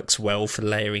works well for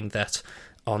layering that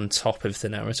on top of the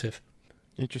narrative.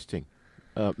 Interesting.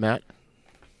 Matt?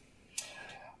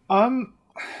 I'm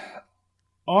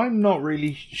not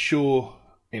really sure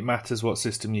it matters what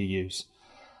system you use.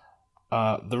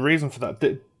 The reason for that,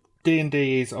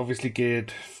 D&D is obviously geared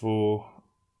for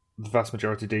the vast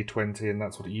majority D20, and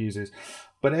that's what it uses.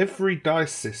 But every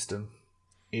dice system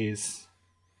is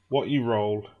what you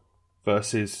roll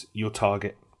versus your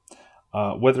target.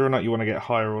 Whether or not you want to get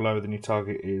higher or lower than your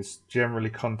target is generally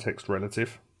context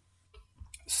relative.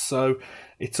 So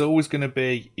it's always going to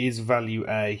be, is value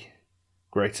A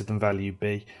greater than value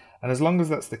B? And as long as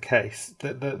that's the case,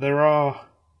 there are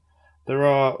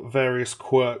various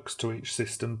quirks to each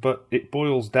system, but it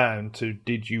boils down to,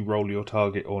 did you roll your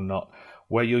target or not?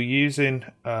 Where you're using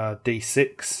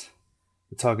D6,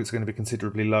 the target's going to be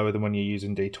considerably lower than when you're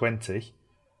using D20,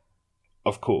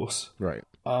 of course. Right.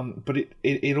 But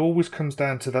it always comes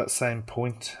down to that same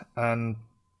point, and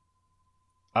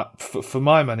for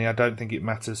my money, I don't think it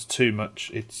matters too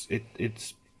much.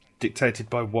 It's dictated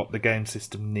by what the game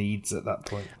system needs at that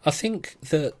point. I think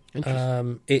that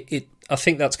I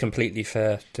think that's completely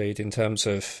fair, dude. In terms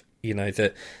of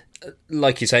that,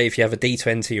 like you say, if you have a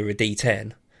D20 or a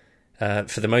D10,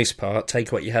 for the most part,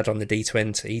 take what you had on the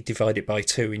D20, divide it by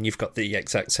 2, and you've got the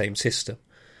exact same system.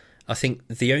 I think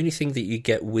the only thing that you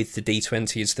get with the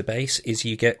D20 as the base is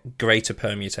you get greater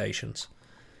permutations.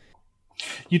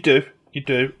 You do.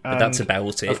 But that's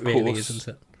about it, really, isn't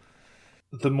it?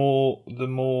 The more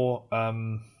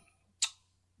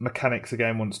mechanics a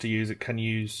game wants to use, it can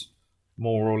use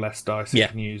more or less dice. Yeah.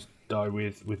 It can use die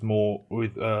with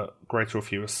greater or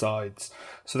fewer sides.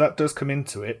 So that does come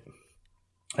into it,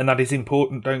 and that is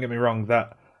important. Don't get me wrong,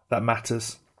 that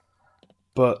matters.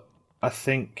 But I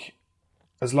think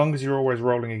as long as you're always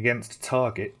rolling against a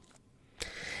target,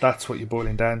 that's what you're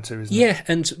boiling down to, isn't it? Yeah,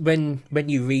 and when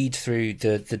you read through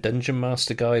the Dungeon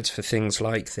Master guides for things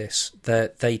like this,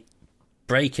 they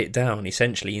break it down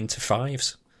essentially into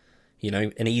 5s.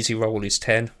 An easy roll is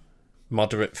 10,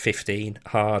 moderate 15,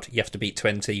 hard you have to beat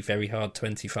 20, very hard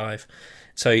 25.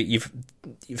 So you've,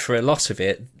 for a lot of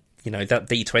it, you know, that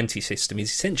D20 system is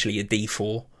essentially a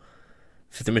D4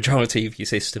 for the majority of your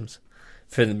systems,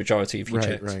 for the majority of your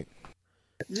checks. Right.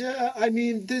 Yeah, I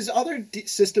mean, there's other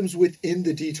systems within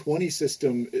the D20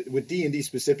 system, with D&D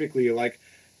specifically, like,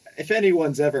 if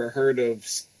anyone's ever heard of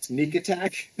Sneak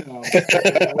Attack, a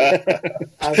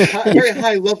very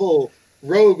high-level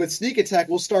rogue with Sneak Attack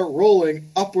will start rolling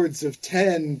upwards of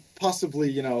 10, possibly,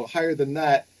 you know, higher than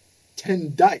that,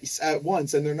 10 dice at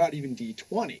once, and they're not even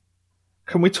D20.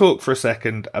 Can we talk for a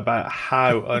second about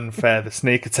how unfair the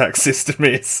sneak attack system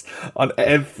is on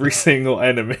every single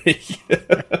enemy?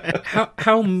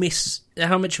 how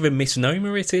much of a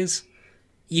misnomer it is?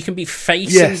 You can be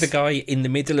facing the guy in the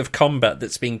middle of combat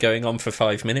that's been going on for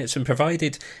 5 minutes, and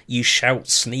provided you shout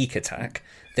sneak attack,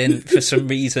 then for some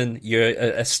reason you're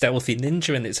a stealthy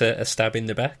ninja and it's a stab in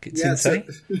the back. It's insane.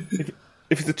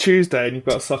 If it's a Tuesday and you've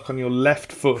got a sock on your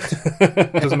left foot,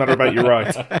 it doesn't matter about your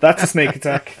right. That's a sneak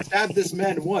attack. Stabbed this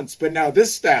man once, but now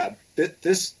this stab,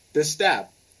 this stab,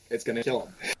 it's going to kill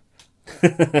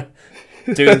him.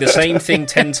 Doing the same thing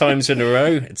 10 times in a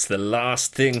row, it's the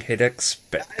last thing he'd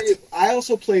expect. I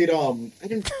also played, I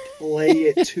didn't play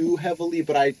it too heavily,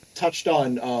 but I touched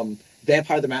on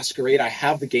Vampire the Masquerade. I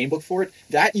have the game book for it.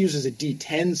 That uses a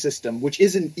D10 system, which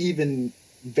isn't even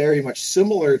very much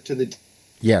similar to the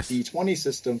D20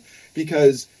 system,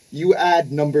 because you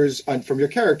add numbers from your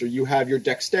character. You have your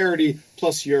dexterity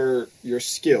plus your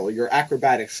skill, your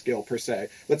acrobatic skill per se.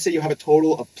 Let's say you have a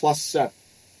total of +7.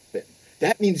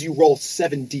 That means you roll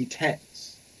 7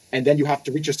 D10s, and then you have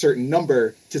to reach a certain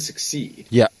number to succeed.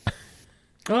 Yeah.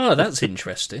 Oh, that's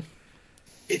interesting.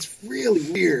 It's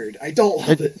really weird. I don't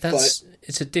love it.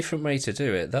 It's a different way to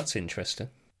do it. That's interesting.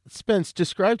 Spence,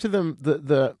 describe to them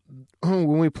the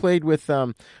when we played with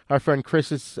our friend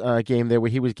Chris's game there,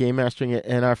 where he was game mastering it,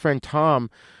 and our friend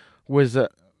Tom was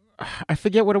I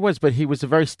forget what it was, but he was a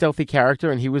very stealthy character,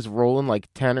 and he was rolling like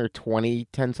 10 or 20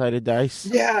 10-sided dice.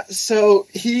 Yeah, so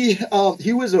he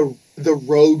was the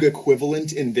rogue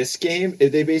equivalent in this game.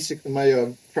 They basically,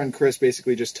 my friend Chris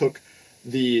basically just took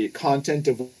the content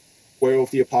of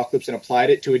Werewolf the Apocalypse and applied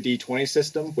it to a D20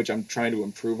 system, which I'm trying to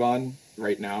improve on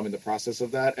right now. I'm in the process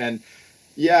of that. And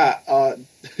yeah,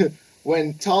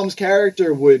 when Tom's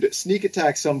character would sneak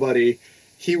attack somebody,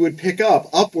 he would pick up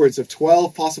upwards of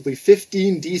 12, possibly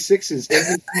 15 D6s in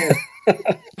his hand.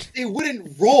 It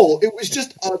wouldn't roll. It was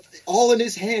just all in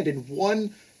his hand in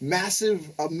one massive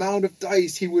amount of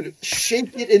dice. He would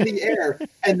shake it in the air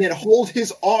and then hold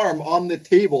his arm on the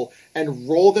table and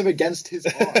roll them against his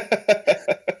arm.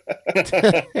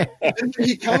 And when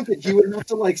he counted, he would have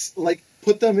to like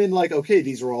put them in like, okay,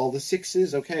 these are all the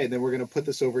 6s. Okay, and then we're going to put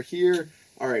this over here.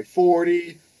 All right,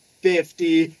 40,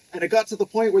 50. And it got to the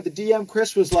point where the DM,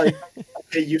 Chris, was like,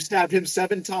 okay, you stabbed him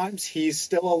 7 times. He's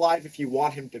still alive if you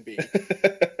want him to be.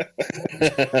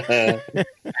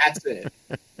 That's it.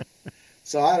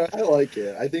 So I like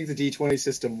it. I think the D20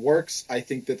 system works. I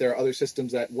think that there are other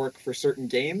systems that work for certain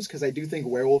games, because I do think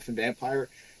Werewolf and Vampire,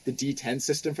 the D10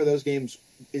 system for those games,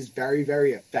 is very,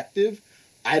 very effective.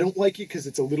 I don't like it because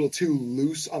it's a little too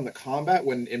loose on the combat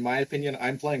when, in my opinion,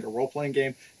 I'm playing a role-playing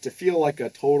game to feel like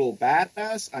a total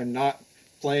badass. I'm not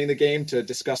playing the game to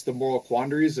discuss the moral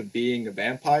quandaries of being a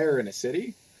vampire in a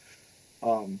city.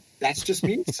 That's just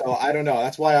me, so I don't know.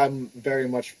 That's why I'm very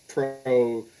much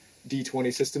pro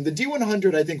D20 system. The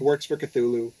D100, I think, works for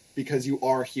Cthulhu because you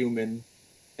are human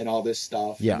and all this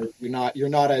stuff. Yeah. You're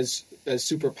not as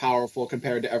super powerful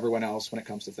compared to everyone else when it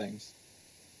comes to things.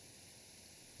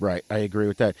 Right, I agree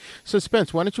with that. So,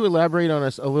 Spence, why don't you elaborate on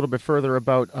us a little bit further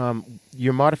about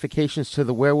your modifications to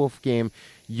the Werewolf game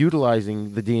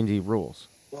utilizing the D&D rules?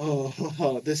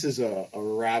 Oh, this is a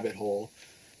rabbit hole.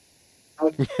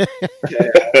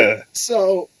 Okay.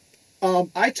 So,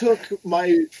 I took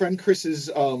my friend Chris's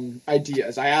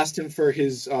ideas. I asked him for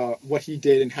his what he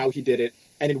did and how he did it.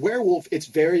 And in Werewolf, it's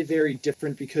very, very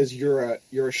different because you're a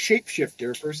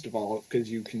shapeshifter, first of all,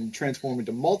 because you can transform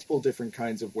into multiple different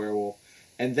kinds of werewolf.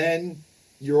 And then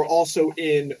you're also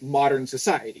in modern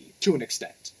society, to an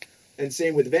extent. And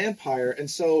same with Vampire. And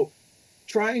so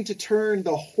trying to turn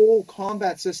the whole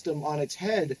combat system on its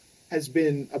head has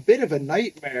been a bit of a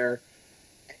nightmare.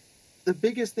 The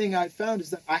biggest thing I've found is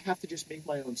that I have to just make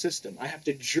my own system. I have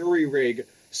to jury-rig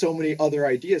so many other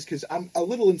ideas, because I'm a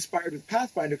little inspired with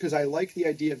Pathfinder, because I like the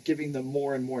idea of giving them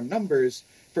more and more numbers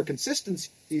for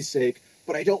consistency's sake,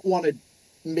 but I don't want to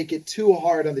make it too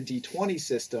hard on the D20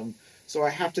 system. So I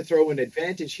have to throw an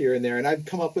advantage here and there, and I've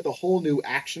come up with a whole new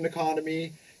action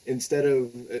economy instead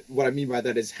of, what I mean by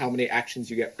that is how many actions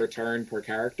you get per turn per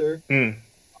character.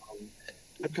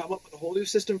 I've come up with a whole new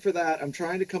system for that. I'm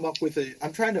trying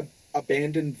to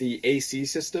abandon the AC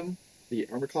system, the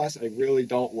armor class. I really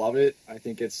don't love it. I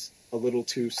think it's a little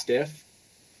too stiff.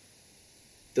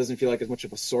 Doesn't feel like as much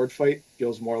of a sword fight.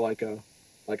 Feels more like a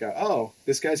oh,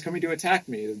 this guy's coming to attack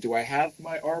me. Do I have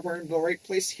my armor in the right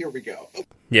place? Here we go. Oh.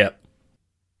 Yeah.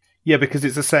 Yeah, because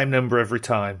it's the same number every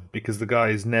time, because the guy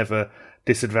is never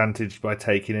disadvantaged by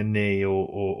taking a knee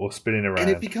or spinning around. And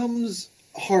it becomes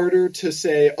harder to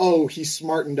say, oh, he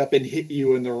smartened up and hit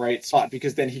you in the right spot,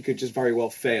 because then he could just very well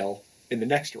fail in the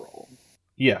next roll.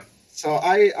 Yeah. So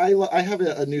I have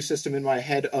a new system in my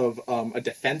head of a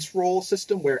defense roll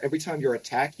system where every time you're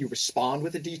attacked, you respond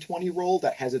with a d20 roll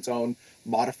that has its own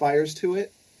modifiers to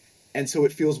it. And so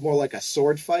it feels more like a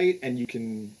sword fight, and you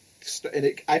can...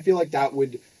 I feel like that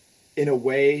would, in a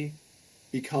way,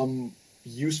 become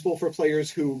useful for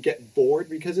players who get bored,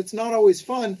 because it's not always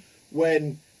fun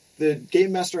when the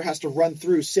game master has to run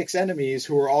through 6 enemies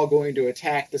who are all going to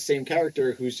attack the same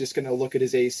character, who's just going to look at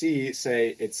his AC,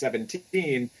 say it's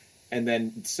 17, and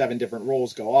then 7 different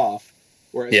rolls go off.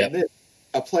 Whereas in this,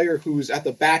 a player who's at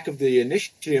the back of the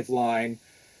initiative line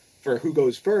for who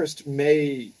goes first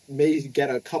may get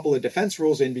a couple of defense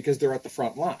rolls in because they're at the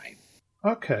front line.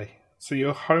 Okay, so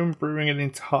you're homebrewing an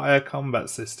entire combat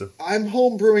system. I'm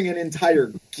homebrewing an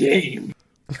entire game.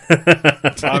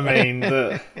 I mean,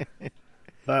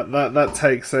 that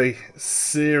takes a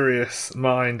serious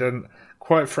mind and,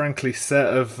 quite frankly, set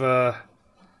of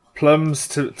plums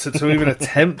to even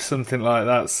attempt something like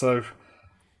that. So,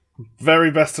 very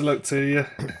best of luck to you.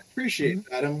 Appreciate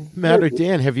that. Matt or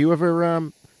Dan, have you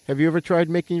ever tried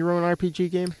making your own RPG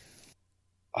game?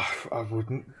 I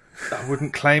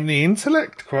wouldn't claim the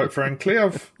intellect, quite frankly.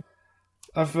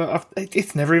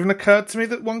 It's never even occurred to me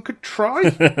that one could try.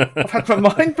 I've had my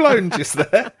mind blown just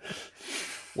there.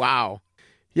 Wow.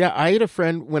 Yeah, I had a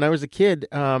friend when I was a kid.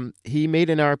 He made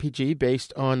an RPG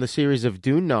based on the series of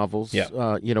Dune novels,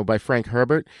 by Frank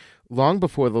Herbert, long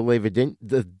before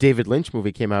the David Lynch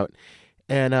movie came out.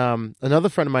 And another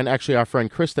friend of mine, actually our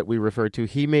friend Chris that we referred to,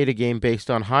 he made a game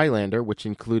based on Highlander, which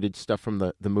included stuff from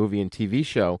the movie and TV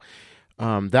show.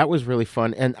 That was really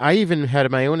fun. And I even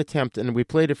had my own attempt, and we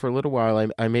played it for a little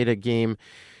while. I made a game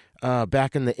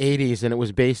back in the 80s, and it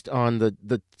was based on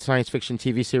the science fiction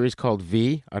TV series called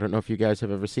V. I don't know if you guys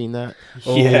have ever seen that.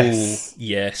 Oh,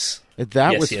 yes.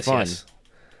 That was fun. Yes.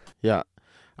 Yeah.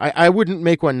 I wouldn't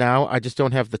make one now. I just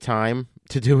don't have the time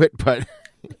to do it, but...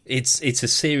 It's a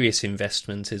serious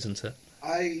investment, isn't it?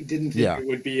 I didn't think it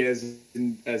would be as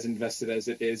invested as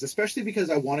it is, especially because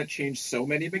I want to change so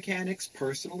many mechanics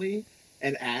personally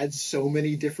and add so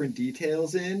many different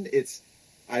details in.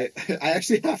 I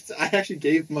actually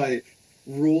gave my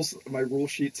rule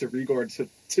sheet to Rigor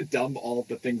to dumb all of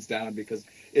the things down because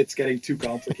it's getting too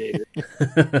complicated.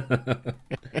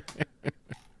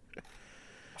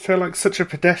 I feel like such a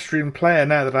pedestrian player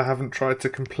now that I haven't tried to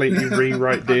completely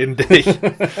rewrite D&D.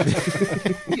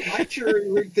 I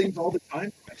jury-rig things all the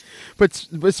time. But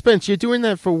Spence, you're doing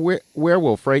that for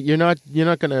Werewolf, right? You're not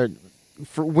gonna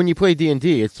when you play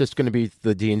D&D, it's just going to be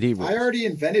the D&D rules. I already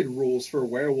invented rules for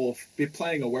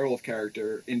playing a werewolf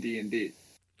character in D&D.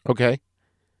 Okay.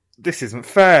 This isn't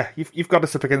fair. You've got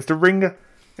us up against a ringer.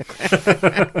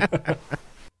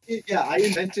 Yeah, I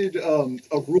invented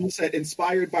a rule set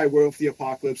inspired by Werewolf the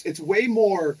Apocalypse. It's way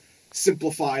more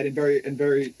simplified and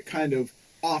very kind of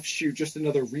offshoot, just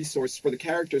another resource for the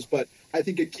characters, but I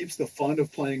think it keeps the fun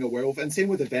of playing a werewolf, and same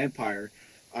with a vampire.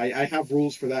 I have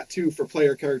rules for that too, for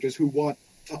player characters who want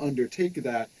to undertake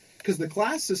that, because the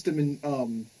class system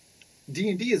in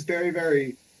D&D is very,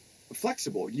 very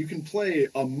flexible. You can play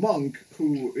a monk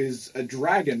who is a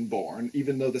dragonborn,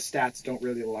 even though the stats don't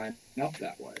really line up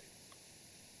that way.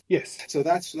 Yes. So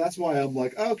that's why I'm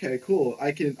like, okay, cool.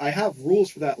 I have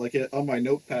rules for that, like on my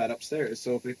notepad upstairs.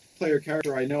 So if a player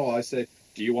character I know, I say,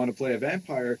 do you want to play a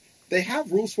vampire? They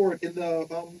have rules for it in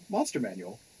the monster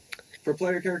manual for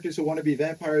player characters who want to be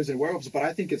vampires and werewolves. But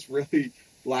I think it's really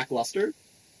lackluster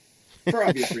for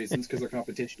obvious reasons, because their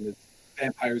competition is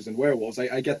vampires and werewolves.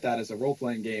 I get that as a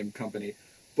role-playing game company,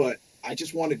 but I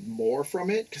just wanted more from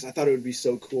it because I thought it would be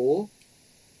so cool.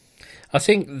 I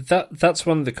think that's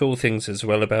one of the cool things as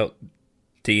well about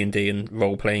D&D and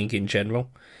role-playing in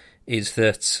general, is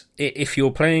that if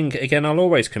you're playing, again, I'll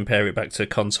always compare it back to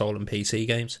console and PC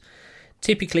games.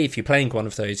 Typically, if you're playing one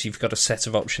of those, you've got a set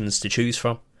of options to choose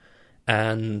from,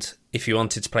 and if you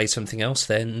wanted to play something else,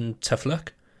 then tough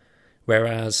luck.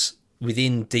 Whereas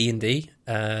within D&D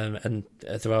and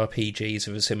other RPGs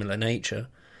of a similar nature,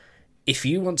 if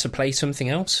you want to play something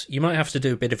else, you might have to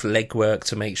do a bit of legwork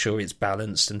to make sure it's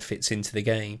balanced and fits into the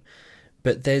game.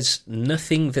 But there's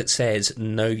nothing that says,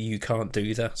 no, you can't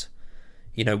do that.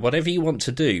 You know, whatever you want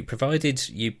to do, provided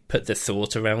you put the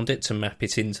thought around it to map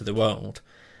it into the world,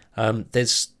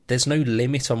 there's no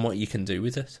limit on what you can do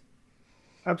with it.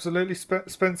 Absolutely.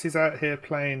 Spence's out here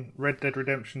playing Red Dead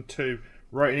Redemption 2,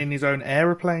 writing in his own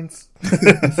aeroplanes.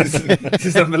 This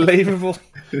is unbelievable.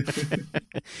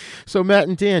 So, Matt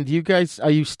and Dan,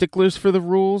 are you sticklers for the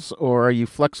rules, or are you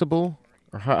flexible,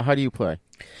 or how do you play?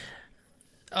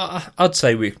 I'd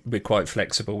say we're quite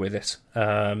flexible with it.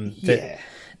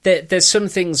 There's some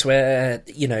things where,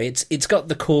 you know, it's got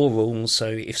the core rules. So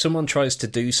if someone tries to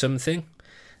do something,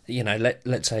 you know,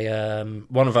 let's say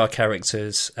one of our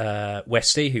characters,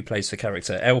 Westy, who plays the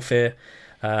character Elfir,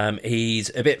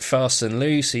 he's a bit fast and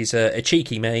loose. He's a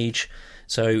cheeky mage,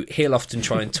 so he'll often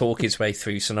try and talk his way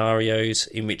through scenarios,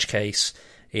 in which case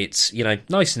it's, you know,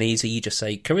 nice and easy. You just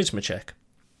say charisma check.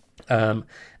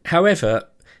 However,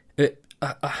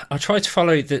 I try to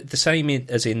follow the same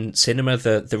as in cinema,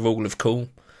 the rule of cool.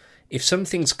 If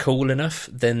something's cool enough,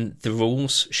 then the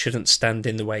rules shouldn't stand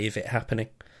in the way of it happening.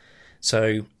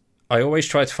 So I always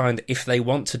try to find, if they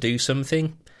want to do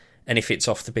something, and if it's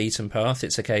off the beaten path,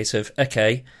 it's a case of,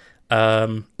 okay,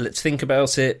 let's think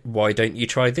about it. Why don't you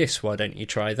try this? Why don't you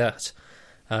try that?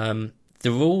 The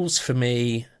rules for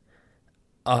me,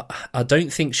 I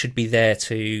don't think should be there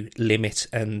to limit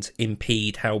and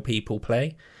impede how people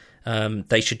play.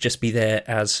 They should just be there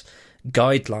as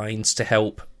guidelines to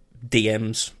help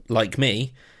DMs like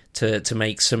me to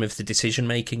make some of the decision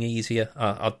making easier.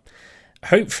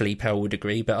 Hopefully Pell would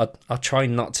agree, but I try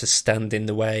not to stand in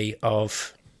the way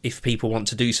of, if people want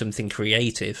to do something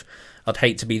creative. I'd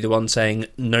hate to be the one saying,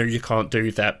 no, you can't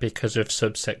do that because of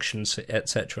subsections,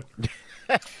 etc.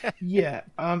 Yeah,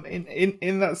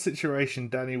 in that situation,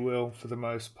 Danny will, for the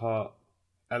most part,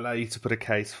 allow you to put a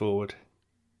case forward.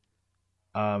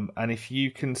 And if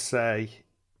you can say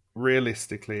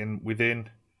realistically and within,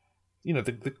 you know,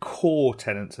 the core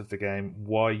tenets of the game,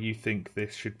 why you think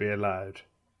this should be allowed,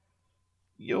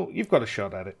 you've got a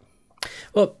shot at it.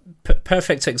 Well,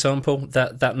 perfect example,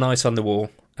 that night on the wall,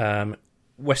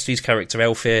 Westy's character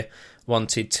Elfir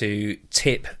wanted to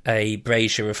tip a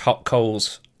brazier of hot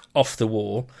coals off the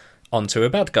wall onto a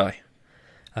bad guy.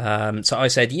 So I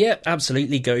said, yeah,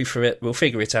 absolutely, go for it, we'll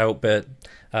figure it out, but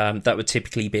that would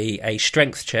typically be a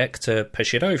strength check to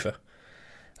push it over.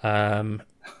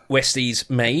 Westy's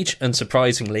mage,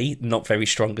 unsurprisingly, not very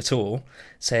strong at all,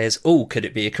 says, oh, could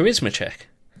it be a charisma check?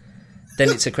 Then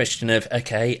it's a question of,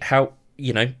 okay, how,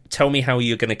 you know, tell me how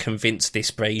you're going to convince this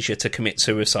brazier to commit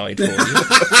suicide for you.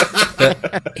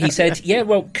 But he said, yeah,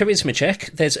 well, charisma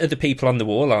check, there's other people on the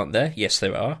wall, aren't there? Yes,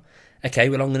 there are. Okay,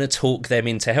 well, I'm going to talk them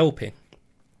into helping.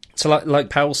 So like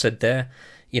Powell said there,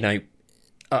 you know,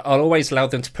 I'll always allow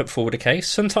them to put forward a case.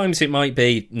 Sometimes it might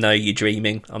be, no, you're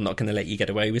dreaming, I'm not going to let you get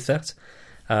away with that.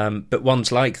 But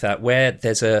ones like that, where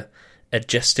there's a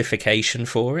justification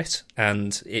for it,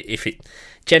 and if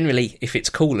it's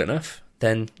cool enough,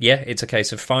 then yeah, it's a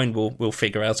case of fine, we'll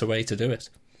figure out a way to do it.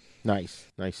 Nice.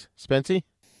 Spency?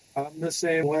 I'm the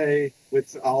same way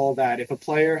with all that. If a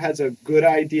player has a good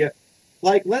idea,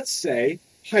 like, let's say,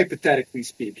 hypothetically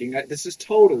speaking, this is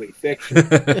totally fiction,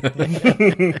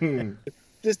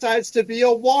 decides to be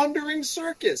a wandering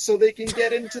circus so they can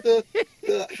get into the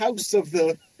house of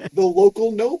the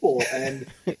local noble. And,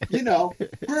 you know,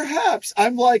 perhaps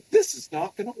I'm like, this is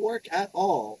not going to work at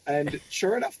all. And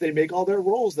sure enough, they make all their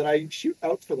rolls that I shoot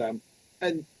out for them.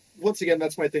 And once again,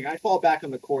 that's my thing. I fall back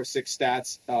on the core 6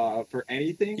 stats for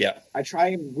anything. Yeah. I try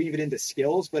and weave it into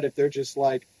skills, but if they're just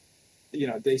like, you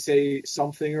know, they say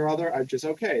something or other, I'm just,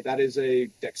 okay, that is a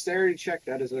dexterity check,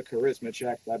 that is a charisma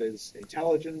check, that is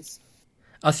intelligence.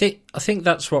 I think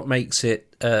that's what makes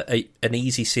it an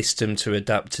easy system to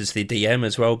adapt as the DM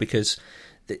as well, because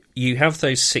you have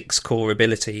those 6 core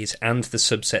abilities and the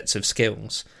subsets of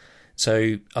skills.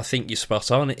 So I think you're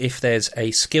spot on. If there's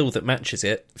a skill that matches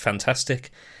it,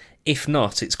 fantastic. If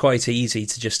not, it's quite easy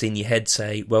to just in your head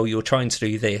say, well, you're trying to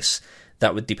do this.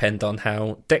 That would depend on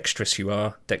how dexterous you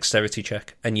are, dexterity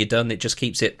check, and you're done. It just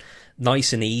keeps it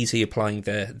nice and easy applying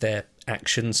their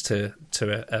actions to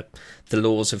the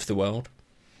laws of the world.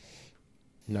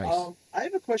 Nice. I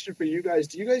have a question for you guys.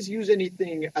 Do you guys use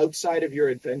anything outside of your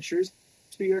adventures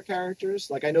for your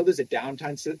characters? Like, I know there's a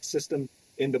downtime system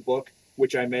in the book,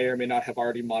 which I may or may not have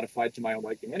already modified to my own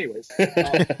liking anyways.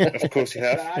 Of course you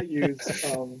have. I use,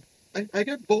 I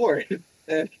get bored,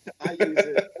 and I use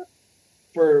it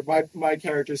for my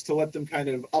characters to let them kind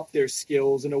of up their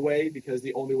skills in a way, because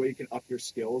the only way you can up your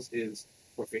skills is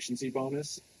proficiency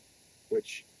bonus,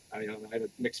 which I have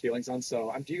mixed feelings on.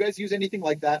 So do you guys use anything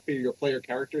like that for your player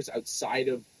characters outside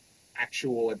of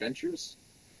actual adventures?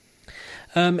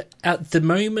 At the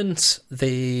moment,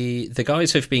 the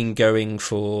guys have been going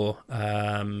for,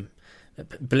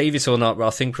 believe it or not, I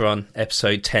think we're on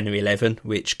episode 10 or 11,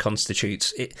 which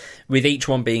constitutes, it, with each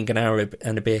one being an hour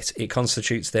and a bit, it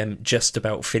constitutes them just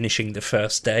about finishing the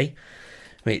first day,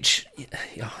 which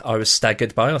I was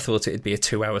staggered by. I thought it'd be a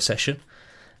 2-hour session.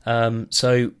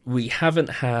 So we haven't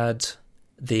had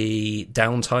the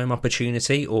downtime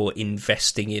opportunity or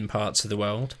investing in parts of the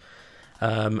world.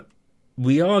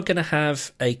 We are going to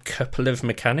have a couple of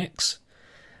mechanics.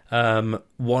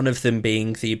 One of them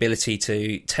being the ability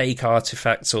to take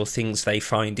artifacts or things they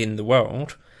find in the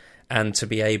world and to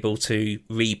be able to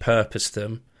repurpose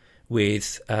them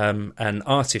with an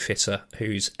artificer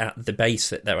who's at the base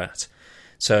that they're at.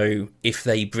 So if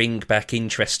they bring back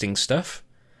interesting stuff,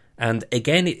 and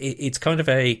again, it's kind of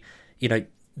a,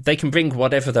 they can bring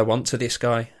whatever they want to this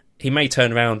guy. He may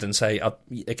turn around and say,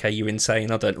 okay, you're insane,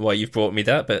 I don't know why you've brought me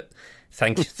that, but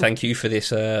thank you for this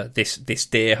this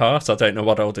deer heart. I don't know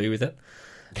what I'll do with it.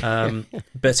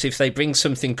 But if they bring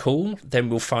something cool, then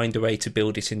we'll find a way to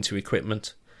build it into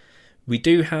equipment. We are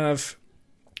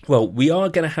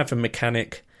going to have a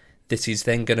mechanic that is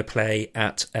then going to play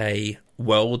at a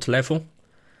world level.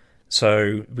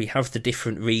 So we have the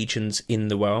different regions in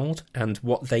the world, and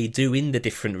what they do in the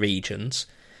different regions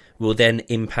will then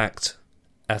impact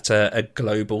at a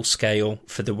global scale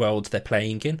for the world they're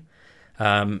playing in.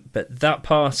 But that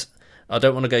part, I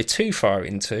don't want to go too far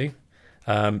into,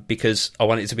 because I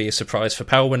want it to be a surprise for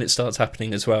Powell when it starts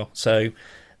happening as well. So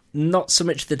not so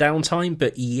much the downtime,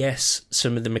 but yes,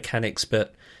 some of the mechanics,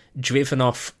 but driven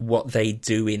off what they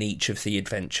do in each of the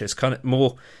adventures, kind of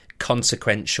more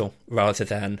consequential rather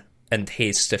than, and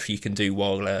here's stuff you can do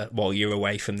while you're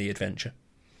away from the adventure.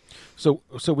 So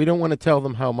we don't want to tell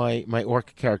them how my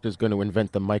orc character is going to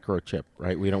invent the microchip,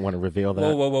 right? We don't want to reveal that.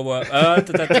 Whoa.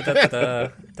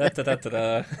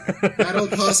 That'll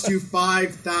cost you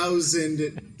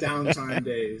 5,000 downtime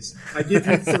days. I give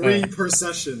you 3 per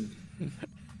session.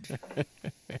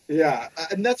 Yeah,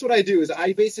 and that's what I do, is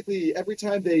I basically, every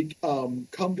time they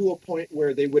come to a point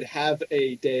where they would have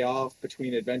a day off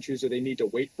between adventures or they need to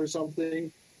wait for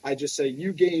something, I just say,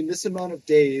 you gain this amount of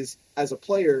days as a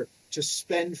player to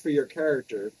spend for your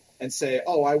character, and say,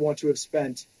 oh, I want to have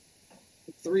spent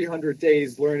 300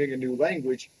 days learning a new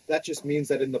language. That just means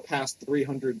that in the past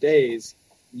 300 days,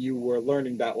 you were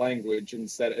learning that language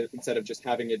instead of just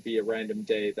having it be a random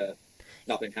day that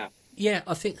nothing happened. Yeah,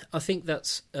 I think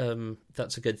that's a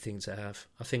good thing to have.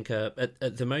 I think at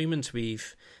the moment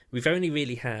we've only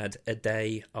really had a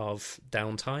day of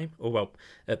downtime, or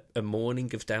a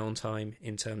morning of downtime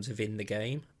in terms of in the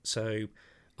game. So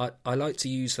I like to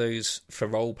use those for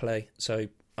role play. So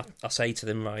I say to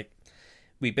them, right,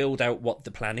 we build out what the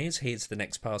plan is. Here's the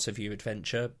next part of your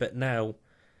adventure. But now,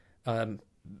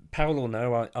 Powell will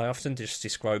know, I often just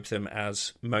describe them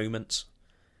as moments.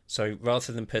 So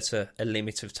rather than put a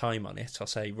limit of time on it, I'll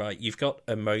say, right, you've got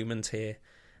a moment here.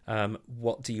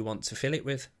 What do you want to fill it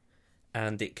with?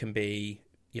 And it can be,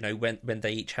 when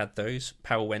they each had those,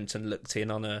 Powell went and looked in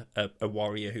on a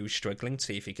warrior who was struggling to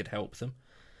see if he could help them.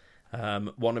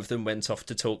 One of them went off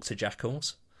to talk to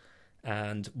jackals,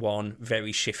 and one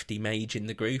very shifty mage in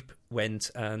the group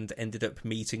went and ended up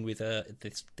meeting with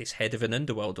this head of an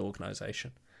underworld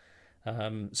organisation.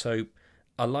 So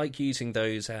I like using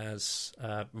those as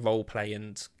role-play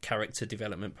and character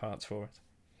development parts for it.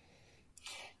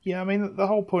 Yeah, I mean, the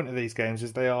whole point of these games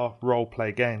is they are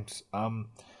role-play games.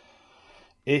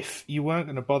 If you weren't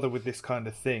going to bother with this kind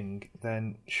of thing,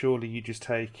 then surely you just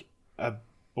take a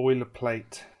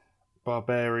boilerplate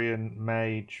barbarian,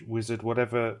 mage, wizard,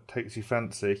 whatever takes you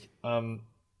fancy,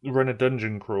 run a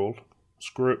dungeon crawl,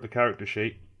 screw up the character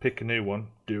sheet, pick a new one,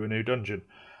 do a new dungeon.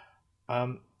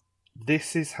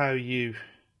 This is how you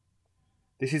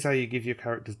give your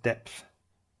characters depth.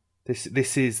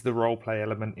 This is the roleplay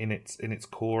element in its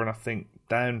core, and I think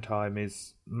downtime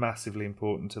is massively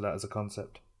important to that as a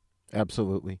concept.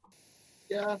 Absolutely.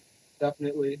 Yeah,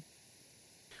 definitely.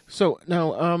 So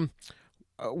now,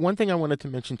 one thing I wanted to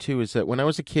mention too is that when I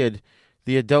was a kid,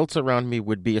 the adults around me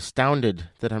would be astounded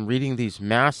that I'm reading these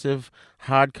massive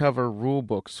hardcover rule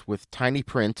books with tiny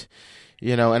print,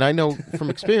 and I know from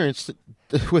experience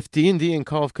with D&D and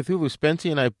Call of Cthulhu,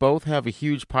 Spency and I both have a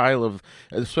huge pile of,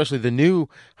 especially the new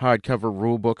hardcover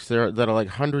rule books that are like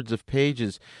hundreds of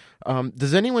pages.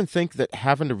 Does anyone think that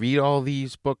having to read all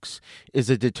these books is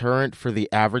a deterrent for the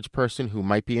average person who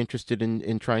might be interested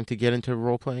in trying to get into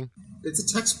role-playing?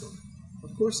 It's a textbook.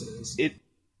 Of course it is.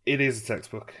 It is a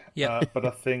textbook. Yeah. But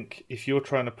I think if you're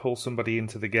trying to pull somebody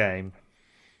into the game,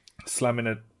 slamming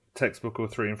a textbook or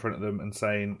 3 in front of them and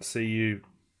saying, see you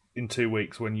in 2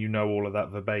 weeks when you know all of that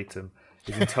verbatim,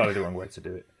 is entirely the wrong way to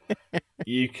do it.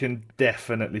 You can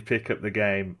definitely pick up the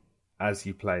game as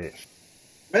you play it.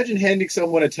 Imagine handing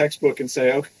someone a textbook and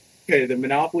say, okay, the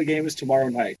Monopoly game is tomorrow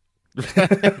night.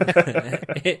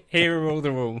 Here are all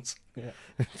the rules.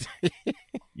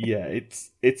 Yeah,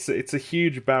 it's a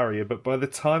huge barrier, but by the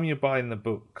time you're buying the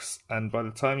books and by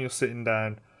the time you're sitting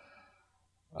down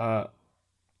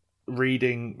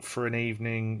reading for an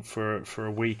evening, for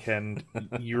a weekend,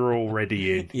 you're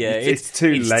already in. Yeah, it's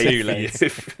too late.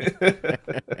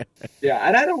 Yeah,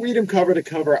 and I don't read them cover to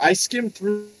cover. I skim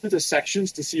through the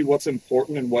sections to see what's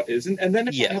important and what isn't, and then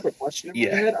if I have a question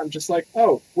in my head, I'm just like,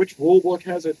 oh, which rule book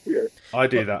has it here? I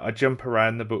do that. I jump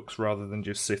around the books rather than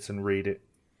just sit and read it.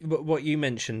 But what you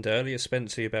mentioned earlier,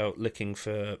 Spencer, about looking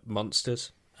for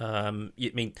monsters. To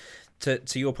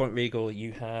your point, Regal,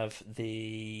 you have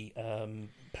the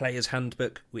Player's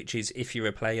Handbook, which is, if you're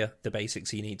a player, the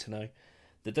basics you need to know.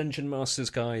 The Dungeon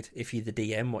Master's Guide, if you're the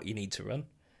DM, what you need to run.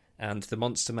 And the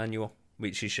Monster Manual,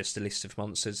 which is just a list of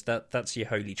monsters. That's your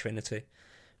holy trinity.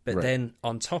 But then,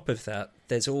 on top of that,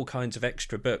 there's all kinds of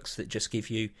extra books that just give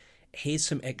you, here's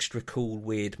some extra cool,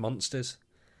 weird monsters.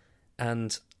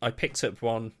 And I picked up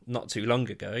one not too long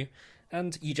ago,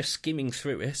 and you're just skimming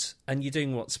through it, and you're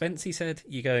doing what Spency said.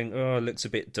 You're going, oh, it looks a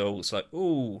bit dull. It's like,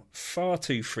 oh, far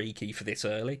too freaky for this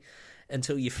early.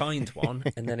 Until you find one,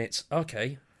 and then it's,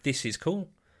 okay, this is cool.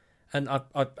 And I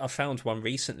found one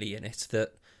recently in it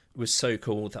that was so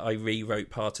cool that I rewrote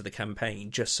part of the campaign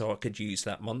just so I could use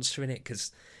that monster in it,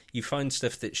 because you find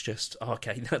stuff that's just,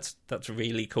 okay, that's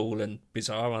really cool and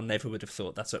bizarre. I never would have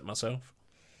thought that up myself.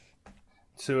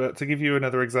 To give you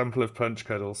another example of punch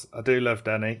cuddles, I do love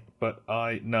Danny, but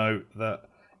I know that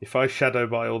if I shadow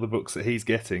buy all the books that he's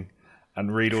getting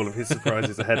and read all of his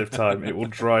surprises ahead of time, it will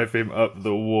drive him up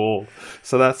the wall.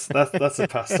 So that's a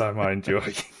pastime I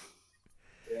enjoy.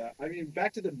 Yeah, I mean,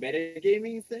 back to the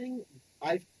metagaming thing,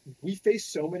 we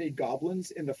faced so many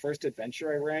goblins in the first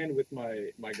adventure I ran with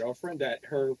my girlfriend that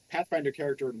her Pathfinder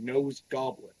character knows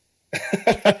goblin.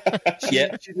 She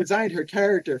designed her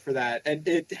character for that, and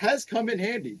it has come in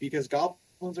handy because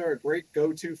goblins are a great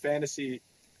go-to fantasy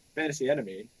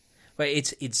enemy. Well,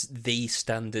 it's the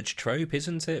standard trope,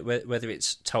 isn't it? Whether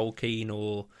it's Tolkien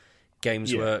or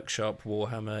Games Workshop,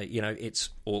 Warhammer, it's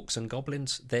orcs and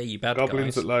goblins. They're your bad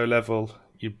goblins guys. At low level,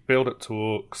 you build up to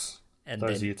orcs, and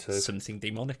those then are your two. Something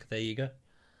demonic. There you go.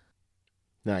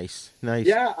 Nice.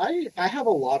 Yeah, I have a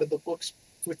lot of the books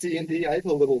with D&D. I have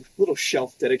a little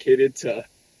shelf dedicated to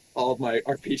all of my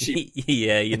RPG.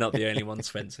 Yeah, you're not the only one,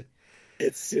 Spencer.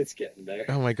 It's getting there.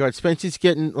 Oh my God, Spencer's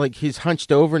getting he's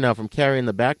hunched over now from carrying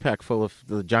the backpack full of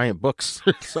the giant books.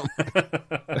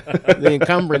 The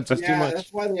encumbrance is too much.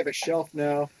 That's why they have a shelf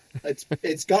now.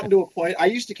 It's gotten to a point. I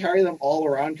used to carry them all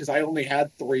around because I only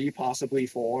had 3, possibly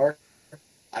 4.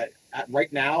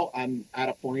 Right now, I'm at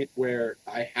a point where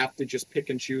I have to just pick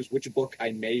and choose which book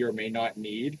I may or may not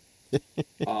need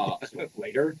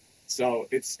later. So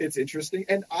it's interesting,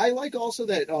 and I like also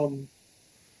that. Hold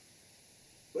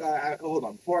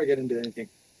on, before I get into anything,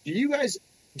 do you guys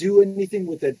do anything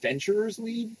with Adventurers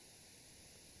League?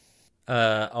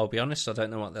 I'll be honest, I don't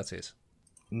know what that is.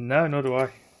 No, nor do I.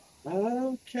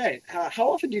 Okay,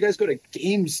 how often do you guys go to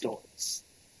game stores,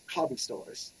 hobby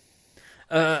stores?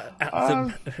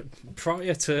 Prior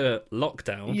to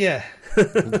lockdown. Yeah.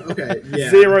 Okay. Yeah.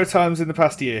 0 times in the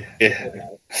past year. Yeah.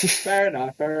 Fair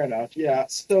enough. Yeah.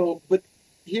 So, but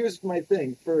here's my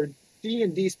thing for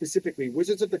D&D specifically.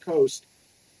 Wizards of the Coast,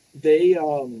 they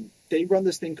run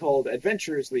this thing called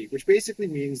Adventurers League, which basically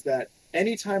means that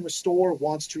anytime a store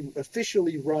wants to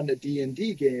officially run a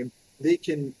D&D game, they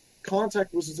can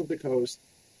contact Wizards of the Coast,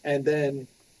 and then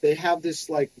they have this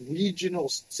regional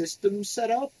system set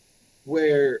up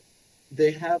where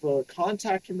they have a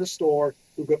contact from the store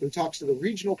who talks to the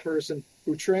regional person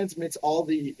who transmits all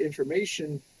the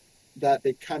information that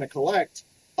they kind of collect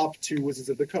up to Wizards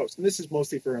of the Coast. And this is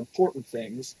mostly for important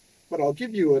things, but I'll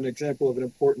give you an example of an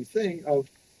important thing.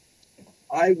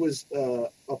 I was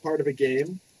a part of a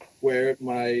game where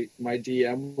my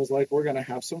DM was like, we're going to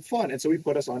have some fun. And so we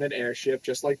put us on an airship,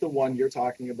 just like the one you're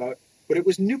talking about, but it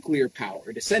was nuclear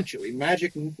powered, essentially,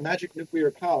 magic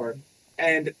nuclear power.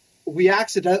 And we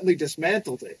accidentally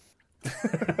dismantled it.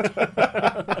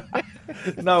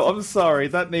 No, I'm sorry.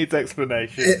 That needs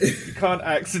explanation. You can't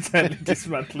accidentally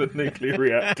dismantle a nuclear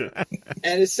reactor.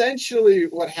 And essentially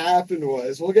what happened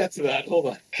was, we'll get to that, hold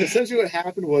on. Essentially what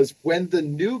happened was when the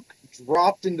nuke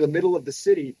dropped into the middle of the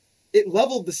city, it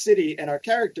leveled the city and our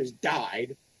characters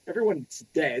died. Everyone's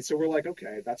dead, so we're like,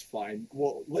 okay, that's fine.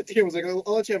 Well, Tim was like, I'll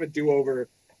let you have a do-over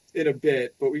in a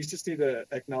bit, but we just need to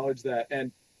acknowledge that.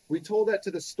 And we told that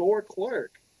to the store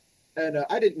clerk, And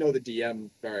I didn't know the DM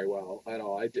very well at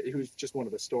all. He was just one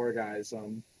of the store guys.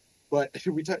 But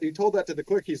he told that to the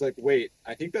clerk. He's like, wait,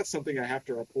 I think that's something I have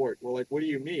to report. We're like, what do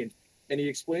you mean? And he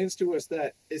explains to us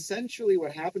that essentially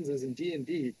what happens is in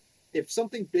D&D, if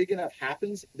something big enough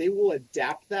happens, they will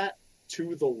adapt that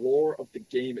to the lore of the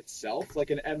game itself, like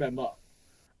an MMO.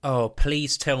 Oh,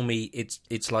 please tell me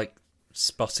it's like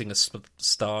spotting a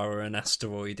star or an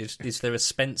asteroid. Is there a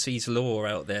Spence's lore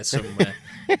out there somewhere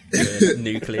for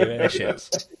nuclear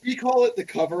airships? We call it the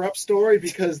cover-up story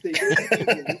because they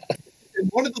in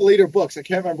one of the later books, I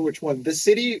can't remember which one, the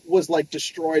city was like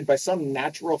destroyed by some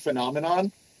natural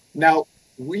phenomenon. Now,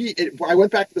 I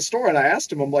went back to the store and I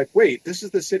asked him, I'm like, wait, this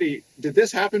is the city. Did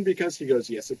this happen because? He goes,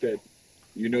 yes, it did.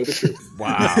 You know the truth.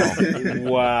 Wow.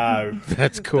 Wow.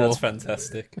 That's cool. That's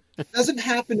fantastic. It doesn't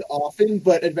happen often,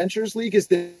 but Adventures League is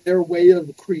their way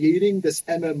of creating this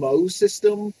MMO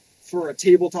system for a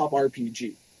tabletop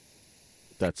RPG.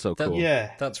 That's so cool.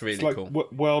 Yeah. That's really it's like cool.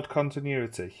 World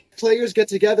continuity. Players get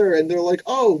together and they're like,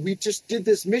 oh, we just did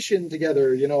this mission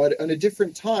together, at a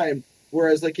different time.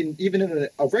 Whereas like even in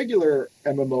a regular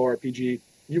MMORPG,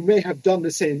 you may have done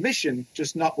the same mission,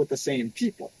 just not with the same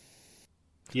people.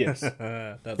 Yes.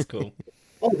 That's cool.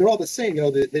 Oh, they're all the same.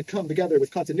 They come together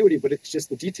with continuity, but it's just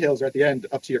the details are at the end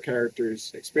up to your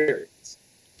character's experience.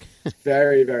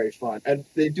 Very, very fun. And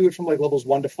they do it from like levels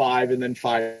 1 to 5 and then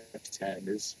 5 to 10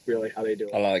 is really how they do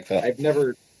it. I like that. I've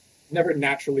never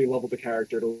naturally leveled a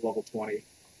character to level 20.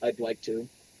 I'd like to.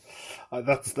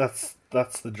 That's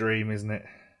the dream, isn't it?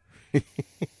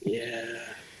 Yeah.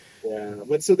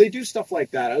 But so they do stuff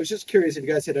like that. I was just curious if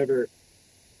you guys had ever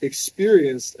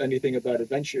experienced anything about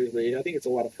Adventures League. I think it's a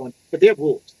lot of fun. But they have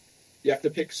rules. You have to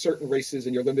pick certain races,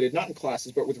 and you're limited not in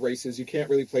classes, but with races. You can't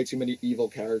really play too many evil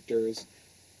characters.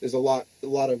 There's a lot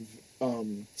of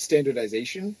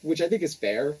standardization, which I think is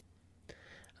fair.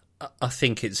 I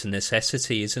think it's a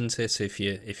necessity, isn't it? If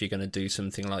you're going to do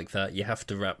something like that, you have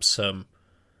to wrap some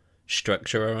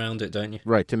structure around it, don't you?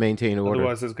 Right, to maintain order.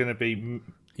 Otherwise, there's going to be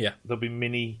Yeah. There'll be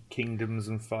mini kingdoms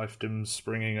and fiefdoms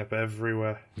springing up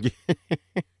everywhere.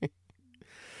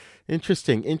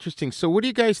 Interesting. So what do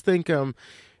you guys think in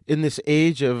this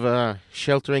age of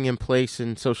sheltering in place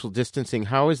and social distancing,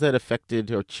 how has that affected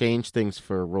or changed things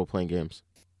for role-playing games?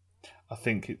 I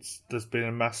think there's been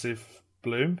a massive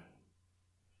bloom.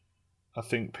 I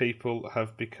think people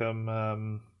have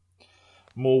become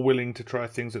more willing to try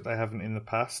things that they haven't in the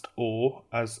past, or,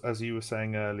 as you were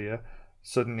saying earlier,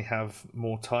 suddenly have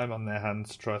more time on their hands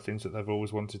to try things that they've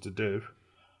always wanted to do.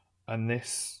 And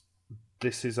this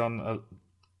is on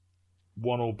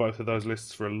one or both of those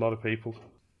lists for a lot of people.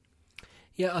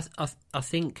 Yeah, I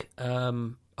think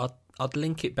I'd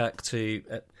link it back to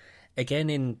again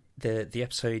in the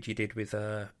episode you did with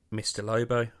Mr.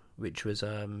 Lobo, which was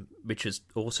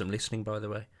awesome listening, by the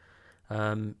way.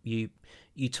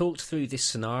 You talked through this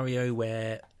scenario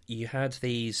where you had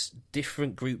these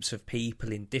different groups of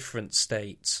people in different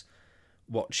states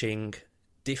watching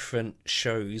different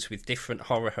shows with different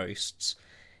horror hosts,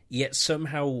 yet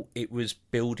somehow it was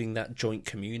building that joint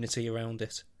community around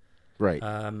it. Right.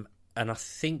 And I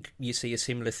think you see a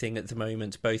similar thing at the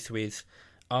moment, both with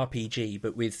RPG,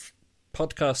 but with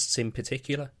podcasts in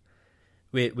particular.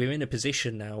 We're in a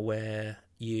position now where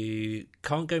you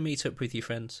can't go meet up with your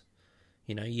friends.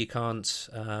 You can't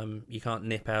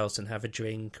nip out and have a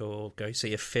drink or go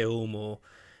see a film or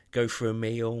go for a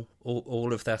meal.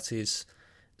 All of that is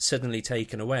suddenly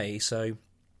taken away. So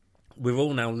we're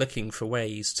all now looking for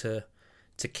ways to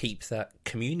keep that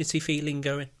community feeling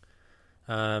going.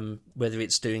 Whether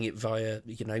it's doing it via,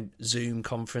 Zoom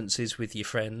conferences with your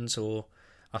friends, or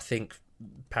I think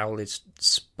Powell is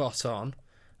spot on.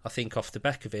 I think off the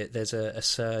back of it, there's a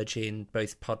surge in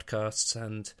both podcasts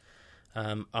and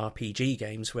RPG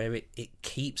games where it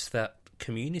keeps that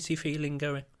community feeling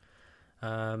going.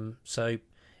 So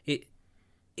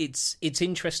it's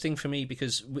interesting for me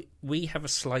because we have a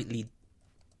slightly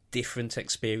different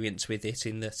experience with it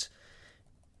in that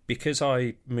because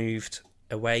I moved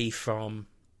away from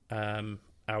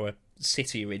our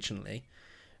city originally,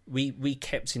 we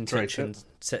kept in touch.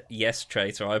 Traitor. Yes,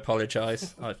 traitor, I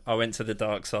apologise. I went to the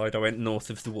dark side. I went north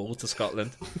of the wall to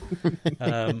Scotland.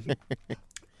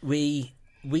 We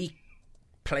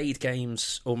played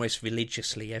games almost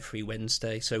religiously every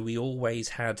Wednesday, so we always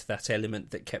had that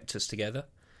element that kept us together.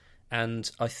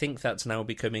 And I think that's now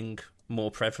becoming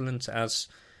more prevalent as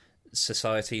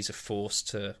societies are forced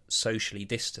to socially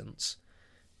distance.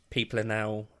 People are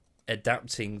now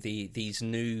adapting these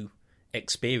new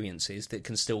experiences that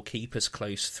can still keep us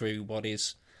close through what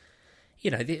is,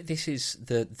 this is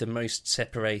the most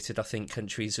separated I think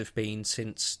countries have been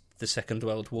since the Second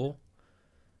World War.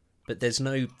 but there's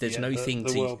no thing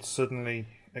the to... world suddenly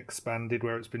expanded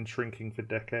where it's been shrinking for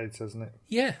decades, hasn't it?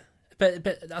 Yeah, but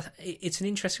it's an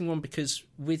interesting one because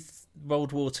with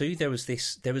World War II there was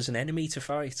an enemy to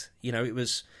fight. You know,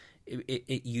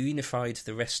 it unified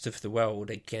the rest of the world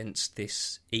against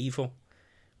this evil.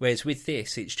 Whereas with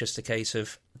this, it's just a case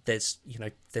of there's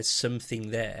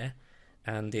something there,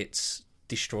 and it's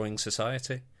destroying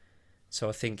society. So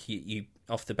I think you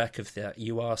off the back of that,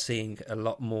 you are seeing a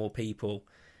lot more people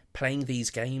playing these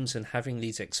games and having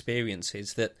these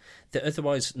experiences that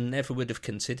otherwise never would have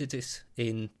considered it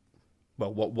in,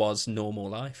 well, what was normal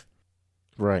life.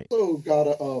 Right. Also got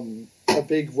a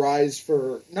big rise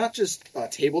for not just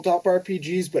tabletop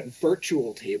RPGs, but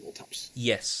virtual tabletops.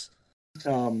 Yes.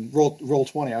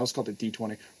 Roll20, I always called it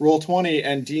D20. Roll20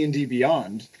 and D&D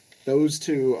Beyond, those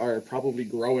two are probably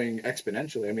growing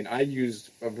exponentially. I mean, I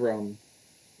used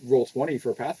Roll20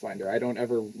 for Pathfinder. I don't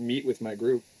ever meet with my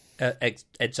group.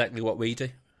 Exactly what we do.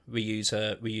 We use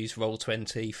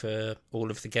Roll20 for all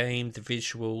of the game, the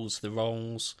visuals, the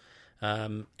rolls,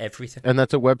 everything. And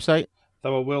that's a website?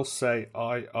 Though I will say,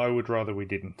 I would rather we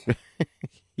didn't.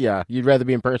 Yeah, you'd rather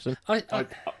be in person? I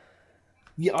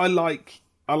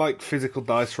like physical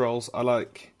dice rolls. I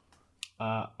like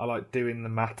doing the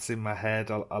maths in my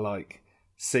head. I like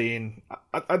seeing.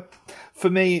 For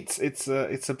me, it's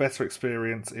a better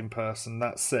experience in person.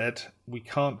 That said, we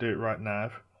can't do it right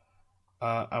now,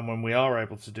 and when we are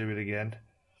able to do it again,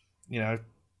 you know,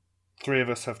 3 of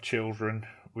us have children.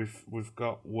 We've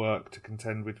got work to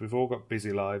contend with. We've all got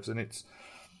busy lives, and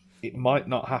it might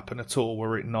not happen at all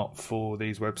were it not for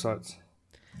these websites.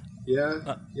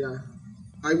 Yeah.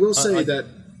 I will say that.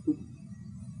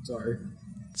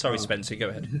 Sorry, Spencer. Go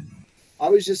ahead. I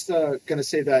was just going to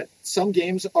say that some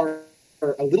games are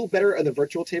a little better on the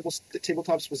virtual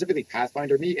tabletop, specifically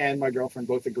Pathfinder. Me and my girlfriend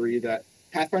both agree that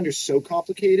Pathfinder is so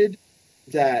complicated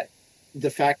that the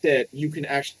fact that you can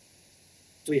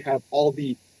actually have all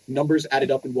the numbers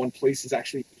added up in one place is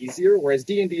actually easier, whereas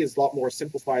D&D is a lot more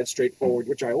simplified, straightforward,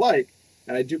 which I like,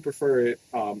 and I do prefer it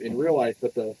in real life,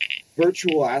 but the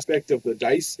virtual aspect of the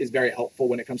dice is very helpful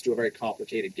when it comes to a very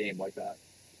complicated game like that.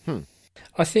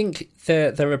 I think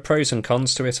there are pros and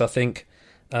cons to it. I think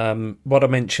what I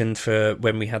mentioned for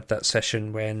when we had that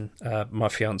session when my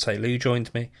fiancée Lou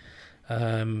joined me,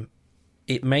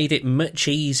 it made it much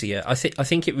easier. I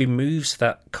think it removes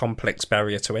that complex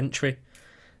barrier to entry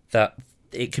that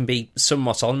it can be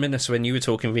somewhat ominous when you were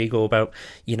talking, Rigor, about,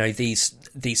 you know, these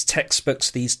textbooks,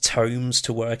 these tomes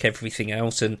to work everything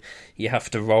out, and you have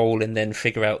to roll and then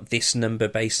figure out this number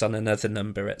based on another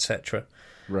number, etc.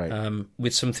 Right.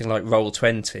 With something like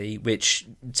Roll20, which,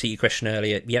 to your question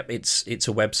earlier, yep, it's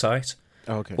a website.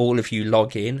 Oh, okay. All of you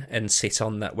log in and sit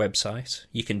on that website.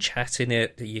 You can chat in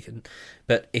it.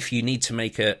 But if you need to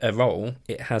make a roll,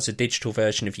 it has a digital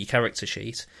version of your character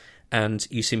sheet, and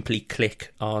you simply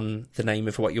click on the name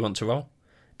of what you want to roll,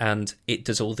 and it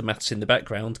does all the maths in the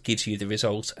background, gives you the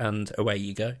result, and away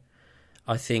you go.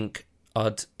 I think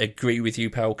I'd agree with you,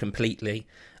 Paul, completely.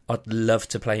 I'd love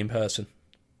to play in person.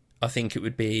 I think it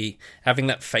would be having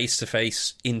that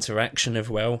face-to-face interaction as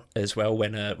well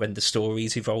when the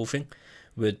story's evolving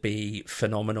would be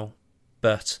phenomenal.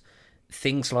 But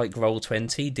things like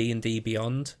Roll20, D&D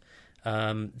Beyond,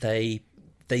 they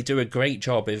do a great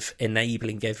job of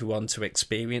enabling everyone to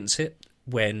experience it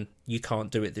when you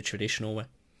can't do it the traditional way.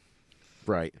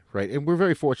 Right. And we're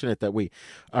very fortunate that we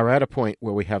are at a point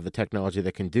where we have the technology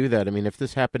that can do that. I mean, if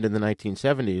this happened in the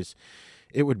 1970s,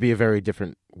 it would be a very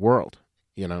different world,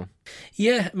 you know?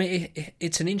 Yeah, I mean,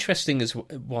 it's an interesting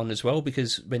one as well,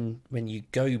 because when you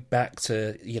go back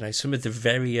to, you know, some of the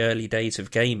very early days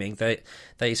of gaming, they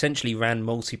essentially ran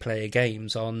multiplayer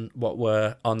games on what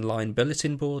were online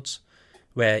bulletin boards,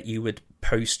 where you would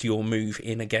post your move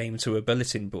in a game to a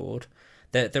bulletin board.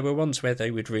 There were ones where they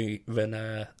would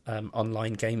run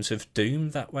online games of Doom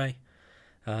that way.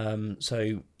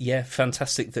 So, yeah,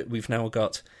 fantastic that we've now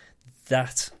got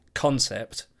that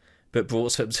concept, but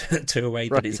brought up to a way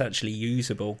that it's actually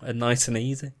usable and nice and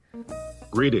easy.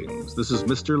 Greetings, this is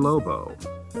Mr. Lobo.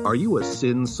 Are you a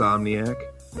sin-somniac?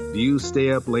 Do you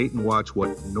stay up late and watch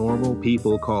what normal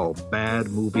people call bad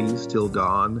movies till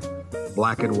dawn?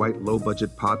 Black and white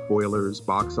low-budget pot boilers,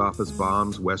 box office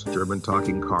bombs, West German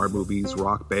talking car movies,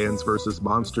 rock bands versus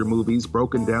monster movies,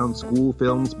 broken down school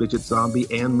films, midget zombie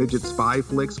and midget spy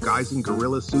flicks, guys in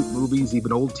gorilla suit movies,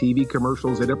 even old TV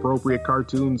commercials, inappropriate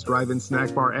cartoons, drive-in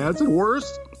snack bar ads, and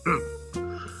worse?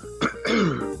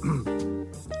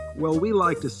 Well, we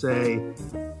like to say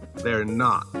they're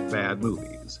not bad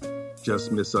movies,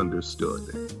 just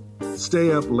misunderstood.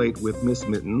 Stay up late with Miss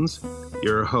Mittens,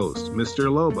 your host,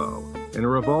 Mr. Lobo, and a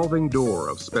revolving door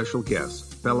of special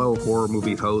guests fellow horror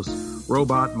movie hosts,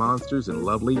 robot monsters, and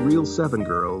lovely Real 7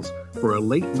 girls for a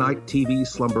late-night TV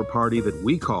slumber party that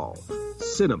we call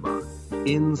Cinema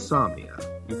Insomnia.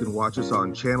 You can watch us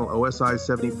on channel OSI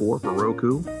 74 for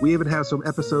Roku. We even have some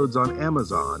episodes on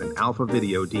Amazon and Alpha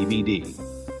Video DVD.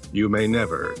 You may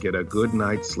never get a good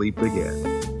night's sleep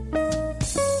again.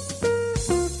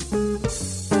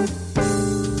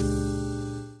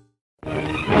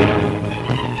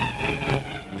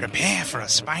 Prepare for a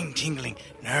spine-tingling,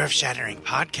 nerve-shattering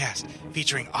podcast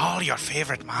featuring all your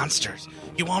favorite monsters.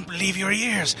 You won't believe your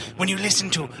ears when you listen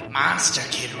to Monster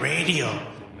Kid Radio.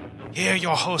 Hear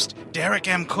your host, Derek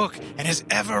M. Cook, and his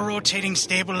ever-rotating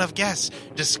stable of guests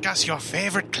discuss your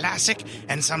favorite classic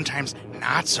and sometimes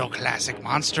not-so-classic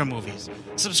monster movies.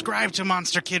 Subscribe to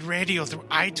Monster Kid Radio through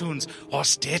iTunes or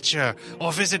Stitcher,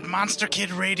 or visit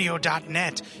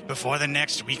monsterkidradio.net before the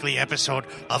next weekly episode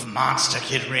of Monster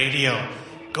Kid Radio.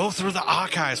 Go through the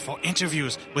archives for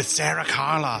interviews with Sarah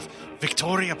Karloff,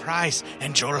 Victoria Price,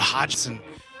 and Joel Hodgson.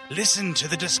 Listen to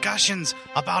the discussions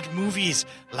about movies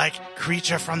like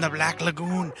Creature from the Black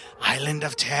Lagoon, Island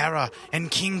of Terror, and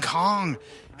King Kong.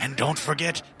 And don't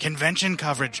forget convention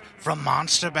coverage from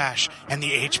Monster Bash and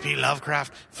the H.P.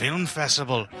 Lovecraft Film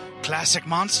Festival, Classic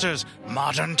Monsters,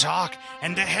 Modern Talk,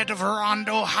 and the Head of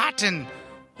Rondo Hatton.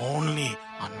 Only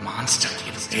on Monster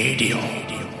Kid Radio.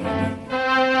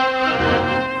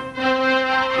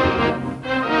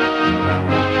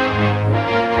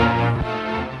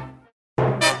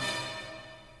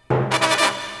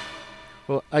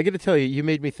 Well, I got to tell you, you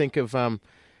made me think of,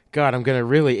 God, I'm going to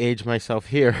really age myself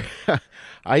here.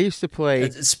 I used to play...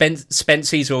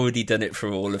 Spency's already done it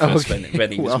for all of us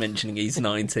when he was mentioning he's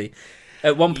 90.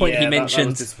 At one point he mentioned... That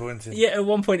was disappointing. Yeah, at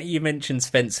one point you mentioned,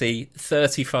 Spency,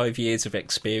 35 years of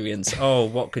experience. Oh,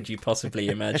 what could you possibly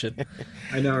imagine?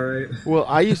 I know, right? Well,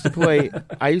 I used to play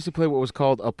what was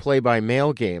called a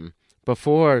play-by-mail game.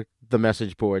 Before the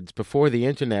message boards, before the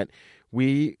internet,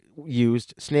 we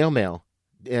used snail mail.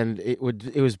 And it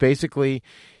was basically,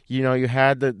 you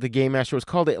had the game master. It was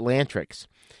called Atlantrix,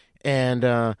 and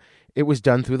it was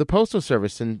done through the postal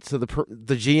service. And so the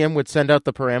GM would send out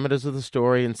the parameters of the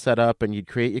story and set up, and you'd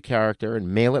create your character and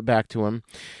mail it back to him.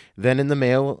 Then in the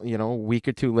mail, a week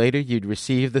or two later, you'd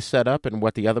receive the setup and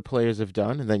what the other players have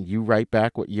done, and then you write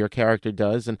back what your character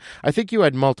does. And I think you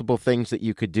had multiple things that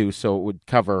you could do, so it would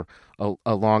cover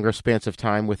a longer span of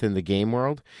time within the game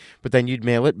world. But then you'd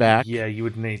mail it back. Yeah, you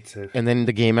would need to. And then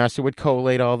the game master would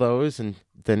collate all those, and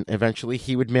then eventually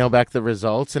he would mail back the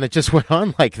results, and it just went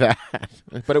on like that.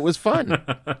 But it was fun.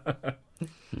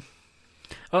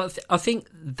 I think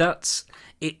that's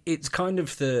it. It's kind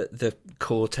of the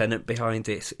core tenet behind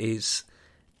it is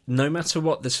no matter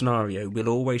what the scenario, we'll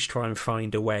always try and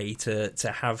find a way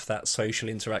to have that social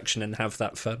interaction and have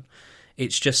that fun.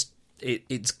 It's just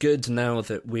it's good now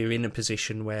that we're in a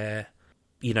position where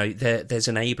there's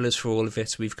enablers for all of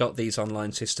it. We've got these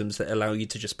online systems that allow you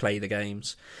to just play the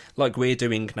games like we're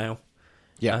doing now.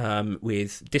 Yeah.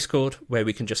 With Discord, where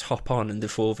we can just hop on and the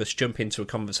four of us jump into a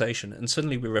conversation, and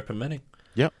suddenly we're up and running.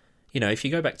 Yep. If you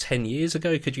go back 10 years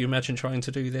ago, could you imagine trying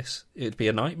to do this? It'd be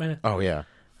a nightmare. Oh yeah.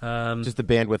 Just the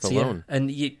bandwidth alone. Yeah. And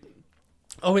it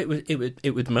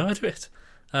would murder it.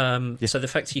 So the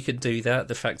fact you can do that,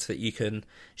 the fact that you can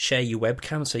share your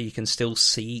webcam so you can still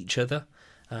see each other,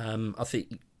 I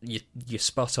think you're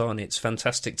spot on. It's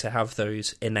fantastic to have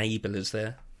those enablers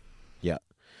there. Yeah.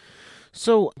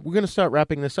 So we're going to start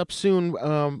wrapping this up soon.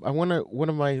 One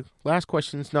of my last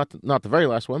questions, not the very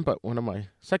last one, but one of my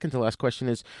second to last question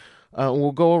is,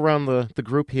 we'll go around the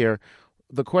group here.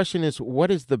 The question is, what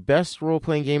is the best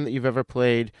role-playing game that you've ever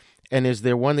played, and is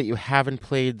there one that you haven't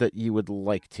played that you would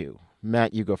like to?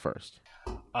 Matt, you go first.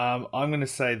 I'm going to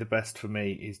say the best for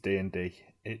me is D&D.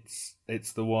 It's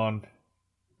the one.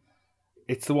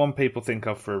 It's the one people think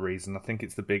of for a reason. I think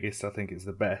it's the biggest. I think it's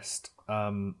the best.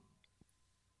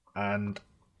 And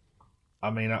I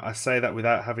mean, I say that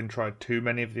without having tried too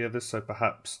many of the others, so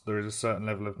perhaps there is a certain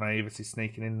level of naivety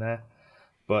sneaking in there.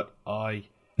 But I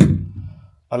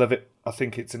love it. I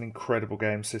think it's an incredible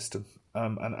game system.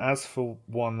 And as for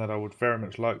one that I would very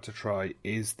much like to try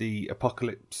is the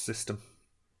Apocalypse system.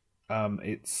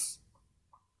 It's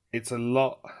a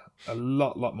lot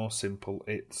more simple.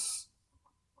 It's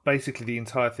basically the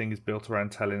entire thing is built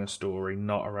around telling a story,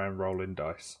 not around rolling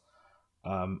dice.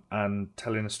 And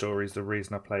telling a story is the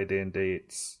reason I play D&D.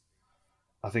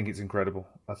 I think it's incredible.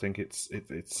 I think it's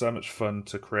so much fun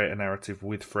to create a narrative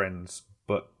with friends,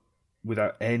 but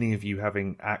without any of you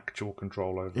having actual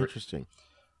control over it. Interesting.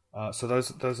 So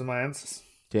those are my answers.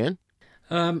 Dan?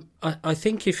 I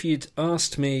think if you'd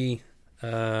asked me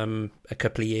a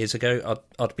couple of years ago,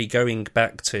 I'd be going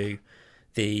back to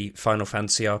the Final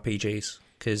Fantasy RPGs,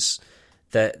 because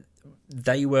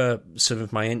they were sort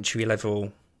of my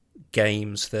entry-level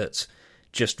games that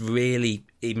just really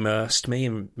immersed me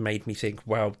and made me think,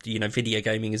 wow, video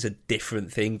gaming is a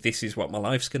different thing. This is what my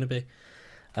life's going to be.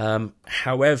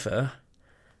 However,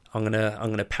 I'm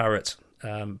gonna parrot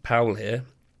Powell here.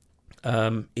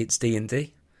 It's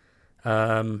D&D.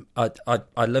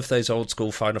 I love those old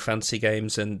school Final Fantasy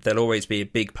games, and they'll always be a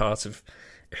big part of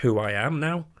who I am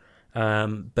now.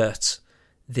 But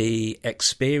the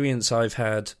experience I've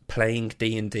had playing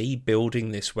D&D,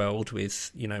 building this world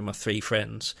with my 3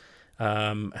 friends,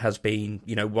 has been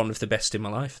one of the best in my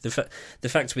life. The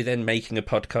fact we're then making a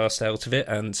podcast out of it,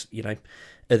 and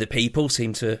other people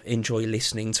seem to enjoy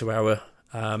listening to our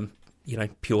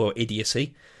pure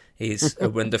idiocy is a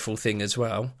wonderful thing as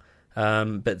well.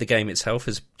 But the game itself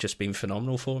has just been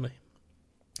phenomenal for me.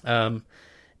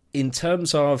 In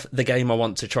terms of the game I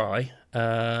want to try,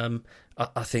 I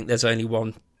think there's only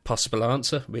one possible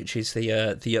answer, which is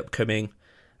the upcoming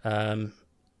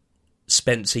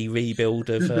Spency rebuild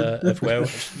of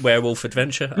Werewolf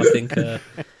Adventure. I think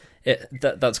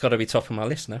that's got to be top of my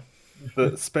list now.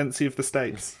 The Spency of the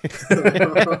States.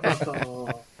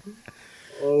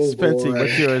 Spency,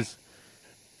 what's yours?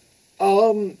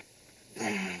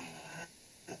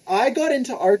 I got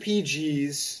into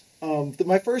RPGs.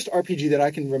 My first RPG that I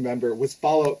can remember was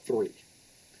Fallout 3.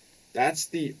 That's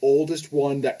the oldest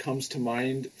one that comes to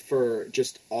mind for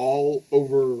just all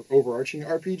overarching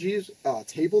RPGs.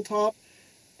 Tabletop.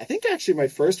 I think actually my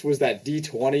first was that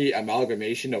D20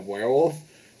 amalgamation of Werewolf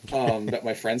that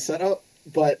my friend set up.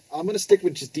 But I'm going to stick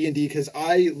with just D&D because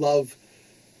I love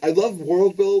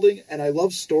world building and I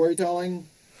love storytelling,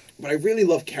 but I really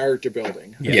love character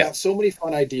building. Yeah. I've got so many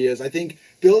fun ideas. I think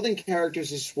building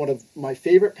characters is one of my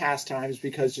favorite pastimes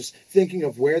because just thinking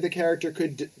of where the character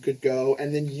could go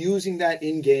and then using that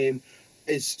in-game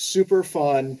is super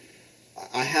fun.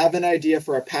 I have an idea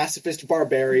for a pacifist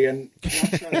barbarian.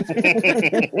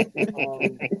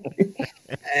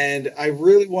 And I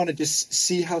really want to just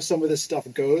see how some of this stuff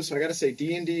goes. So I got to say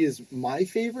D&D is my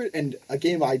favorite. And a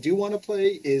game I do want to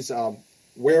play is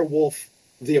Werewolf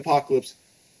the Apocalypse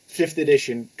 5th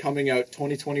edition coming out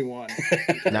 2021.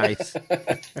 Nice.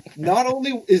 Not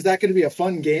only is that going to be a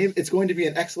fun game, it's going to be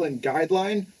an excellent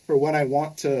guideline for when I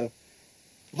want to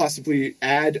possibly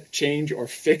add, change, or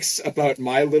fix about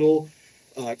my little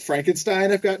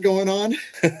Frankenstein I've got going on.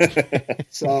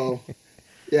 So,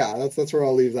 yeah, that's where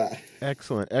I'll leave that.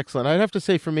 Excellent. I'd have to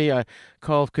say for me,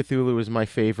 Call of Cthulhu is my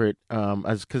favorite,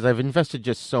 because I've invested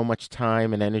just so much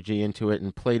time and energy into it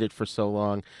and played it for so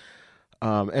long.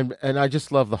 And I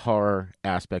just love the horror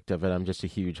aspect of it. I'm just a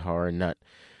huge horror nut.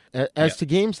 As to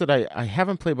games that I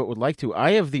haven't played but would like to,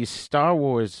 I have the Star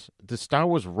Wars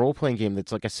role-playing game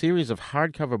that's like a series of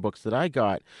hardcover books that I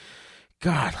got,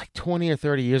 like 20 or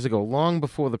 30 years ago, long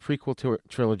before the prequel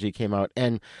trilogy came out.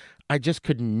 And I just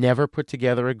could never put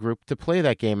together a group to play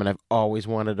that game, and I've always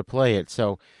wanted to play it.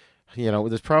 So,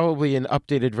 there's probably an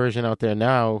updated version out there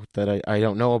now that I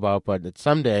don't know about, but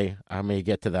someday I may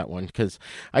get to that one, because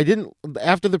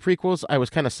after the prequels, I was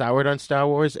kind of soured on Star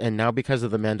Wars, and now because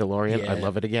of The Mandalorian, I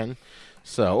love it again.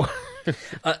 So,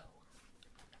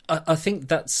 I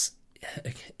think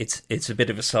it's a bit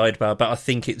of a sidebar, but I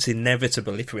think it's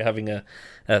inevitable if we're having a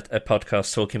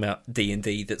podcast talking about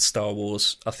D&D that Star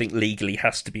Wars, I think, legally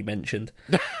has to be mentioned.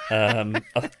 I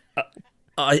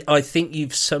think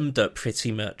you've summed up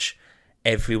pretty much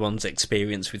everyone's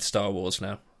experience with Star Wars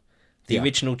now. The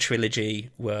original trilogy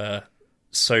were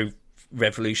so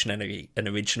revolutionary and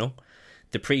original.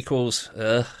 The prequels,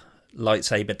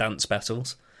 lightsaber dance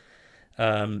battles.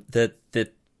 The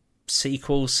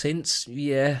sequels since,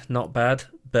 not bad,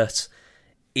 but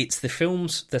it's the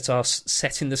films that are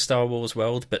set in the Star Wars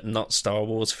world but not Star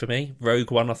Wars for me. Rogue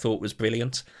One I thought was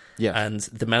brilliant. Yeah. And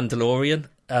The Mandalorian,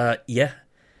 I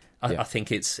think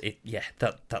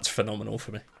that's phenomenal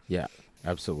for me. Yeah,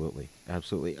 absolutely.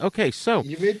 Okay, so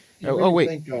you made wait.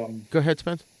 think, go ahead,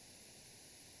 Spence.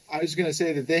 I was going to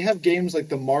say that they have games like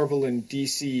the Marvel and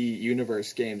DC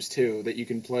Universe games too that you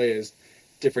can play as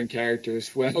different characters.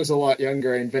 When I was a lot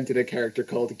younger, I invented a character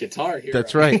called Guitar Hero.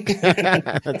 That's right.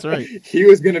 That's right. He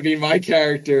was going to be my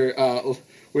character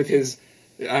with his,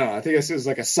 I don't know, I think this was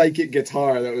like a psychic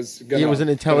guitar that was going to... It was an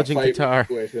intelligent guitar.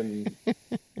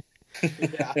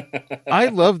 I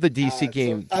love the DC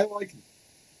game. So I like...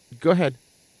 Go ahead.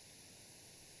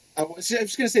 I was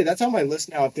just going to say, that's on my list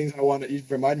now of things I want to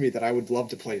remind me that I would love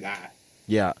to play that.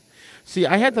 Yeah. See,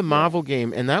 I had the Marvel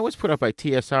game, and that was put up by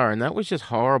TSR, and that was just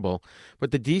horrible.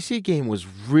 But the DC game was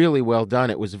really well done.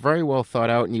 It was very well thought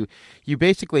out, and you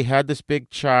basically had this big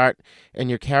chart, and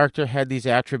your character had these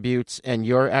attributes, and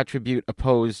your attribute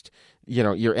opposed,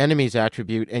 your enemy's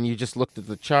attribute, and you just looked at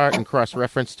the chart and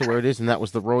cross-referenced to where it is, and that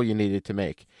was the roll you needed to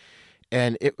make.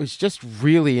 And it was just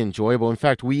really enjoyable. In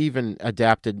fact, we even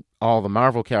adapted all the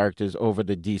Marvel characters over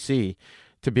to DC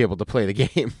to be able to play the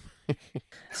game.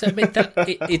 So I mean,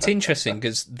 it's interesting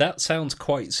because that sounds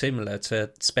quite similar to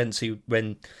Spencer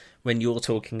when you're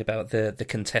talking about the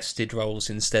contested roles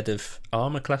instead of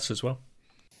armor class as well.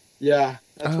 Yeah,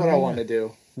 that's what I want to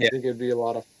do. I think it'd be a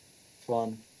lot of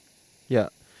fun. Yeah.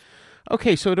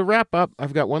 Okay, so to wrap up,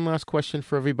 I've got one last question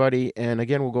for everybody, and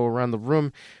again, we'll go around the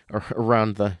room or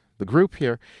around the group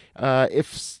here.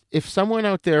 If someone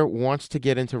out there wants to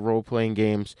get into role-playing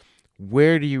games,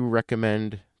 where do you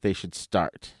recommend they should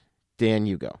start? Dan,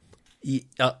 you go.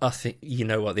 I think you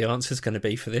know what the answer is going to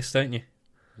be for this, don't you?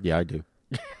 Yeah, I do.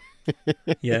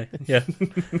 yeah.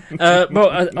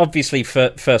 Well, obviously,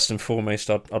 first and foremost,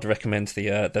 I'd recommend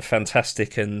the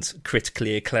fantastic and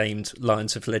critically acclaimed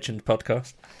Lions of Legend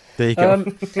podcast. There you go.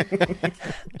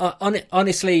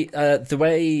 Honestly, the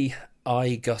way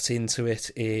I got into it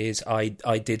is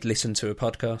I did listen to a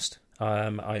podcast.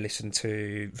 I listened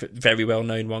to a very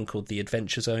well-known one called The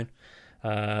Adventure Zone,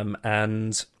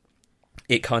 and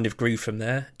it kind of grew from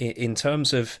there. In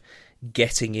terms of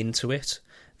getting into it,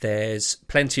 there's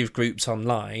plenty of groups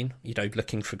online,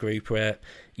 looking for group where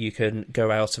you can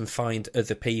go out and find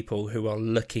other people who are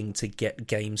looking to get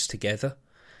games together.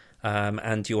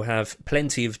 And you'll have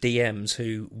plenty of DMs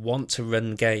who want to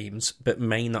run games but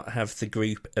may not have the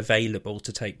group available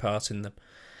to take part in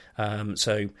them.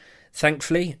 So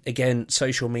thankfully, again,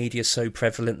 social media is so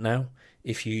prevalent now.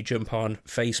 If you jump on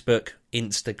Facebook,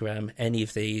 Instagram, any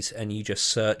of these, and you just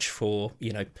search for,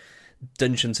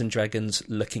 Dungeons and Dragons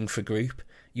looking for group,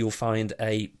 you'll find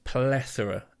a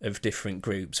plethora of different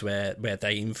groups where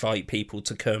they invite people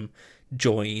to come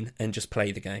join and just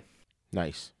play the game.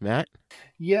 Nice. Matt?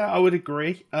 Yeah, I would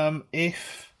agree.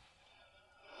 If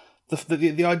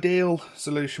the ideal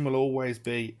solution will always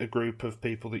be a group of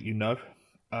people that you know.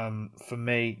 For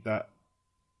me, that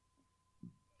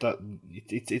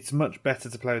it's much better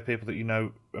to play with people that you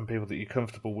know and people that you're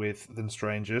comfortable with than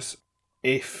strangers.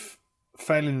 If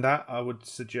failing that, I would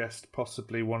suggest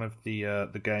possibly one of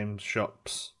the game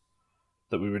shops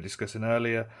that we were discussing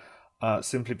earlier.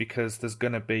 Simply because there's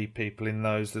going to be people in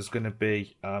those, there's going to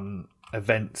be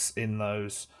events in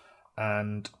those,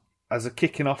 and as a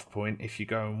kicking off point, if you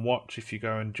go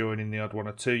and join in the odd one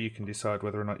or two, you can decide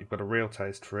whether or not you've got a real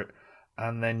taste for it.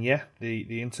 And then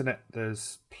the internet,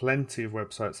 there's plenty of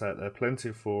websites out there, plenty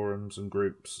of forums and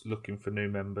groups looking for new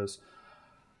members,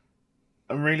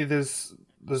 and really there's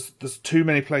too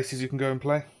many places you can go and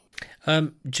play.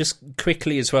 Just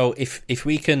quickly as well, if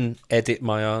we can edit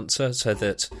my answer so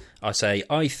that I say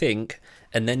I think,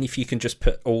 and then if you can just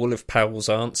put all of Powell's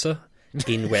answer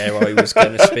in where I was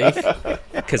going to speak,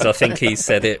 because I think he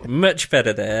said it much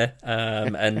better there.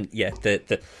 And yeah,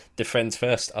 the friends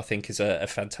first, I think, is a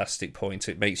fantastic point.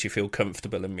 It makes you feel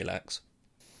comfortable and relax.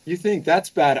 You think that's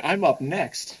bad? I'm up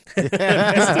next.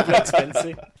 Mr. Black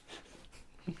Spencer.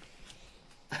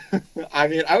 I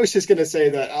mean, I was just going to say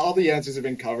that all the answers have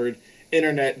been covered.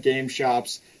 Internet, game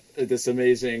shops, this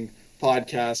amazing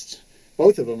podcast.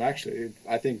 Both of them, actually.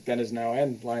 I think Then Is Now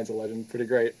and Lions of Legend, pretty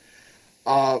great.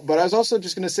 But I was also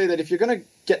just going to say that if you're going to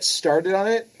get started on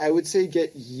it, I would say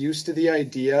get used to the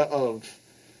idea of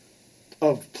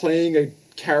playing a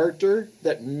character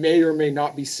that may or may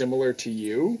not be similar to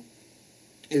you,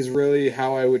 is really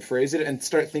how I would phrase it, and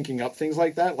start thinking up things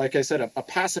like that. Like I said, a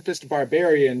pacifist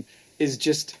barbarian is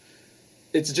just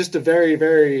a very,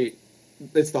 very,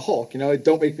 it's the Hulk,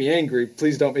 don't make me angry.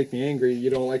 Please don't make me angry. You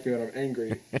don't like me when I'm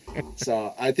angry.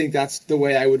 So I think that's the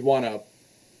way I would want to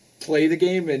play the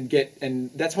game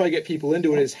and that's how I get people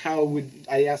into it, is how would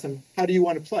I ask them, how do you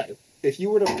want to play? If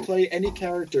you were to play any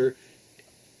character,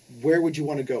 where would you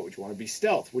want to go? Would you want to be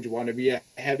stealth? Would you want to be a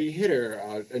heavy hitter,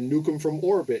 a nuke 'em from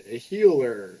orbit, a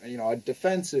healer, a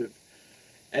defensive,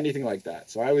 anything like that?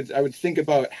 So I would think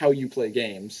about how you play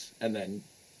games and then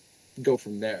go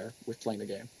from there with playing the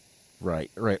game. Right.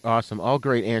 Awesome. All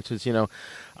great answers.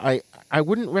 I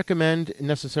wouldn't recommend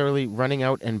necessarily running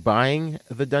out and buying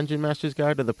the Dungeon Master's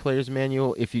Guide or the Player's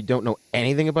Manual if you don't know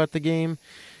anything about the game.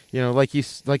 Like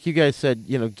you guys said,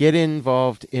 get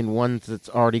involved in one that's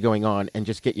already going on and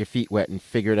just get your feet wet and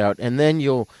figure it out. And then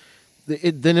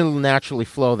it'll naturally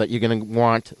flow that you're going to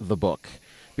want the book.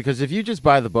 Because if you just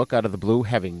buy the book out of the blue,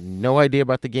 having no idea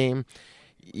about the game,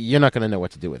 you're not going to know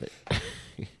what to do with it.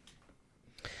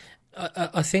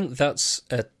 I think that's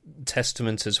a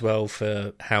testament as well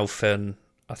for how fun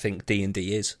I think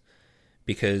D&D is.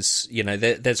 Because, you know,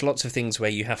 there's lots of things where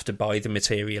you have to buy the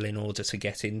material in order to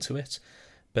get into it.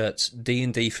 But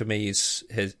D&D for me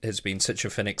has been such a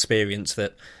fun experience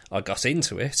that I got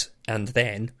into it and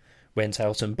then went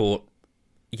out and bought,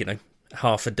 you know,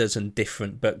 half a dozen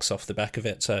different books off the back of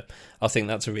it. So I think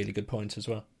that's a really good point as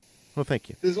well. Well, thank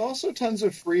you. There's also tons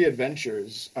of free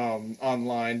adventures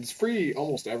online. It's free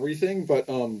almost everything, but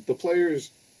the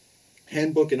player's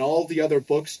handbook and all the other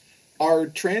books are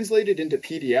translated into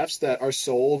PDFs that are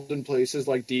sold in places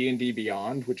like D&D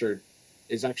Beyond, which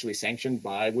is actually sanctioned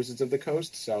by Wizards of the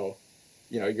Coast. So,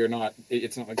 you know,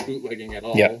 it's not like bootlegging at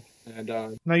all. Yeah.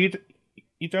 And no, you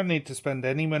don't need to spend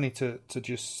any money to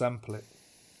just sample it.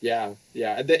 Yeah.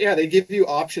 They give you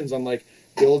options on like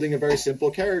building a very simple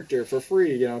character for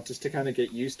free, you know, just to kind of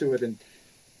get used to it and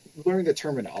learn the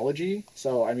terminology.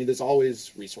 So, I mean, there's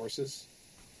always resources.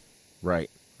 Right.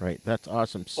 That's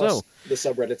awesome. Plus, so the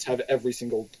subreddits have every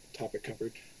single topic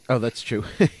covered. Oh, that's true.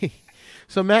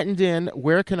 So, Matt and Dan,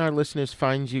 where can our listeners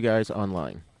find you guys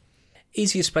online?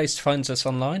 Easiest place to find us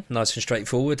online, nice and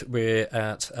straightforward. We're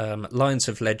at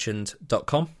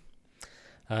lionsoflegend.com.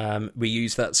 We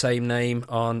use that same name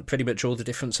on pretty much all the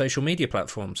different social media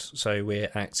platforms. So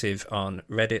we're active on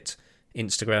Reddit,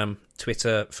 Instagram,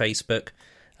 Twitter, Facebook.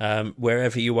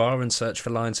 Wherever you are and search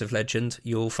for Lions of Legend,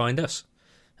 you'll find us.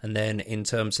 And then in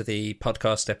terms of the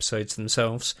podcast episodes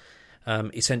themselves,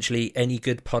 essentially any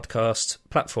good podcast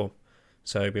platform.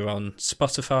 So we're on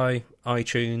Spotify,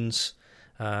 iTunes,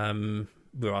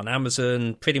 we're on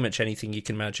Amazon, pretty much anything you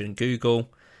can imagine, Google.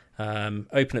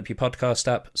 Open up your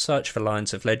podcast app, search for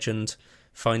Lions of Legend,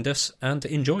 find us, and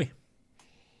enjoy.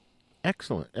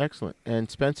 Excellent. And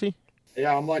Spency?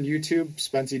 Yeah, I'm on YouTube,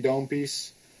 Spency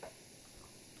Domepiece.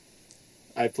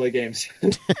 I play games.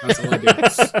 That's all I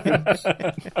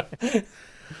do.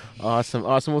 Awesome.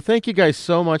 Well, thank you guys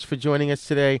so much for joining us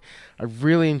today. I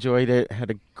really enjoyed it. Had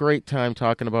a great time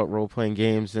talking about role-playing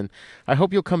games, and I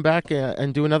hope you'll come back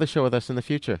and do another show with us in the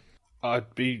future.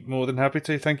 I'd be more than happy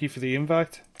to. Thank you for the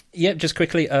invite. Yeah, just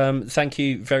quickly, thank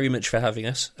you very much for having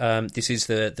us. This is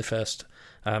the first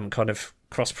kind of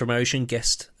cross-promotion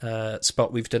guest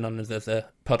spot we've done on the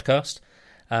podcast.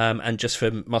 And just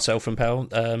for myself and Pal,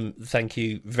 thank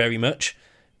you very much.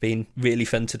 Been really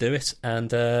fun to do it, and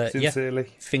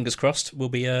sincerely, fingers crossed we'll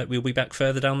be back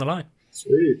further down the line.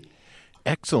 Sweet,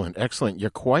 excellent. You're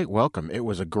quite welcome. It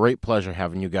was a great pleasure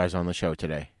having you guys on the show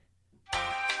today.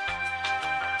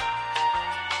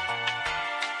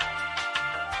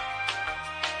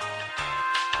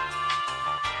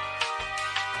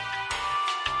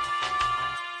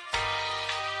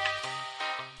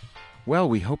 Well,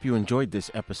 we hope you enjoyed this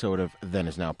episode of Then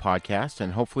Is Now podcast,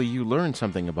 and hopefully you learned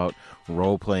something about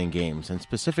role-playing games, and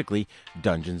specifically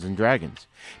Dungeons & Dragons.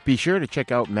 Be sure to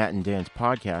check out Matt and Dan's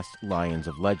podcast, Lions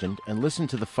of Legend, and listen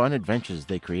to the fun adventures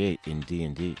they create in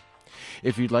D&D.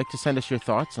 If you'd like to send us your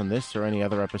thoughts on this or any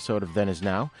other episode of Then Is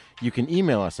Now, you can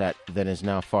email us at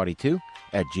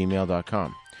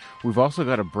thenisnow42@gmail.com. We've also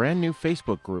got a brand new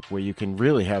Facebook group where you can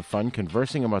really have fun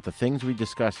conversing about the things we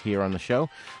discuss here on the show,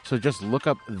 so just look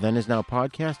up Then Is Now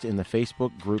Podcast in the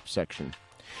Facebook group section.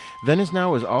 Then Is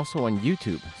Now is also on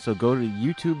YouTube, so go to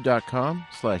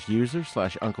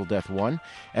youtube.com/user/UncleDeath1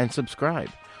 and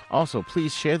subscribe. Also,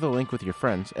 please share the link with your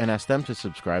friends and ask them to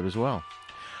subscribe as well.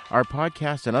 Our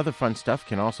podcast and other fun stuff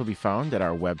can also be found at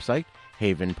our website,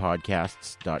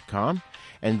 havenpodcasts.com,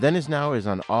 and Then Is Now is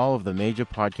on all of the major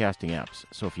podcasting apps.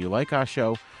 So if you like our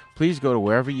show, please go to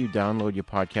wherever you download your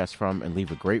podcast from and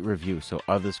leave a great review so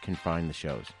others can find the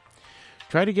shows.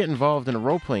 Try to get involved in a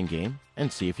role-playing game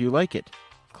and see if you like it.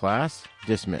 Class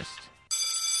dismissed.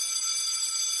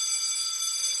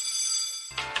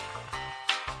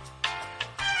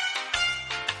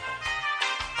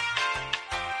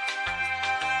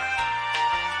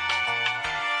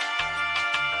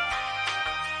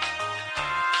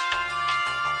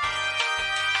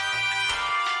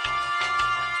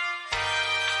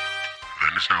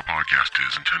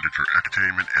 Is intended for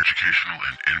entertainment, educational,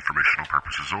 and informational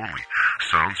purposes only.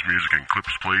 Sounds, music, and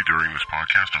clips played during this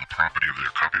podcast are the property of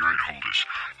their copyright holders.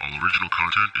 All original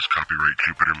content is copyright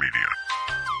Jupiter Media.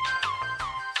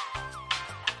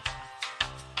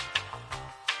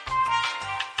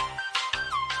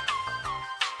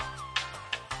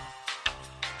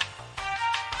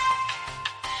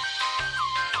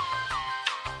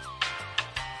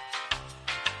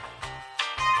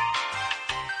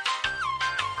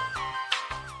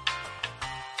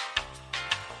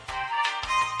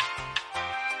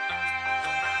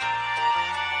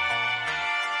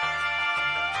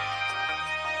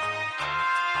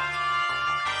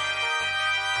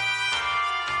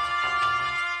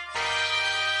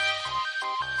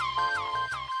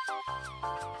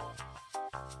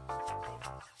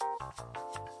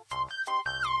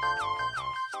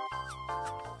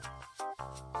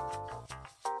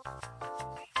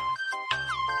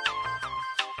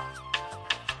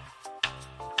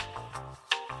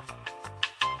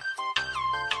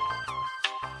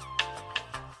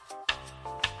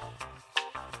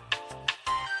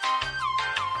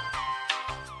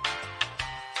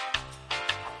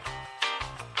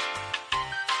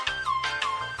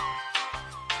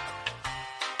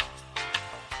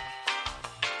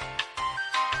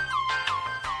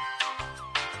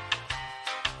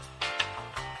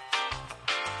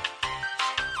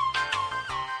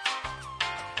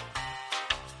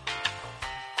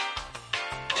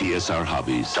 TSR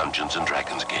Hobbies Dungeons &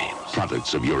 Dragons games.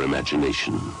 Products of your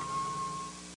imagination.